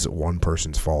is one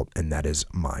person's fault, and that is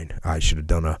mine. I should have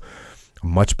done a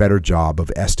much better job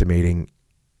of estimating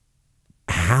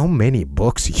how many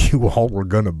books you all were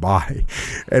going to buy.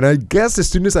 And I guess as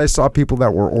soon as I saw people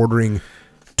that were ordering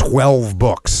 12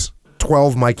 books,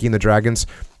 12 Mikey and the Dragons,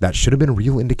 that should have been a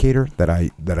real indicator that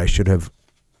I should have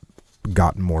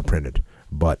gotten more printed.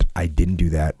 But I didn't do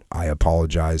that. I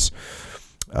apologize.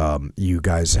 You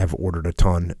guys have ordered a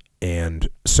ton. And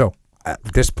so at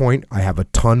this point, I have a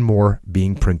ton more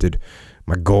being printed.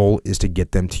 My goal is to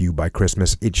get them to you by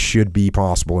Christmas. It should be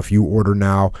possible. If you order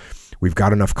now, we've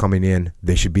got enough coming in.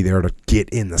 They should be there to get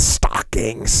in the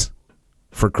stockings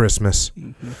for Christmas.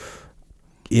 Mm-hmm.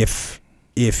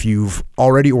 If you've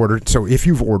already ordered, so if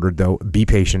you've ordered, though, be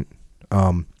patient.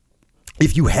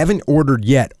 If you haven't ordered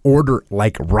yet, order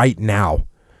like right now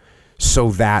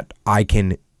so that I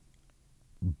can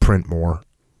print more.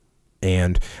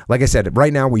 And like I said,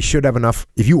 right now we should have enough.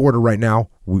 If you order right now,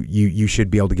 you should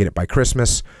be able to get it by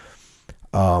Christmas.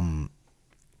 And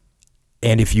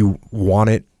if you want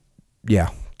it, yeah,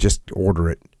 just order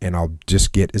it, and I'll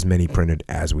just get as many printed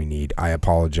as we need. I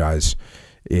apologize.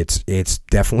 It's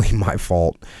definitely my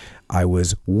fault. I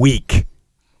was weak.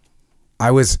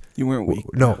 You weren't weak.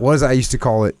 No, I used to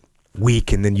call it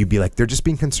weak, and then you'd be like, they're just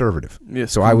being conservative.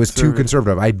 Yes, so I was too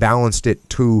conservative. I balanced it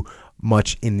too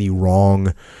much in the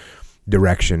wrong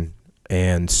direction,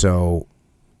 and so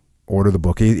order the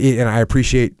book. And I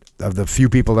appreciate of the few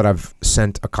people that I've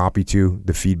sent a copy to,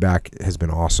 the feedback has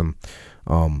been awesome.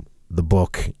 The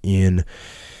book, in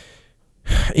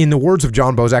the words of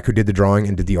John Bozak, who did the drawing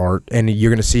and did the art, and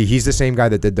you're going to see he's the same guy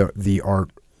that did the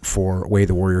art for Way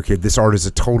the Warrior Kid. This art is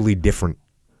a totally different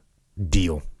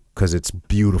deal because it's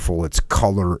beautiful, it's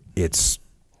color, it's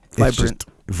vibrant.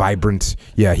 Vibrant.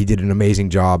 Yeah, he did an amazing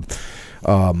job.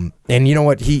 And you know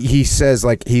what he says,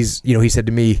 like he said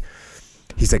to me,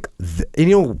 he's like,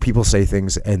 and people say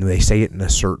things and they say it in a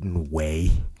certain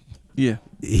way. Yeah.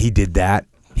 He did that.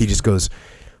 He just goes,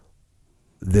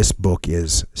 this book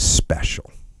is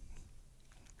special.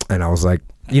 And I was like,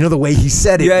 the way he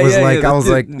said it was like, I was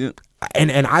like,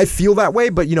 and I feel that way,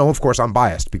 but of course I'm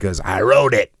biased because I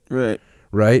wrote it.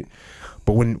 Right.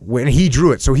 But when he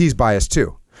drew it, so he's biased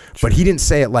too. But he didn't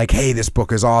say it like, hey, this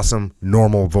book is awesome,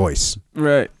 normal voice.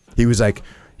 Right. He was like,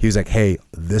 hey,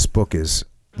 this book is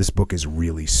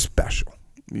really special.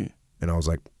 Yeah. And I was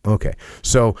like, okay.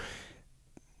 So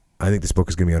I think this book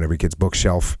is going to be on every kid's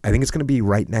bookshelf. I think it's going to be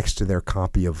right next to their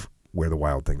copy of Where the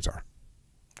Wild Things Are.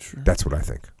 Sure. That's what I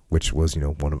think, which was,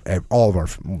 one of all of our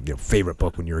favorite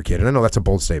book when you were a kid. And I know that's a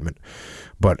bold statement.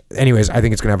 But anyways, I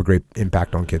think it's going to have a great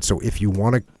impact on kids. So if you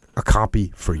want a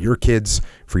copy for your kids,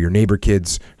 for your neighbor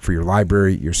kids, for your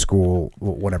library, your school,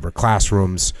 whatever,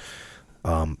 classrooms,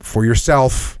 for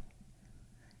yourself,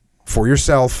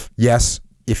 yes,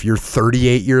 if you're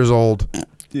 38 years old.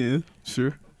 Yeah,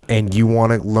 sure. And you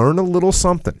want to learn a little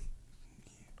something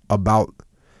about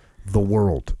the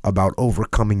world, about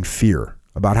overcoming fear,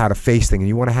 about how to face things, and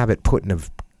you want to have it put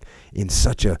in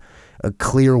such a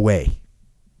clear way,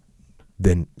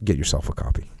 then get yourself a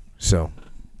copy. So,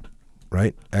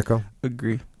 right, Echo?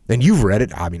 Agree. And you've read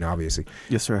it, I mean, obviously.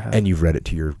 Yes, sir, I have. And you've read it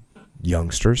to your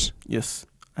youngsters. Yes,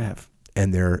 I have.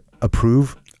 And they're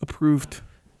approved?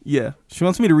 Yeah. She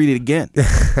wants me to read it again.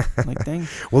 I'm like, dang.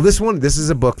 Well, this is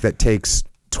a book that takes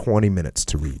 20 minutes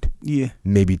to read. Yeah.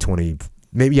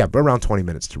 Around 20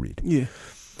 minutes to read. Yeah.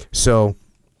 So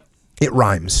it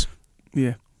rhymes.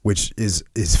 Yeah. Which is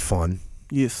fun.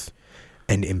 Yes.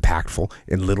 And impactful.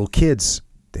 And little kids,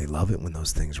 they love it when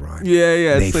those things rhyme.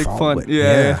 Yeah, it's like fun. It.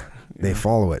 Yeah. They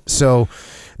follow it. So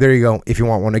there you go. If you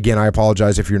want one, again, I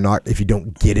apologize if you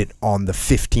don't get it on the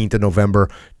 15th of November.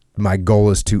 My goal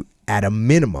is to, at a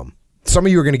minimum, some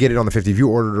of you are going to get it on the 15th. If you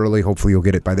ordered early, hopefully you'll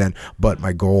get it by then. But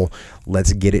my goal,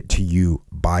 let's get it to you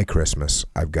by Christmas.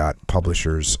 I've got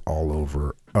publishers all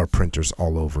over, or printers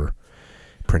all over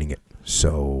printing it.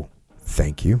 So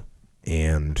thank you.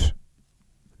 And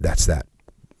that's that.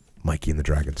 Mikey and the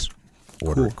Dragons.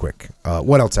 Order it quick.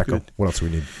 What else, Echo? Good. What else do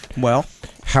we need? Well,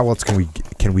 how else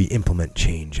can we implement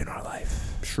change in our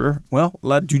life? Sure. Well, a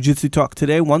lot of jiu-jitsu talk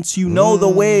today. Once you know the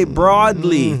way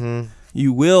broadly,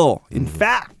 you will, in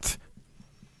fact,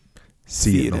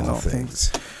 see it in all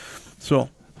things. So,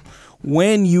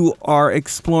 when you are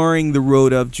exploring the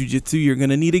road of jiu-jitsu, you're going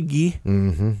to need a gi.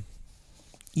 Mm-hmm.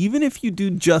 Even if you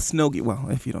do just no gi. Well,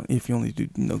 if you only do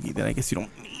no gi, then I guess you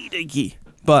don't need a gi.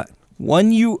 But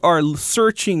when you are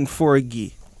searching for a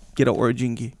gi, get an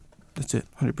origin gi. That's it,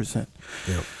 100%.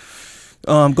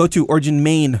 Yep. Go to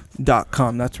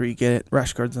originmain.com. That's where you get it.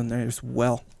 Rash guards on there as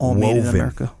well. All made in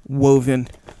America. Woven.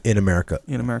 In America.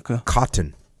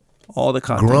 Cotton. All the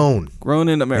cotton. Grown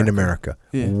in America. In America.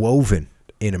 Yeah. Woven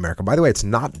in America. By the way, it's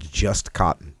not just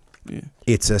cotton. Yeah.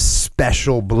 It's a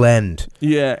special blend.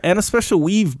 Yeah, and a special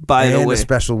weave, by the way. And a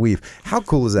special weave. How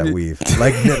cool is that weave?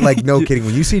 Like no kidding.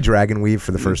 When you see dragon weave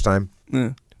for the first time,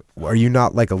 are you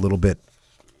not like a little bit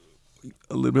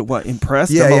what,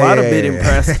 impressed? I'm a bit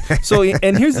impressed. So,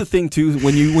 and here's the thing too,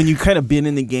 when you kind of been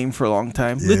in the game for a long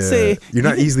time, let's say you're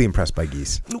not easily impressed by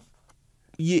geese.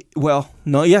 Yeah, well,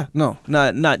 not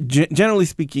generally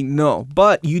speaking, no.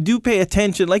 But you do pay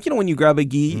attention, like when you grab a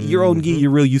gi, your own gi, you're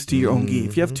real used to your own gi.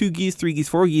 If you have 2 gis, 3 gis,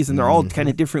 4 gis, and they're all kind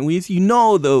of different weaves, you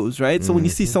know those, right? So when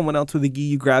you see someone else with a gi,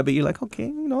 you grab it, you're like, okay,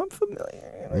 I'm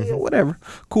familiar, whatever,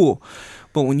 cool.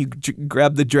 But when you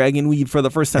grab the dragon weave for the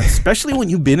first time, especially when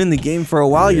you've been in the game for a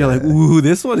while, you're like, ooh,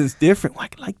 this one is different. Well,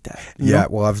 I like that. You know?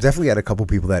 Well, I've definitely had a couple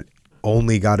people that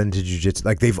only got into jiu-jitsu.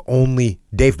 Like Dave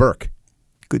Burke.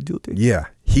 Good deal, dude. Yeah.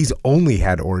 He's only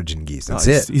had origin geese. That's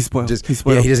it. He's spoiled. He's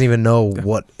spoiled. Yeah, he doesn't even know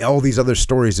what all these other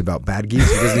stories about bad geese.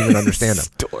 He doesn't even understand them.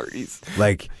 Stories.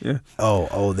 Like, they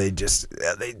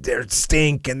they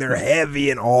stink and they're heavy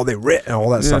and all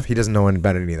that stuff. He doesn't know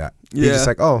about any of that. Yeah. He's just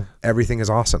like, everything is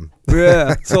awesome.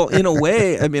 Yeah. So in a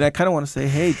way, I mean, I kind of want to say,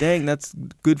 hey, dang, that's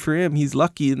good for him. He's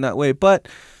lucky in that way. But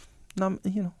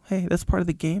hey, that's part of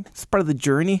the game. It's part of the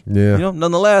journey. Yeah.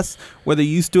 Nonetheless, whether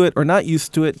you're used to it or not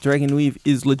used to it, Dragon Weave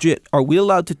is legit. Are we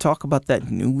allowed to talk about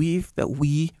that new weave that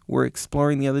we were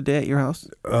exploring the other day at your house?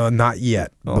 Not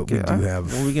yet. Okay. But we do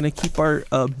have. Well, we're gonna keep our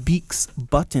beaks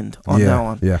buttoned on now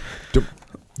on. Yeah.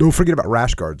 Don't forget about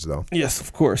rash guards, though. Yes,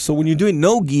 of course. So when you're doing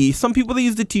no gi, some people they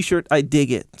use the t-shirt. I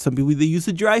dig it. Some people they use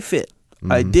the dry fit.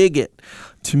 I dig it.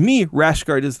 To me, rash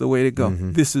guard is the way to go.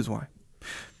 This is why.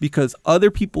 Because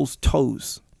other people's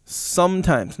toes,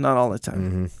 sometimes, not all the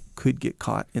time, could get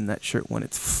caught in that shirt when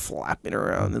it's flapping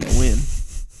around in the wind.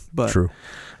 But, true.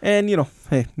 And,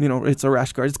 hey, it's a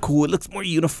rash guard. It's cool. It looks more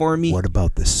uniformy. What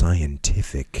about the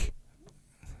scientific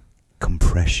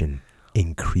compression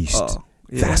increased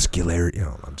vascularity.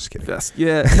 No, I'm just kidding.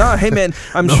 No, hey man,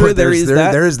 I'm sure there is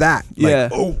that. There is that. Yeah.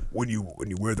 Like, when you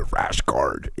wear the rash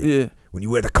guard. Yeah. When you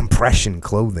wear the compression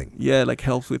clothing. Yeah, like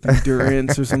helps with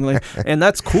endurance or something like that. And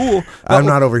that's cool. I'm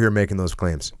not over here making those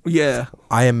claims. Yeah.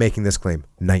 I am making this claim.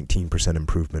 19%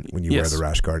 improvement when you wear the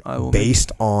rash guard.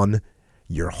 Based on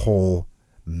your whole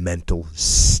mental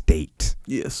state.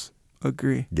 Yes.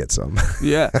 Agree. Get some.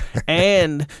 Yeah.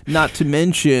 And not to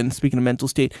mention, speaking of mental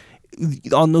state,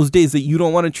 on those days that you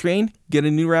don't want to train, get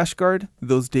a new rash guard.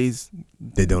 Those days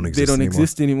they don't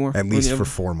exist anymore. At least for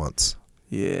 4 months.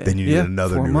 Yeah. Then you need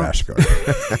another new rash guard.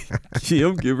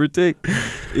 Yeah, give or take.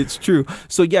 It's true.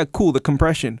 So yeah, cool. The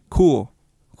compression. Cool.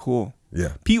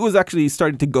 Yeah. Pete was actually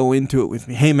starting to go into it with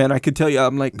me. Hey man, I could tell you.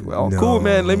 I'm like, well, cool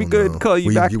man. Let me go ahead and call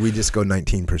you back. We just go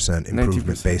 19%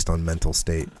 improvement 19%. Based on mental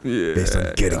state. Yeah. Based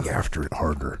on getting after it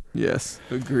harder. Yes,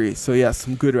 agree. So yeah,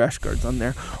 some good rash guards on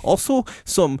there. Also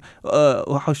some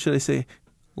how should I say?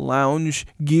 Lounge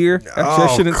gear. Actually,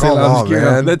 I shouldn't say lounge gear.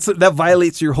 Man. That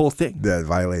violates your whole thing. That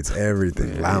violates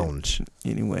everything. Yeah. Lounge.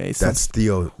 Anyway, that's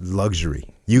Theo luxury.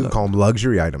 You can call them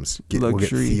luxury items. We'll get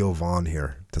Theo Vaughn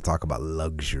here to talk about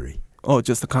luxury. Oh,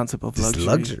 just the concept of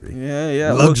luxury.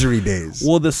 Yeah. Luxury days.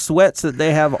 Well, the sweats that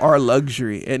they have are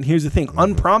luxury. And here's the thing.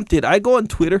 Unprompted, I go on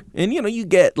Twitter, and, you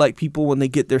get, like, people when they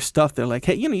get their stuff, they're like,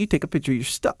 hey, you take a picture of your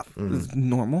stuff. It's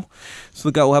normal. So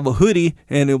the guy will have a hoodie,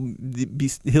 and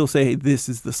he'll say, hey, this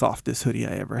is the softest hoodie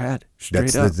I ever had.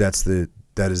 Straight up.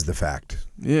 That is the fact.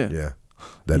 Yeah. Yeah.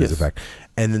 That is the fact.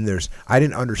 And then I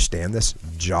didn't understand this,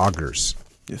 joggers.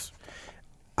 Yes.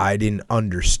 I didn't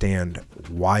understand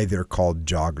why they're called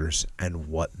joggers and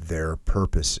what their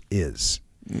purpose is.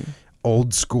 Yeah.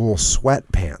 Old school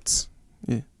sweatpants.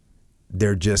 Yeah.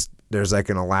 There's like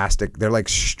an elastic. They're like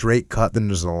straight cut. Then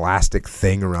there's an elastic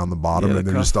thing around the bottom, and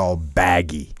they're just all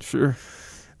baggy. Sure.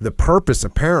 The purpose,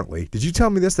 apparently, did you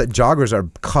tell me this? That joggers are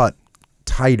cut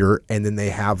tighter, and then they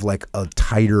have like a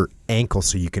tighter ankle,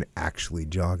 so you can actually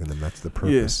jog in them. That's the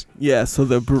purpose. Yeah. So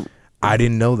I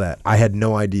didn't know that. I had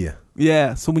no idea.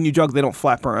 Yeah, so when you jog, they don't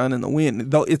flap around in the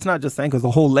wind. Though it's not just the ankles,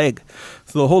 the whole leg.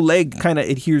 So the whole leg kind of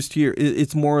adheres to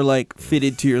it's more like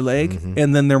fitted to your leg,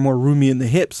 and then they're more roomy in the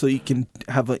hips, so you can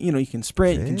have you can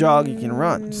sprint, you can jog, you can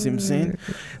run. You see what I'm saying?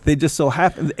 They just so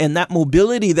happen, and that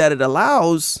mobility that it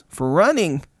allows for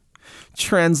running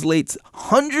translates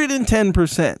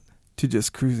 110% to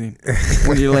just cruising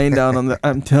when you're laying down on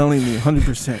I'm telling you,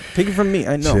 100%. Take it from me,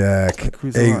 I know. Check.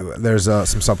 Hey, there's some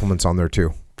supplements on there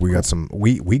too. We got some.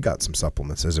 We got some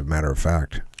supplements, as a matter of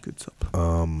fact. Good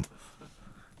supplement.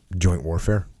 Joint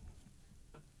Warfare,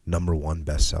 #1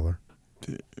 bestseller.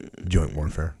 Joint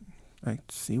Warfare. I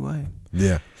see why.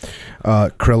 Yeah.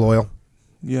 Krill oil.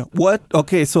 Yeah. What?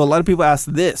 Okay, so a lot of people ask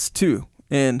this too,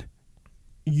 and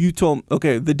you told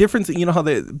the difference. You know how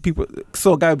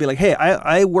so a guy would be like, hey,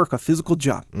 I work a physical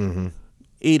job.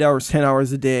 8 hours, 10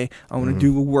 hours a day. I want to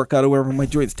do a workout or whatever. My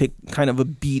joints take kind of a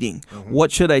beating.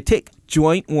 What should I take?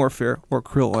 Joint Warfare or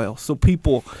krill oil? So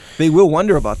people, they will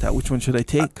wonder about that. Which one should I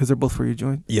take? Because they're both for your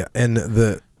joint. Yeah, and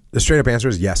the straight up answer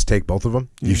is yes, take both of them.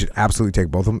 You should absolutely take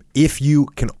both of them if you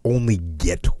can only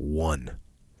get one.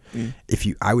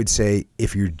 I would say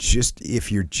if you're just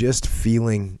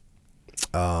feeling,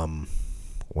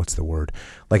 what's the word?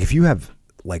 Like if you have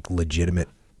like legitimate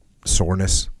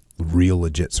soreness, real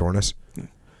legit soreness,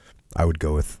 I would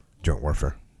go with Joint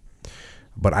Warfare.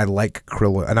 But I like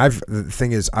krill oil. And the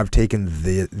thing is, I've taken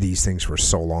these things for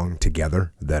so long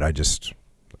together that I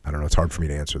don't know, it's hard for me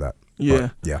to answer that. Yeah.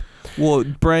 But, yeah. Well,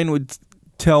 Brian would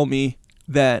tell me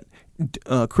that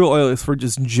krill oil is for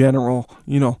just general,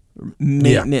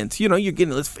 maintenance. Yeah.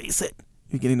 Let's face it,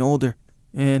 you're getting older.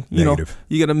 And, Negative.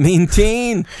 You got to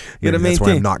maintain. That's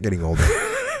why I'm not getting older.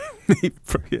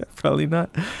 Yeah, probably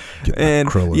not. Get that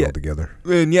krill oil together.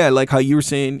 And like how you were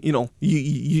saying,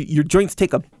 your joints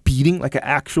take a beating, like an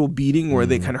actual beating where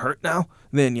they kind of hurt now.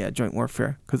 Then Joint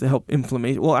Warfare, because they help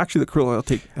inflammation. Well, actually, the krill oil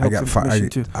helps inflammation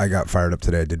too. I got fired up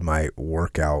today. I did my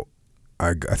workout.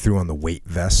 I threw on the weight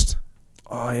vest.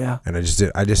 Oh yeah. And I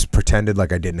just pretended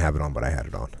like I didn't have it on, but I had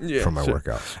it on for my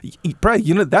workout.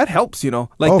 Probably, that helps,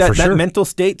 like that mental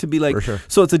state to be like,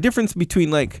 so it's a difference between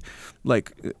like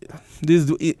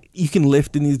this, you can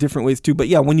lift in these different ways too. But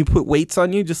yeah, when you put weights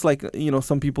on you, just like,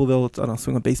 some people, they'll,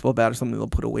 swing a baseball bat or something, they'll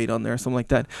put a weight on there or something like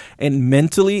that. And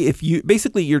mentally,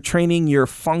 you're training your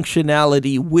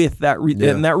functionality with that,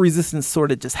 and that resistance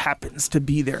sort of just happens to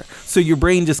be there. So your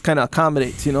brain just kind of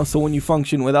accommodates, so when you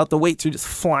function without the weights, you're just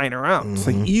flying around. It's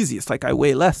like easy. It's like I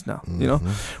weigh less now,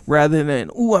 rather than,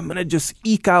 I'm going to just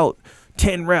eke out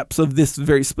 10 reps of this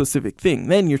very specific thing.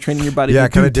 Then you're training your body to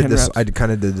do 10 reps. I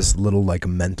kind of did this little like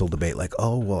mental debate, like,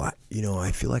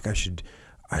 I feel like I should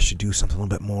I should do something a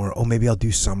little bit more. Oh, maybe I'll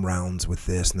do some rounds with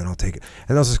this, and then I'll take it.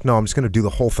 And I was like, no, I'm just going to do the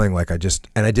whole thing. Like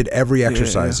and I did every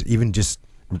exercise, even just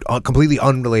completely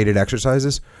unrelated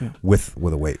exercises with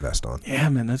a weight vest on. Yeah,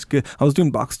 man, that's good. I was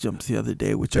doing box jumps the other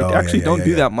day, which I actually don't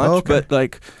do that much, but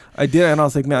like I did, and I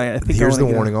was like, man, I think here's the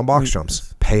warning on box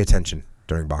jumps: pay attention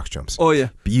during box jumps. Oh yeah,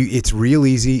 it's real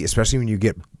easy, especially when you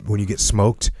get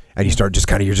smoked and you start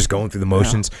you're just going through the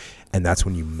motions, and that's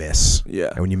when you miss. Yeah,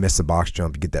 and when you miss the box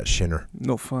jump, you get that shinner.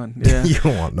 No fun. Yeah, you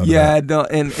don't want none of that. No,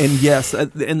 and yes,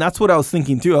 and that's what I was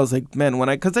thinking too. I was like, man,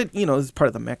 because as part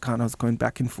of the Metcon, I was going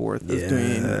back and forth. I was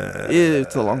doing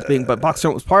it's a long thing, but box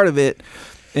jump was part of it.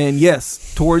 And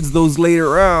yes, towards those later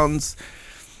rounds,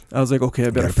 I was like, okay,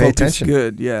 I better pay focus attention.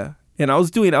 good. Yeah. And I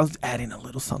was adding a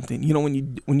little something.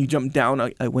 When you jump down,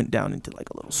 I went down into like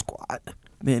a little squat,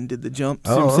 then did the jump.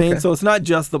 See what I'm saying? So it's not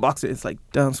just the boxing, it's like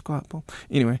down, squat, boom.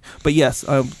 Anyway, but yes,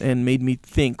 and made me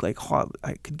think like how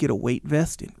I could get a weight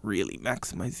vest and really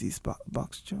maximize these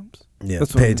box jumps. Yeah,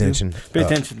 that's pay attention. Pay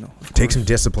attention, though. Take some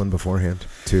discipline beforehand,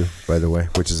 too, by the way,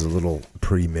 which is a little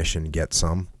pre-mission get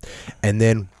some. And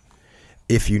then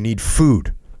if you need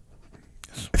food,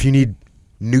 if you need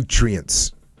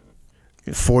nutrients,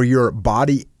 for your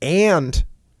body and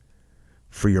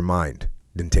for your mind,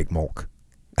 then take milk.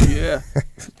 Yeah.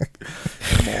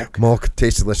 Milk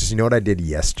tastes delicious. You know what I did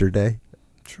yesterday?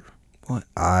 True. What?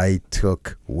 I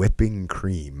took whipping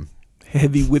cream.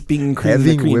 Heavy whipping cream.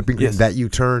 Heavy whipping cream that you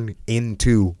turn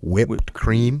into whipped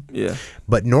cream. Yeah.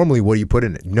 But normally, what do you put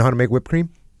in it? You know how to make whipped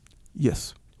cream?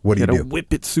 Yes. What do you do? You gotta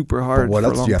whip it super hard. But what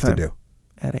else do you have to do?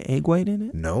 Add an egg white in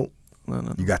it? No.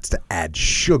 You got to add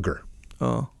sugar.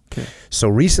 Oh. Okay. So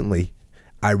recently,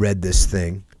 I read this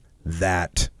thing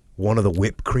that one of the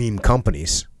whipped cream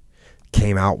companies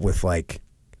came out with like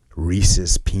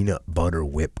Reese's peanut butter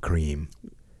whipped cream.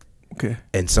 Okay.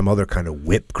 And some other kind of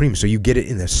whipped cream. So you get it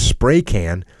in a spray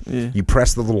can. Yeah. You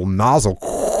press the little nozzle.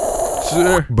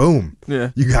 Sure. Boom.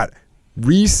 Yeah. You got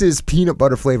Reese's peanut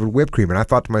butter flavored whipped cream. And I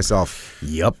thought to myself,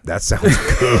 yep, that sounds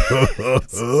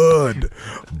good.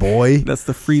 Boy. That's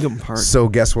the freedom part. So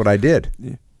guess what I did?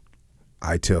 Yeah.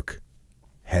 I took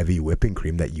heavy whipping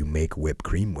cream that you make whipped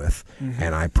cream with,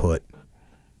 and I put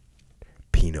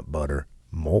peanut butter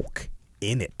milk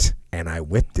in it, and I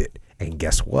whipped it. And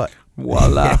guess what?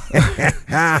 Voila.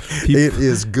 It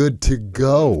is good to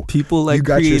go. People like you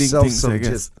got creating yourself things, some I guess.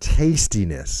 just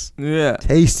tastiness. Yeah.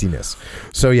 Tastiness.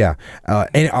 So, yeah.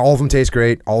 And all of them taste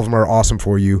great. All of them are awesome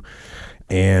for you.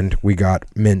 And we got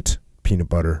mint peanut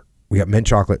butter. We got mint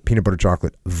chocolate, peanut butter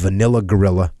chocolate, vanilla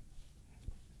gorilla,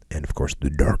 and, of course, the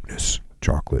darkness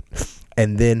chocolate.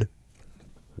 And then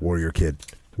Warrior Kid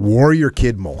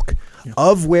milk,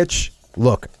 of which,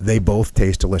 look, they both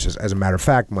taste delicious. As a matter of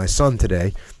fact, my son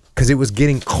today, because it was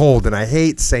getting cold, and I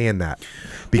hate saying that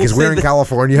because we're in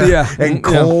California, and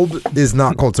cold is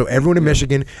not cold. So everyone in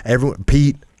Michigan,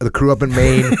 Pete, the crew up in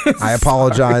Maine, I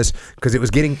apologize, because it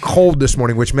was getting cold this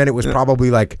morning, which meant it was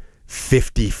probably like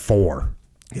 54.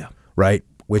 Yeah. Right?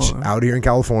 Which out here in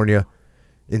California,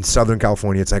 in Southern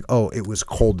California, it's like, oh, it was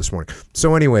cold this morning.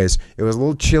 So anyways, it was a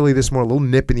little chilly this morning, a little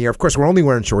nip in the air. Of course, we're only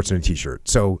wearing shorts and a T-shirt.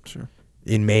 So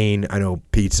in Maine, I know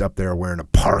Pete's up there wearing a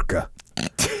parka.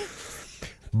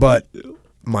 But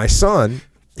my son,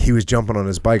 he was jumping on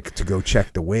his bike to go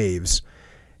check the waves,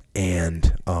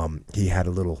 and he had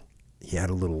a little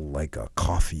like a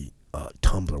coffee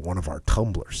tumbler, one of our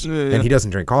tumblers. And he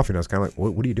doesn't drink coffee. And I was kind of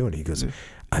like, what are you doing? He goes,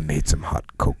 I made some hot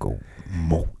cocoa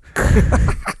milk.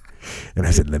 And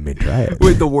I said, let me try it.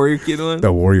 With the Warrior Kid one?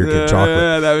 The Warrior Kid chocolate.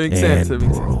 Yeah, that makes sense.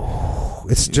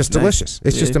 It's just delicious.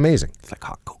 It's just amazing. It's like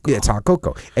hot cocoa. Yeah, it's hot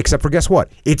cocoa. Except for guess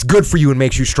what? It's good for you and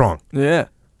makes you strong. Yeah.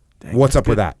 Dang, what's up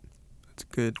with that? That's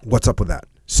good. What's up with that?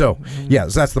 So, yeah,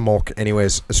 so that's the milk.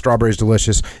 Anyways, strawberry's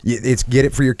delicious. Get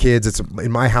it for your kids. It's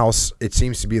in my house. It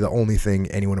seems to be the only thing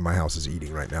anyone in my house is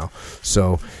eating right now.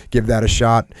 So give that a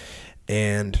shot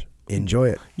and enjoy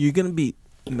it. You're going to be,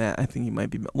 Matt, I think you might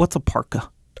be, what's a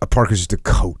parka? A parka is just a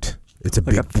coat. It's a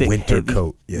like big winter heavy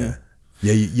coat. Yeah.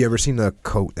 Yeah, you ever seen the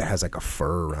coat that has like a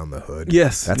fur around the hood?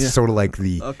 Yes. That's sort of like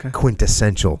the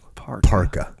quintessential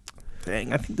parka.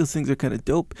 Dang, I think those things are kind of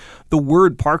dope. The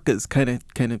word parka is kind of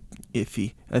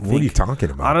iffy. I think. What are you talking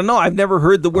about? I don't know. I've never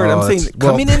heard the word. I'm saying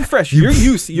coming in fresh. You're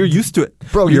used to it.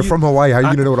 Bro, you're from Hawaii. How are you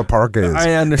gonna know what a parka is?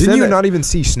 I understand. Didn't you not even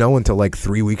see snow until like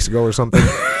 3 weeks ago or something?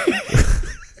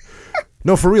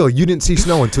 No, for real. You didn't see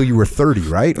snow until you were 30,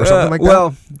 right? Or something like that?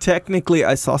 Well, technically,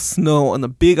 I saw snow on the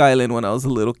Big Island when I was a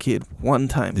little kid one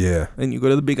time. Yeah. And you go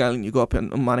to the Big Island, you go up in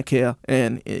Mauna Kea,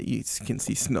 and you can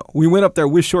see snow. We went up there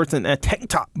with shorts and a tank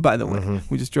top, by the way.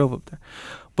 We just drove up there.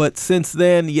 But since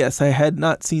then, yes, I had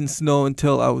not seen snow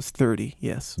until I was 30.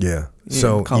 Yes. Yeah. In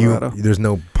So Colorado. there's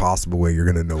no possible way you're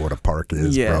gonna know what a park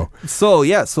is, bro. So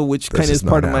which That's kind of is just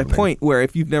part not of my happening. point, where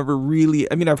if you've never really,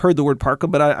 I mean, I've heard the word parka,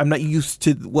 but I'm not used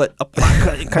to what a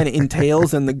parka kind of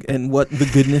entails and what the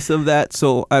goodness of that.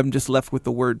 So I'm just left with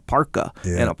the word parka.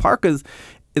 Yeah. And a parka is,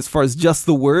 as far as just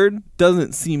the word,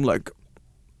 doesn't seem like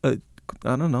I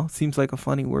don't know, seems like a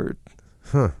funny word.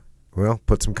 Huh. Well,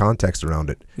 put some context around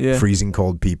it. Yeah. Freezing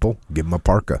cold people, give them a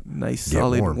parka. Nice, Get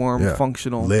solid, warm, Yeah.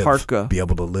 functional Live. parka. Be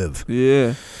able to live.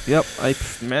 Yeah. Yep. I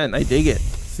dig it.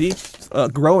 See,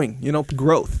 growing.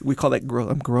 Growth. We call that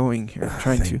growth. I'm growing here. I'm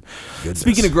trying to. Goodness.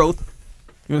 Speaking of growth,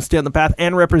 you want to stay on the path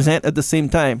and represent at the same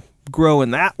time. Grow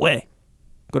in that way.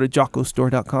 Go to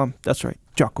jockostore.com. That's right.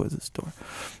 Jocko is a store.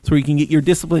 That's where you can get your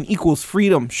Discipline Equals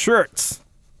Freedom shirts.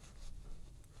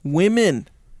 Women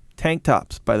tank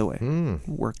tops, by the way.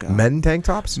 Workout. Men tank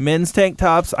tops? Men's tank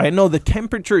tops. I know the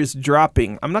temperature is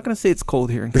dropping. I'm not going to say it's cold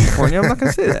here in California. I'm not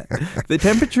going to say that. The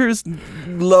temperature is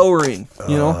lowering,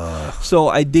 So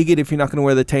I dig it if you're not going to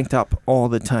wear the tank top all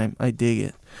the time. I dig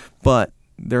it. But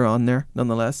they're on there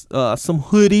nonetheless. Some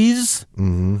hoodies.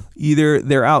 Mm-hmm. Either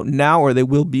they're out now or they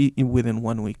will be within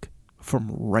 1 week from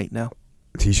right now.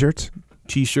 T-shirts?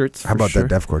 T-shirts. How about sure.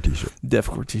 that Deathcore T-shirt?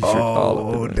 Deathcore T-shirt.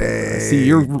 Oh, dang. See,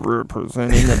 you're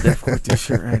representing a Deathcore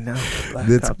T-shirt right now.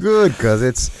 That's good because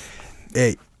it's.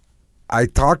 Hey, I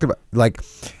talked about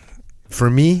for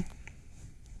me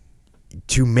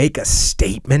to make a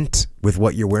statement with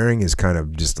what you're wearing is kind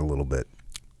of just a little bit.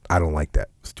 I don't like that.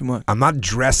 It's too much. I'm not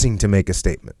dressing to make a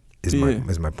statement. Is Yeah.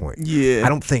 my point. Yeah. I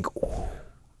don't think.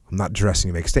 I'm not dressing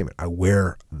to make a statement. I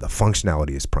wear the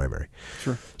functionality is primary.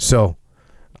 Sure. So.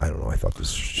 I don't know. I thought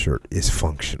this shirt is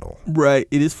functional. Right.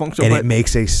 It is functional. And but it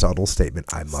makes a subtle statement,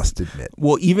 I must admit.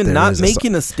 Well, even There not is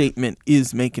making a statement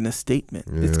is making a statement.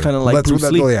 Yeah. It's kind of like Bruce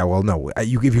Lee. Yeah, well, no.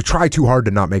 If you try too hard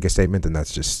to not make a statement, then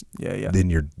that's just then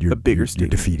you're a bigger you're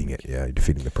statement. defeating it. Yeah, you're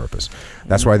defeating the purpose.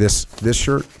 That's why this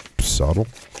shirt, subtle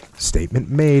statement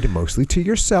made mostly to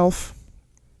yourself.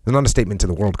 It's not a statement to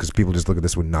the world because people just look at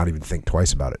this and not even think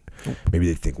twice about it. Nope. Maybe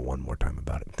they think one more time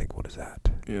about it and think, what is that?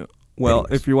 Yeah. Well,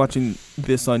 Anyways. if you're watching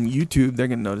this on YouTube, they're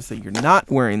going to notice that you're not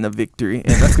wearing the victory,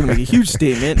 and that's going to make a huge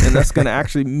statement, and that's going to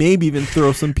actually maybe even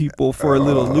throw some people for a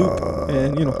little loop.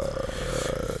 And,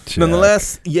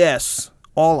 nonetheless, yes,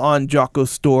 all on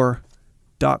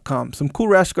jockostore.com. Some cool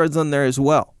rash guards on there as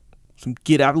well. Some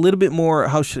get out a little bit more,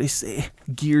 how should I say,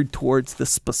 geared towards the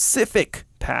specific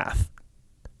path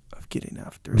of getting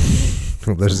after it.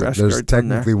 Well, there's rash guards on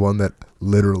technically one that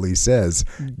literally says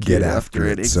get after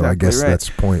it. So I Exactly guess right.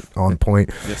 that's on point.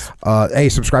 Yes. Hey,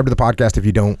 subscribe to the podcast if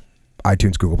you don't.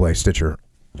 iTunes, Google Play, Stitcher.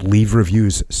 Leave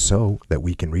reviews so that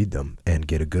we can read them and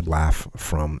get a good laugh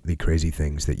from the crazy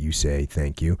things that you say.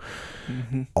 Thank you.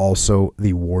 Mm-hmm. Also,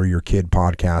 the Warrior Kid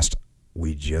podcast.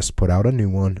 We just put out a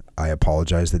new one. I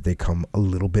apologize that they come a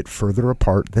little bit further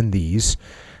apart than these.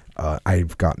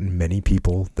 I've gotten many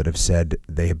people that have said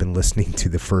they have been listening to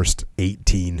the first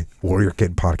 18 Warrior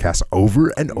Kid podcasts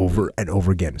over and over and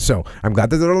over again. So I'm glad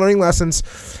that they're learning lessons,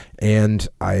 and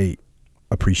I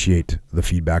appreciate the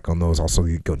feedback on those. Also,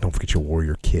 don't forget your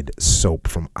Warrior Kid soap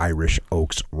from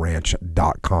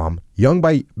IrishOaksRanch.com.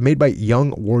 Made by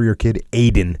young Warrior Kid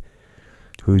Aiden,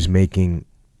 who's making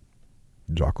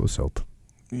Jocko soap.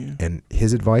 Yeah. And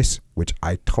his advice, which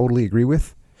I totally agree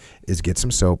with, is get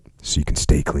some soap so you can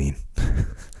stay clean.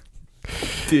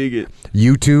 Dig it.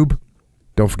 YouTube.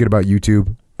 Don't forget about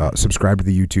YouTube. Subscribe to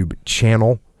the YouTube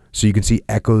channel so you can see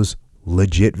Echo's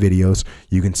legit videos.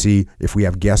 You can see if we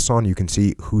have guests on, you can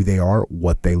see who they are,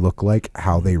 what they look like,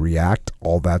 how they react,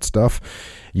 all that stuff.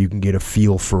 You can get a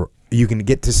feel for, you can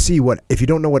get to see what, if you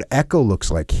don't know what Echo looks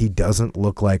like, he doesn't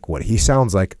look like what he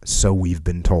sounds like, so we've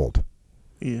been told.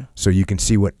 Yeah. So you can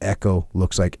see what Echo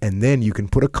looks like, and then you can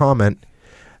put a comment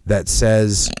that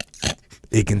says,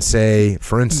 it can say,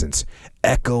 for instance,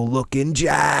 Echo looking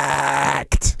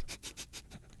jacked.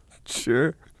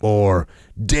 Sure. Or,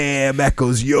 damn,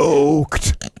 Echo's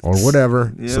yoked. Or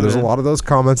whatever. Yeah, so there's man. a lot of those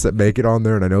comments that make it on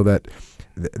there, and I know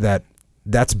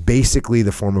that's basically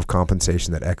the form of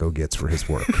compensation that Echo gets for his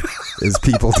work. Is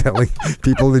people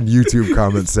in YouTube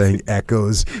comments saying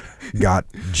Echo's got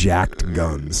jacked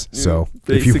guns. So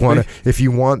if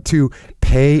you want to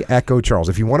pay Echo Charles,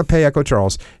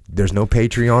 there's no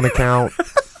Patreon account.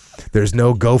 There's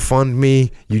no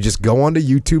GoFundMe. You just go onto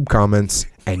YouTube comments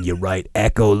and you write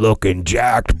Echo looking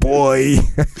jacked boy.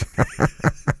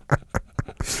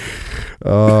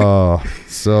 Oh,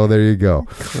 so there you go.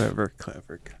 Clever.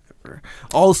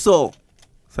 Also,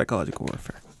 Psychological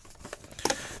Warfare.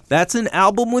 That's an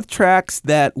album with tracks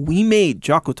that we made,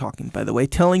 Jocko talking, by the way,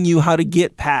 telling you how to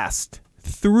get past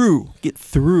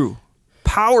through,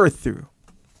 power through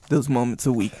those moments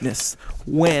of weakness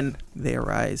when they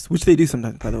arise, which they do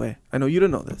sometimes, by the way. I know you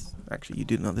don't know this. Actually, you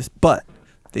do know this, but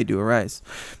they do arise.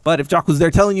 But if Jocko's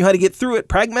there telling you how to get through it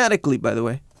pragmatically, by the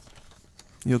way,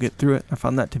 you'll get through it. I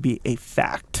found that to be a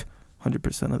fact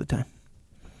 100% of the time.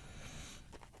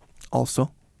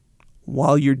 Also,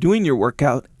 while you're doing your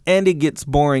workout and it gets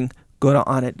boring, go to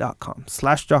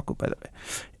onit.com/Jocko, by the way,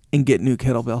 and get new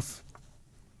kettlebells.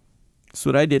 That's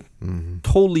what I did.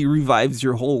 Totally revives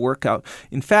your whole workout.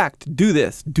 In fact, do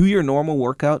this. Do your normal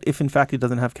workout. If, in fact, it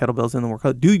doesn't have kettlebells in the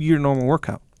workout, do your normal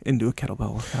workout and do a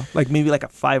kettlebell workout. Like maybe like a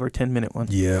 5 or 10 minute one.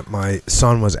 Yeah, my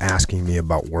son was asking me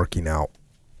about working out.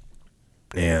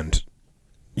 And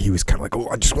he was kind of like, oh,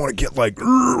 I just want to get like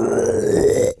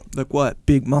what?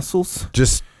 Big muscles?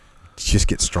 Just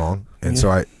get strong. And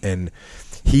so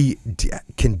he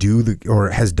can do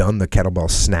or has done the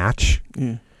kettlebell snatch.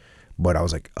 Yeah. But I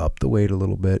was like, up the weight a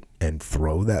little bit and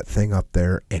throw that thing up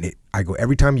there. And I go,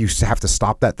 every time you have to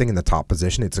stop that thing in the top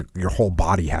position, it's your whole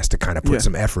body has to kind of put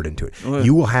some effort into it. Oh, yeah.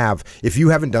 You will have, if you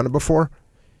haven't done it before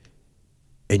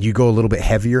and you go a little bit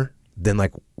heavier than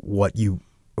like what you,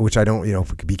 which I don't,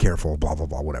 be careful, blah, blah,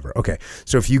 blah, whatever. Okay.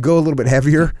 So if you go a little bit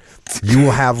heavier, you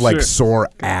will have like sore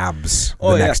abs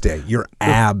the next day. Your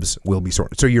abs will be sore.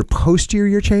 So your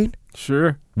posterior chain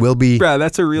will be,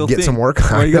 that's a real get thing. Some work.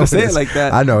 Why are you going to say it like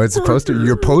that? I know. It's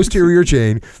your posterior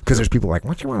chain, because there's people like,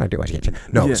 what you want to do?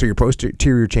 No, so your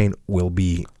posterior chain will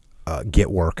be,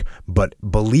 get work. But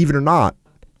believe it or not,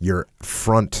 your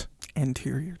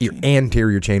anterior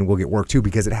chain will get work too,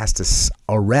 because it has to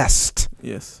arrest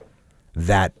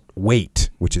that weight,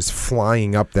 which is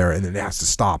flying up there, and then it has to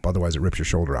stop, otherwise it rips your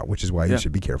shoulder out, which is why you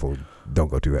should be careful. Don't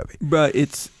go too heavy. But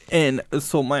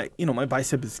so my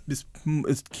bicep is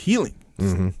healing.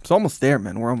 It's almost there,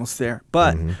 man. We're almost there.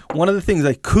 But one of the things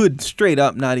I could straight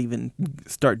up not even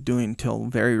start doing till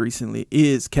very recently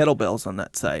is kettlebells on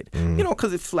that side.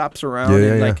 Because it flaps around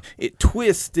and it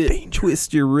twists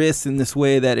your wrist in this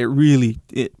way that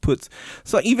it puts.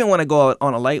 So even when I go out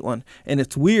on a light one, and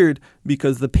it's weird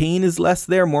because the pain is less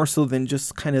there, more so than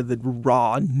just kind of the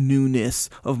raw newness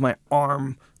of my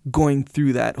arm going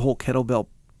through that whole kettlebell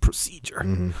procedure.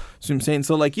 See what I'm saying?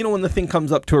 So like, when the thing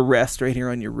comes up to a rest right here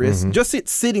on your wrist, just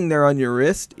it's sitting there on your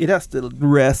wrist, it has to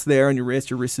rest there on your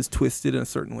wrist is twisted in a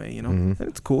certain way, and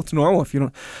it's cool, it's normal if you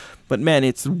don't, but man,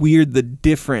 it's weird the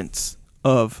difference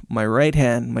of my right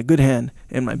hand, my good hand,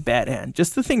 and my bad hand.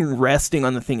 Just the thing resting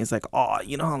on the thing is like,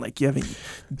 like you haven't.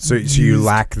 So you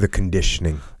lack the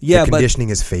conditioning. Yeah, the conditioning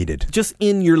is faded. Just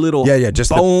in your little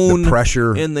just bone the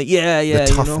pressure and the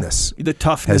toughness. The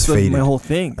toughness of my whole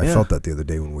thing. I felt that the other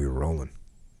day when we were rolling.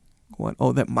 What?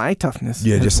 Oh, that my toughness.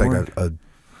 Yeah, just like a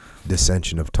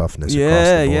dissension of toughness. Across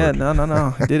the board.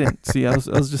 No, I didn't. See, I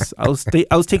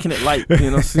was taking it light. See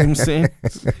what I'm saying?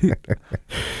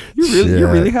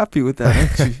 You're really happy with that,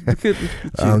 aren't you? Look at you.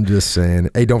 I'm just saying.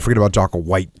 Hey, don't forget about Jocko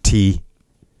white tea.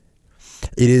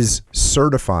 It is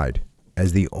certified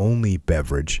as the only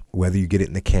beverage, whether you get it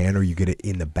in the can or you get it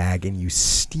in the bag and you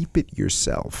steep it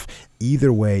yourself.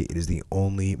 Either way, it is the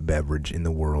only beverage in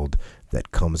the world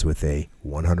that comes with a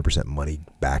 100% money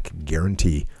back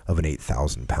guarantee of an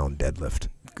 8,000-pound deadlift.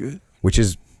 Good. Which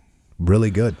is really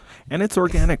good. And it's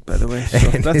organic, by the way. So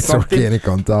and it's organic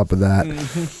on top of that.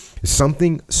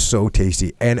 Something so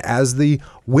tasty. And as the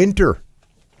winter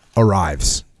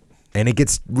arrives and it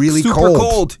gets really super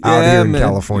cold out here in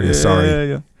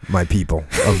California, my people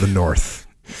of the north,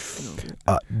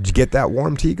 get that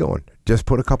warm tea going. Just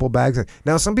put a couple bags in.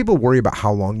 Now, some people worry about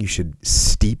how long you should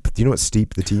steep. Do you know what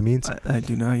steep the tea means? I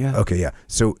do know, yeah. Okay, yeah.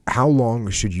 So how long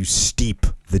should you steep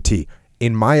the tea?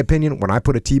 In my opinion, when I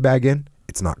put a tea bag in,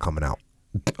 it's not coming out.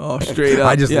 Oh, straight up.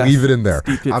 I just leave it in there.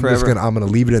 I'm gonna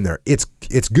leave it in there. It's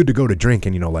good to go to drink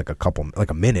in, like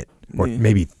a minute or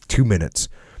maybe 2 minutes.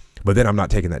 But then I'm not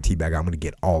taking that tea bag. I'm gonna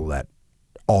get all that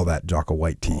Jocko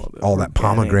white tea, all that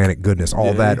pomegranate goodness,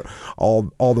 all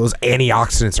those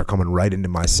antioxidants are coming right into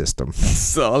my system.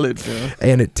 Solid, man.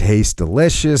 And it tastes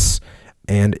delicious,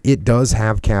 and it does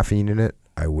have caffeine in it,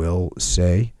 I will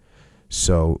say.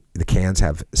 So the cans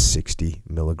have 60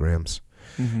 milligrams,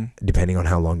 depending on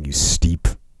how long you steep.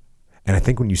 And I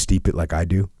think when you steep it like I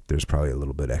do, there's probably a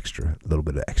little bit of extra.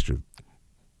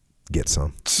 Get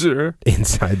some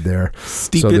inside there.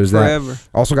 Steep it forever. That.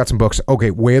 Also got some books.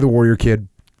 Okay, Way of the Warrior Kid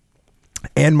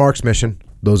and Mark's Mission.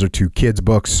 Those are 2 kids'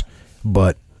 books,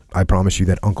 but I promise you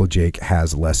that Uncle Jake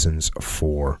has lessons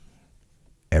for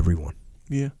everyone.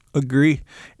 Yeah, agree.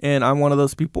 And I'm one of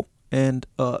those people. And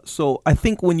so I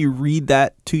think when you read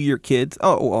that to your kids,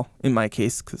 in my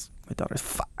case, because My daughter's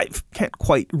 5, can't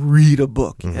quite read a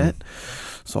book yet.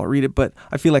 So I'll read it, but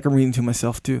I feel like I'm reading to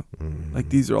myself too. Like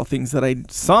these are all things that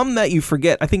some that you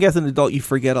forget. I think as an adult, you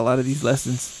forget a lot of these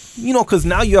lessons, you know, because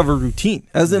now you have a routine.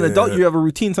 As an adult, you have a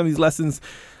routine. Some of these lessons,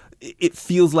 it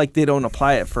feels like they don't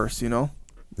apply at first, you know?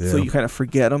 So you kind of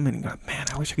forget them and you go, man,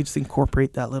 I wish I could just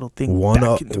incorporate that little thing. One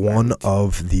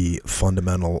of the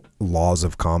fundamental laws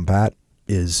of combat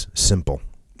is simple.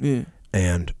 Yeah.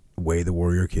 And Way the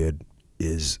Warrior Kid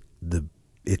is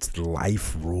it's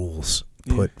life rules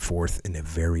put forth in a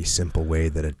very simple way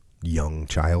that a young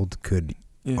child could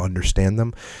understand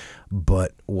them.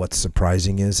 But what's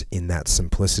surprising is in that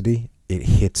simplicity, it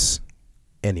hits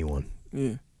anyone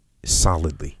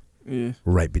solidly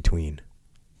right between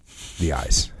the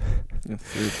eyes.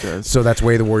 Yes, it does. So that's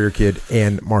Way the Warrior Kid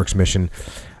and Mark's Mission.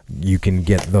 You can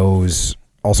get those.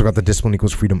 Also got the Discipline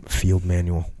Equals Freedom field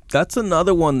manual. That's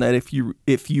another one that if you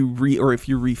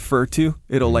refer to,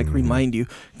 it'll like remind you.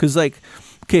 Because like,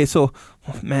 okay, so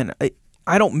man,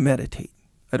 I don't meditate.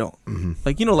 I don't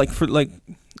like, you know, like for like,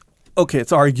 okay,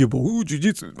 it's arguable. Ooh,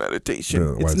 jiu-jitsu is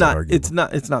meditation. It's not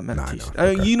meditation. No,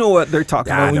 okay. You know what they're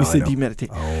talking about when you say do you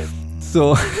meditate.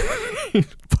 So,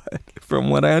 but from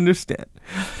what I understand,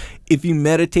 if you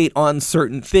meditate on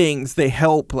certain things, they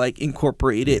help like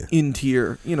incorporate it into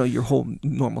your, you know, your whole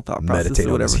normal thought process. Meditate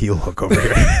or whatever. On his heel hook over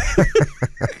here.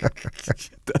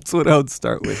 That's what I would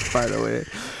start with, by the way.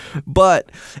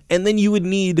 But, and then you would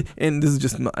need, and this is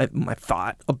just my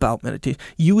thought about meditation,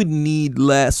 you would need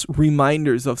less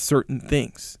reminders of certain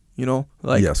things, you know,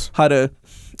 like how to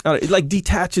like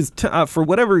detaches for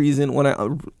whatever reason. When I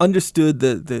understood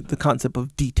the concept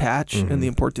of detach and the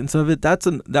importance of it,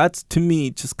 that's to me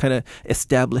just kind of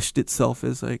established itself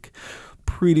as like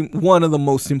one of the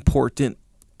most important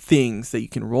things that you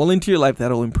can roll into your life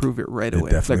that'll improve it right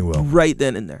away. Definitely it's like will. Right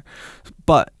then and there.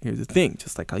 But here's the thing,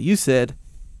 just like how you said,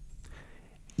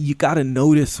 you got to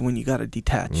notice when you got to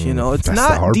detach, you know. It's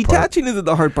not detaching isn't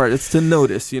the hard part. It's to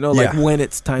notice, you know, like when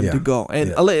it's time to go.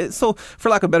 And so for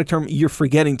lack of a better term, you're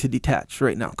forgetting to detach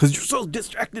right now because you're so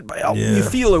distracted by how you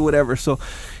feel or whatever. So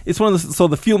it's one of the, so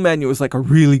the field manual is like a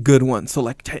really good one. So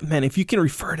like, man, if you can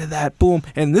refer to that, boom.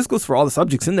 And this goes for all the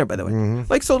subjects in there, by the way.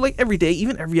 Like, so like every day,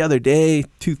 even every other day,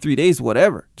 2-3 days,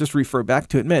 whatever, just refer back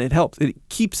to it. Man, it helps. It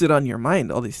keeps it on your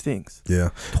mind, all these things. Yeah.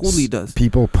 Totally does.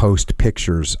 People post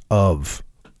pictures of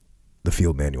the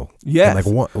field manual, like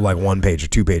one page or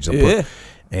 2 pages. Put,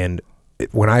 and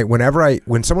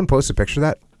when someone posts a picture of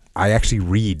that, I actually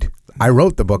read. I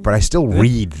wrote the book, but I still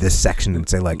read this section and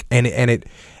say like, and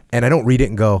I don't read it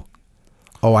and go,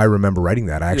 oh, I remember writing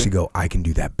that. I actually go, I can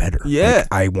do that better. Yeah, like,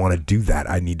 I want to do that.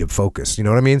 I need to focus. You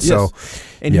know what I mean? Yes. So,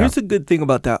 and here's a good thing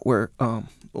about that, where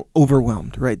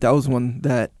overwhelmed, right? That was one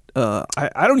that.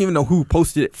 I don't even know who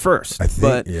posted it first,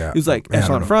 but it was like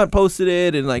Echelon Front posted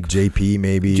it, and like JP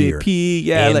maybe, JP,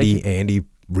 Andy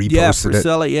reposted it.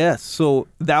 Priscilla, So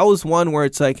that was one where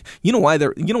it's like, you know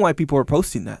why people are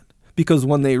posting that, because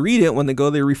when they read it, when they go,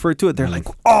 they refer to it, they're like,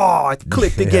 oh, I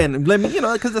clicked again. Let me, you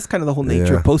know, because that's kind of the whole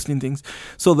nature of posting things.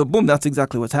 So that's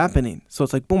exactly what's happening. So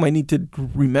it's like, boom, I need to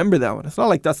remember that one. It's not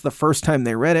like that's the first time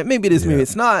they read it. Maybe it is, maybe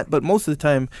it's not, but most of the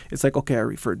time it's like, okay, I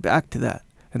referred back to that.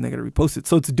 And they're going to repost it.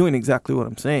 So it's doing exactly what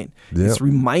I'm saying. Yep. It's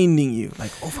reminding you,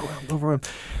 like, overwhelmed.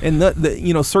 And the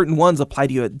you know, certain ones apply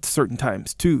to you at certain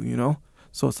times too, you know?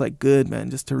 So it's like, good, man,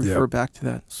 just to refer back to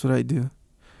that. That's what I do.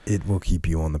 It will keep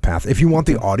you on the path. If you want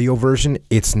the audio version,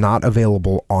 it's not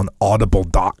available on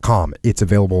audible.com. It's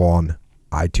available on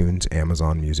iTunes,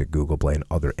 Amazon Music, Google Play, and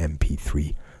other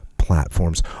MP3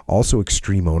 platforms. Also,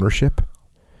 Extreme Ownership.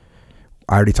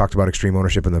 I already talked about extreme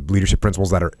ownership and the leadership principles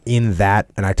that are in that,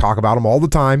 and I talk about them all the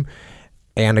time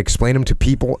and explain them to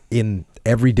people in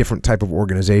every different type of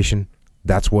organization.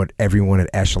 That's what everyone at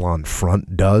Echelon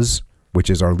Front does, which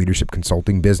is our leadership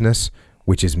consulting business,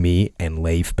 which is me and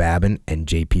Leif Babin and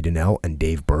JP Donnell and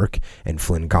Dave Burke and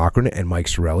Flynn Cochran and Mike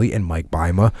Sorelli and Mike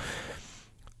Bima.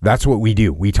 That's what we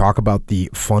do. We talk about the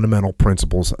fundamental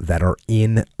principles that are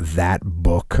in that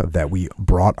book that we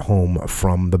brought home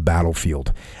from the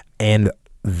battlefield. And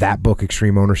that book,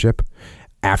 Extreme Ownership,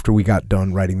 after we got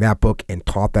done writing that book and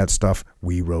taught that stuff,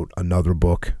 we wrote another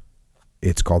book.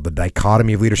 It's called The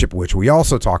Dichotomy of Leadership, which we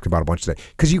also talked about a bunch today.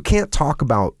 Because you can't talk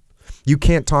about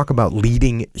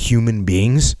leading human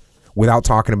beings without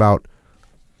talking about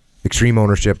extreme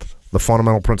ownership, the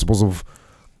fundamental principles of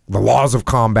the laws of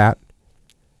combat,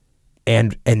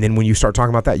 and then when you start talking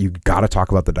about that, you got to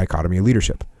talk about the dichotomy of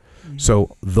leadership.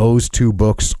 So those two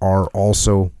books are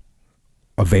also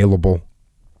available.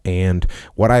 And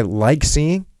what I like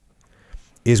seeing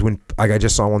is when, like I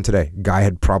just saw one today, guy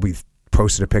had probably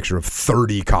posted a picture of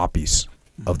 30 copies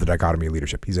of the dichotomy of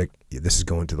leadership. He's like, this is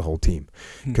going to the whole team,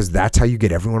 because that's how you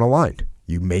get everyone aligned.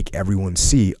 You make everyone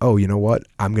see, oh, you know what?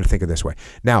 I'm going to think of this way.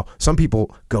 Now, some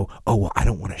people go, oh, well, I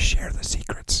don't want to share the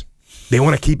secrets. They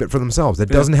want to keep it for themselves. That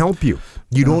doesn't help you.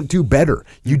 You don't do better.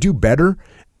 You do better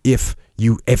if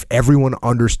everyone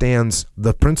understands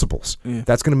the principles.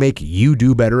 That's going to make you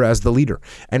do better as the leader.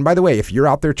 And by the way, if you're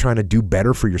out there trying to do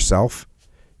better for yourself,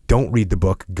 don't read the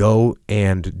book. Go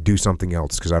and do something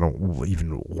else, because I don't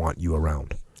even want you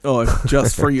around. Oh,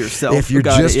 just for yourself. If you're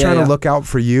just trying to look out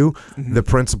for you, the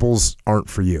principles aren't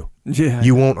for you. Yeah.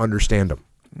 You won't understand them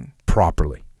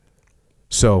properly.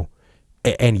 So,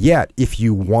 and yet, if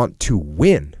you want to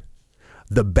win,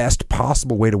 the best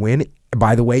possible way to win,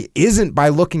 by the way, isn't by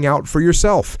looking out for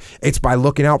yourself. It's by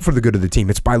looking out for the good of the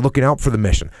team. It's by looking out for the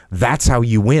mission. That's how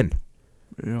you win.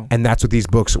 Yeah. And that's what these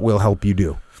books will help you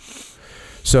do.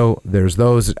 So there's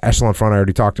those. Echelon Front, I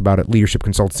already talked about it. Leadership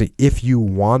consultancy. If you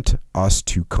want us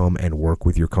to come and work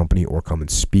with your company or come and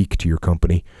speak to your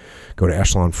company, go to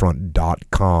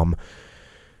echelonfront.com.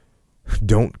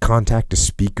 Don't contact a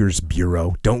speakers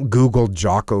bureau. Don't Google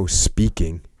Jocko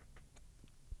speaking,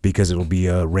 because it'll be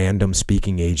a random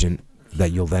speaking agent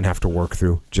that you'll then have to work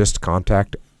through. Just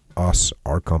contact us,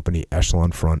 our company,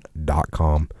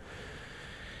 echelonfront.com.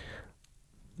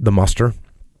 The muster.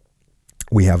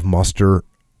 We have muster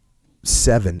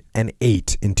 7 and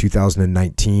 8 in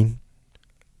 2019.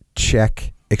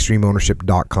 Check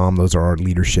extremeownership.com. Those are our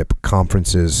leadership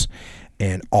conferences,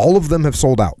 and all of them have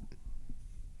sold out.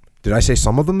 Did I say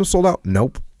some of them have sold out?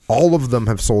 Nope. All of them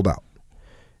have sold out,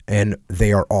 and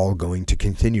they are all going to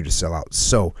continue to sell out.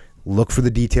 So look for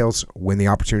the details when the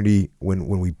opportunity, when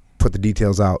we put the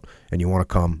details out and you want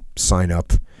to come, sign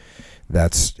up.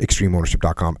 That's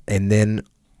extremeownership.com. And then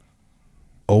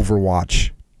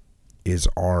Overwatch is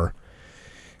our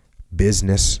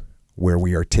business where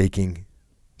we are taking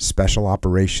special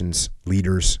operations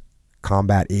leaders,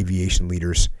 combat aviation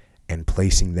leaders, and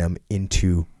placing them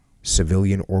into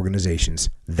civilian organizations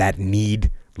that need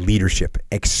leadership,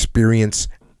 experience,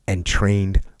 and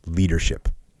trained leadership.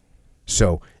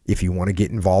 So if you want to get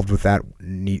involved with that,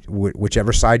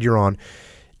 whichever side you're on,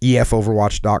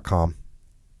 efoverwatch.com,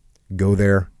 go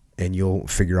there and you'll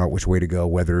figure out which way to go,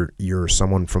 whether you're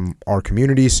someone from our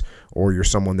communities or you're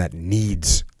someone that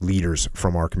needs leaders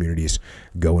from our communities.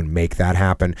 Go and make that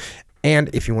happen. And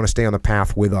if you want to stay on the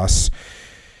path with us,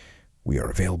 we are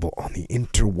available on the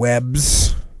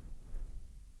interwebs,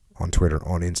 on Twitter,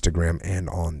 on Instagram, and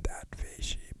on that Facebook.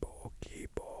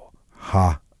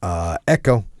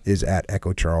 Echo is at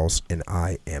Echo Charles, and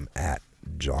I am at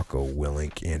Jocko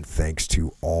Willink. And thanks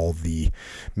to all the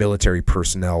military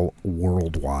personnel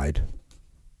worldwide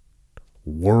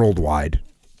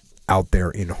out there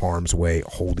in harm's way,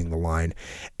 holding the line.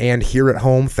 And here at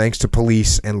home, thanks to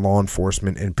police and law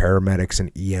enforcement and paramedics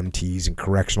and EMTs and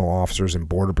correctional officers and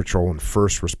border patrol and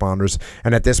first responders.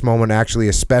 And at this moment, actually,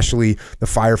 especially the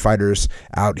firefighters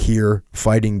out here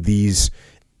fighting these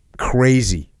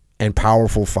crazy and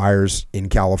powerful fires in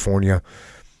California.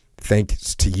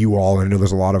 Thanks to you all. I know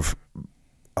there's a lot of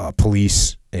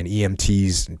police and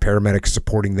EMTs and paramedics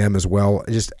supporting them as well.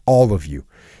 Just all of you.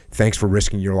 Thanks for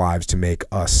risking your lives to make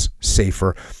us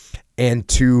safer. And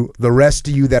to the rest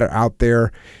of you that are out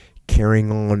there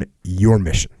carrying on your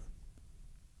mission,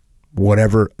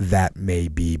 whatever that may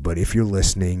be. But if you're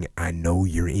listening, I know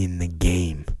you're in the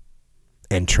game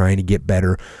and trying to get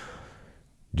better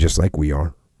just like we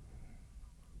are.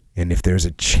 And if there's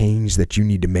a change that you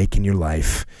need to make in your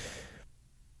life,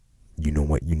 you know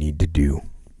what you need to do.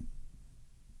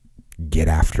 Get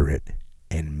after it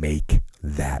and make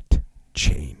that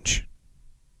change.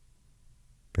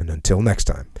 And until next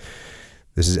time,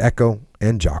 this is Echo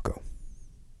and Jocko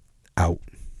out.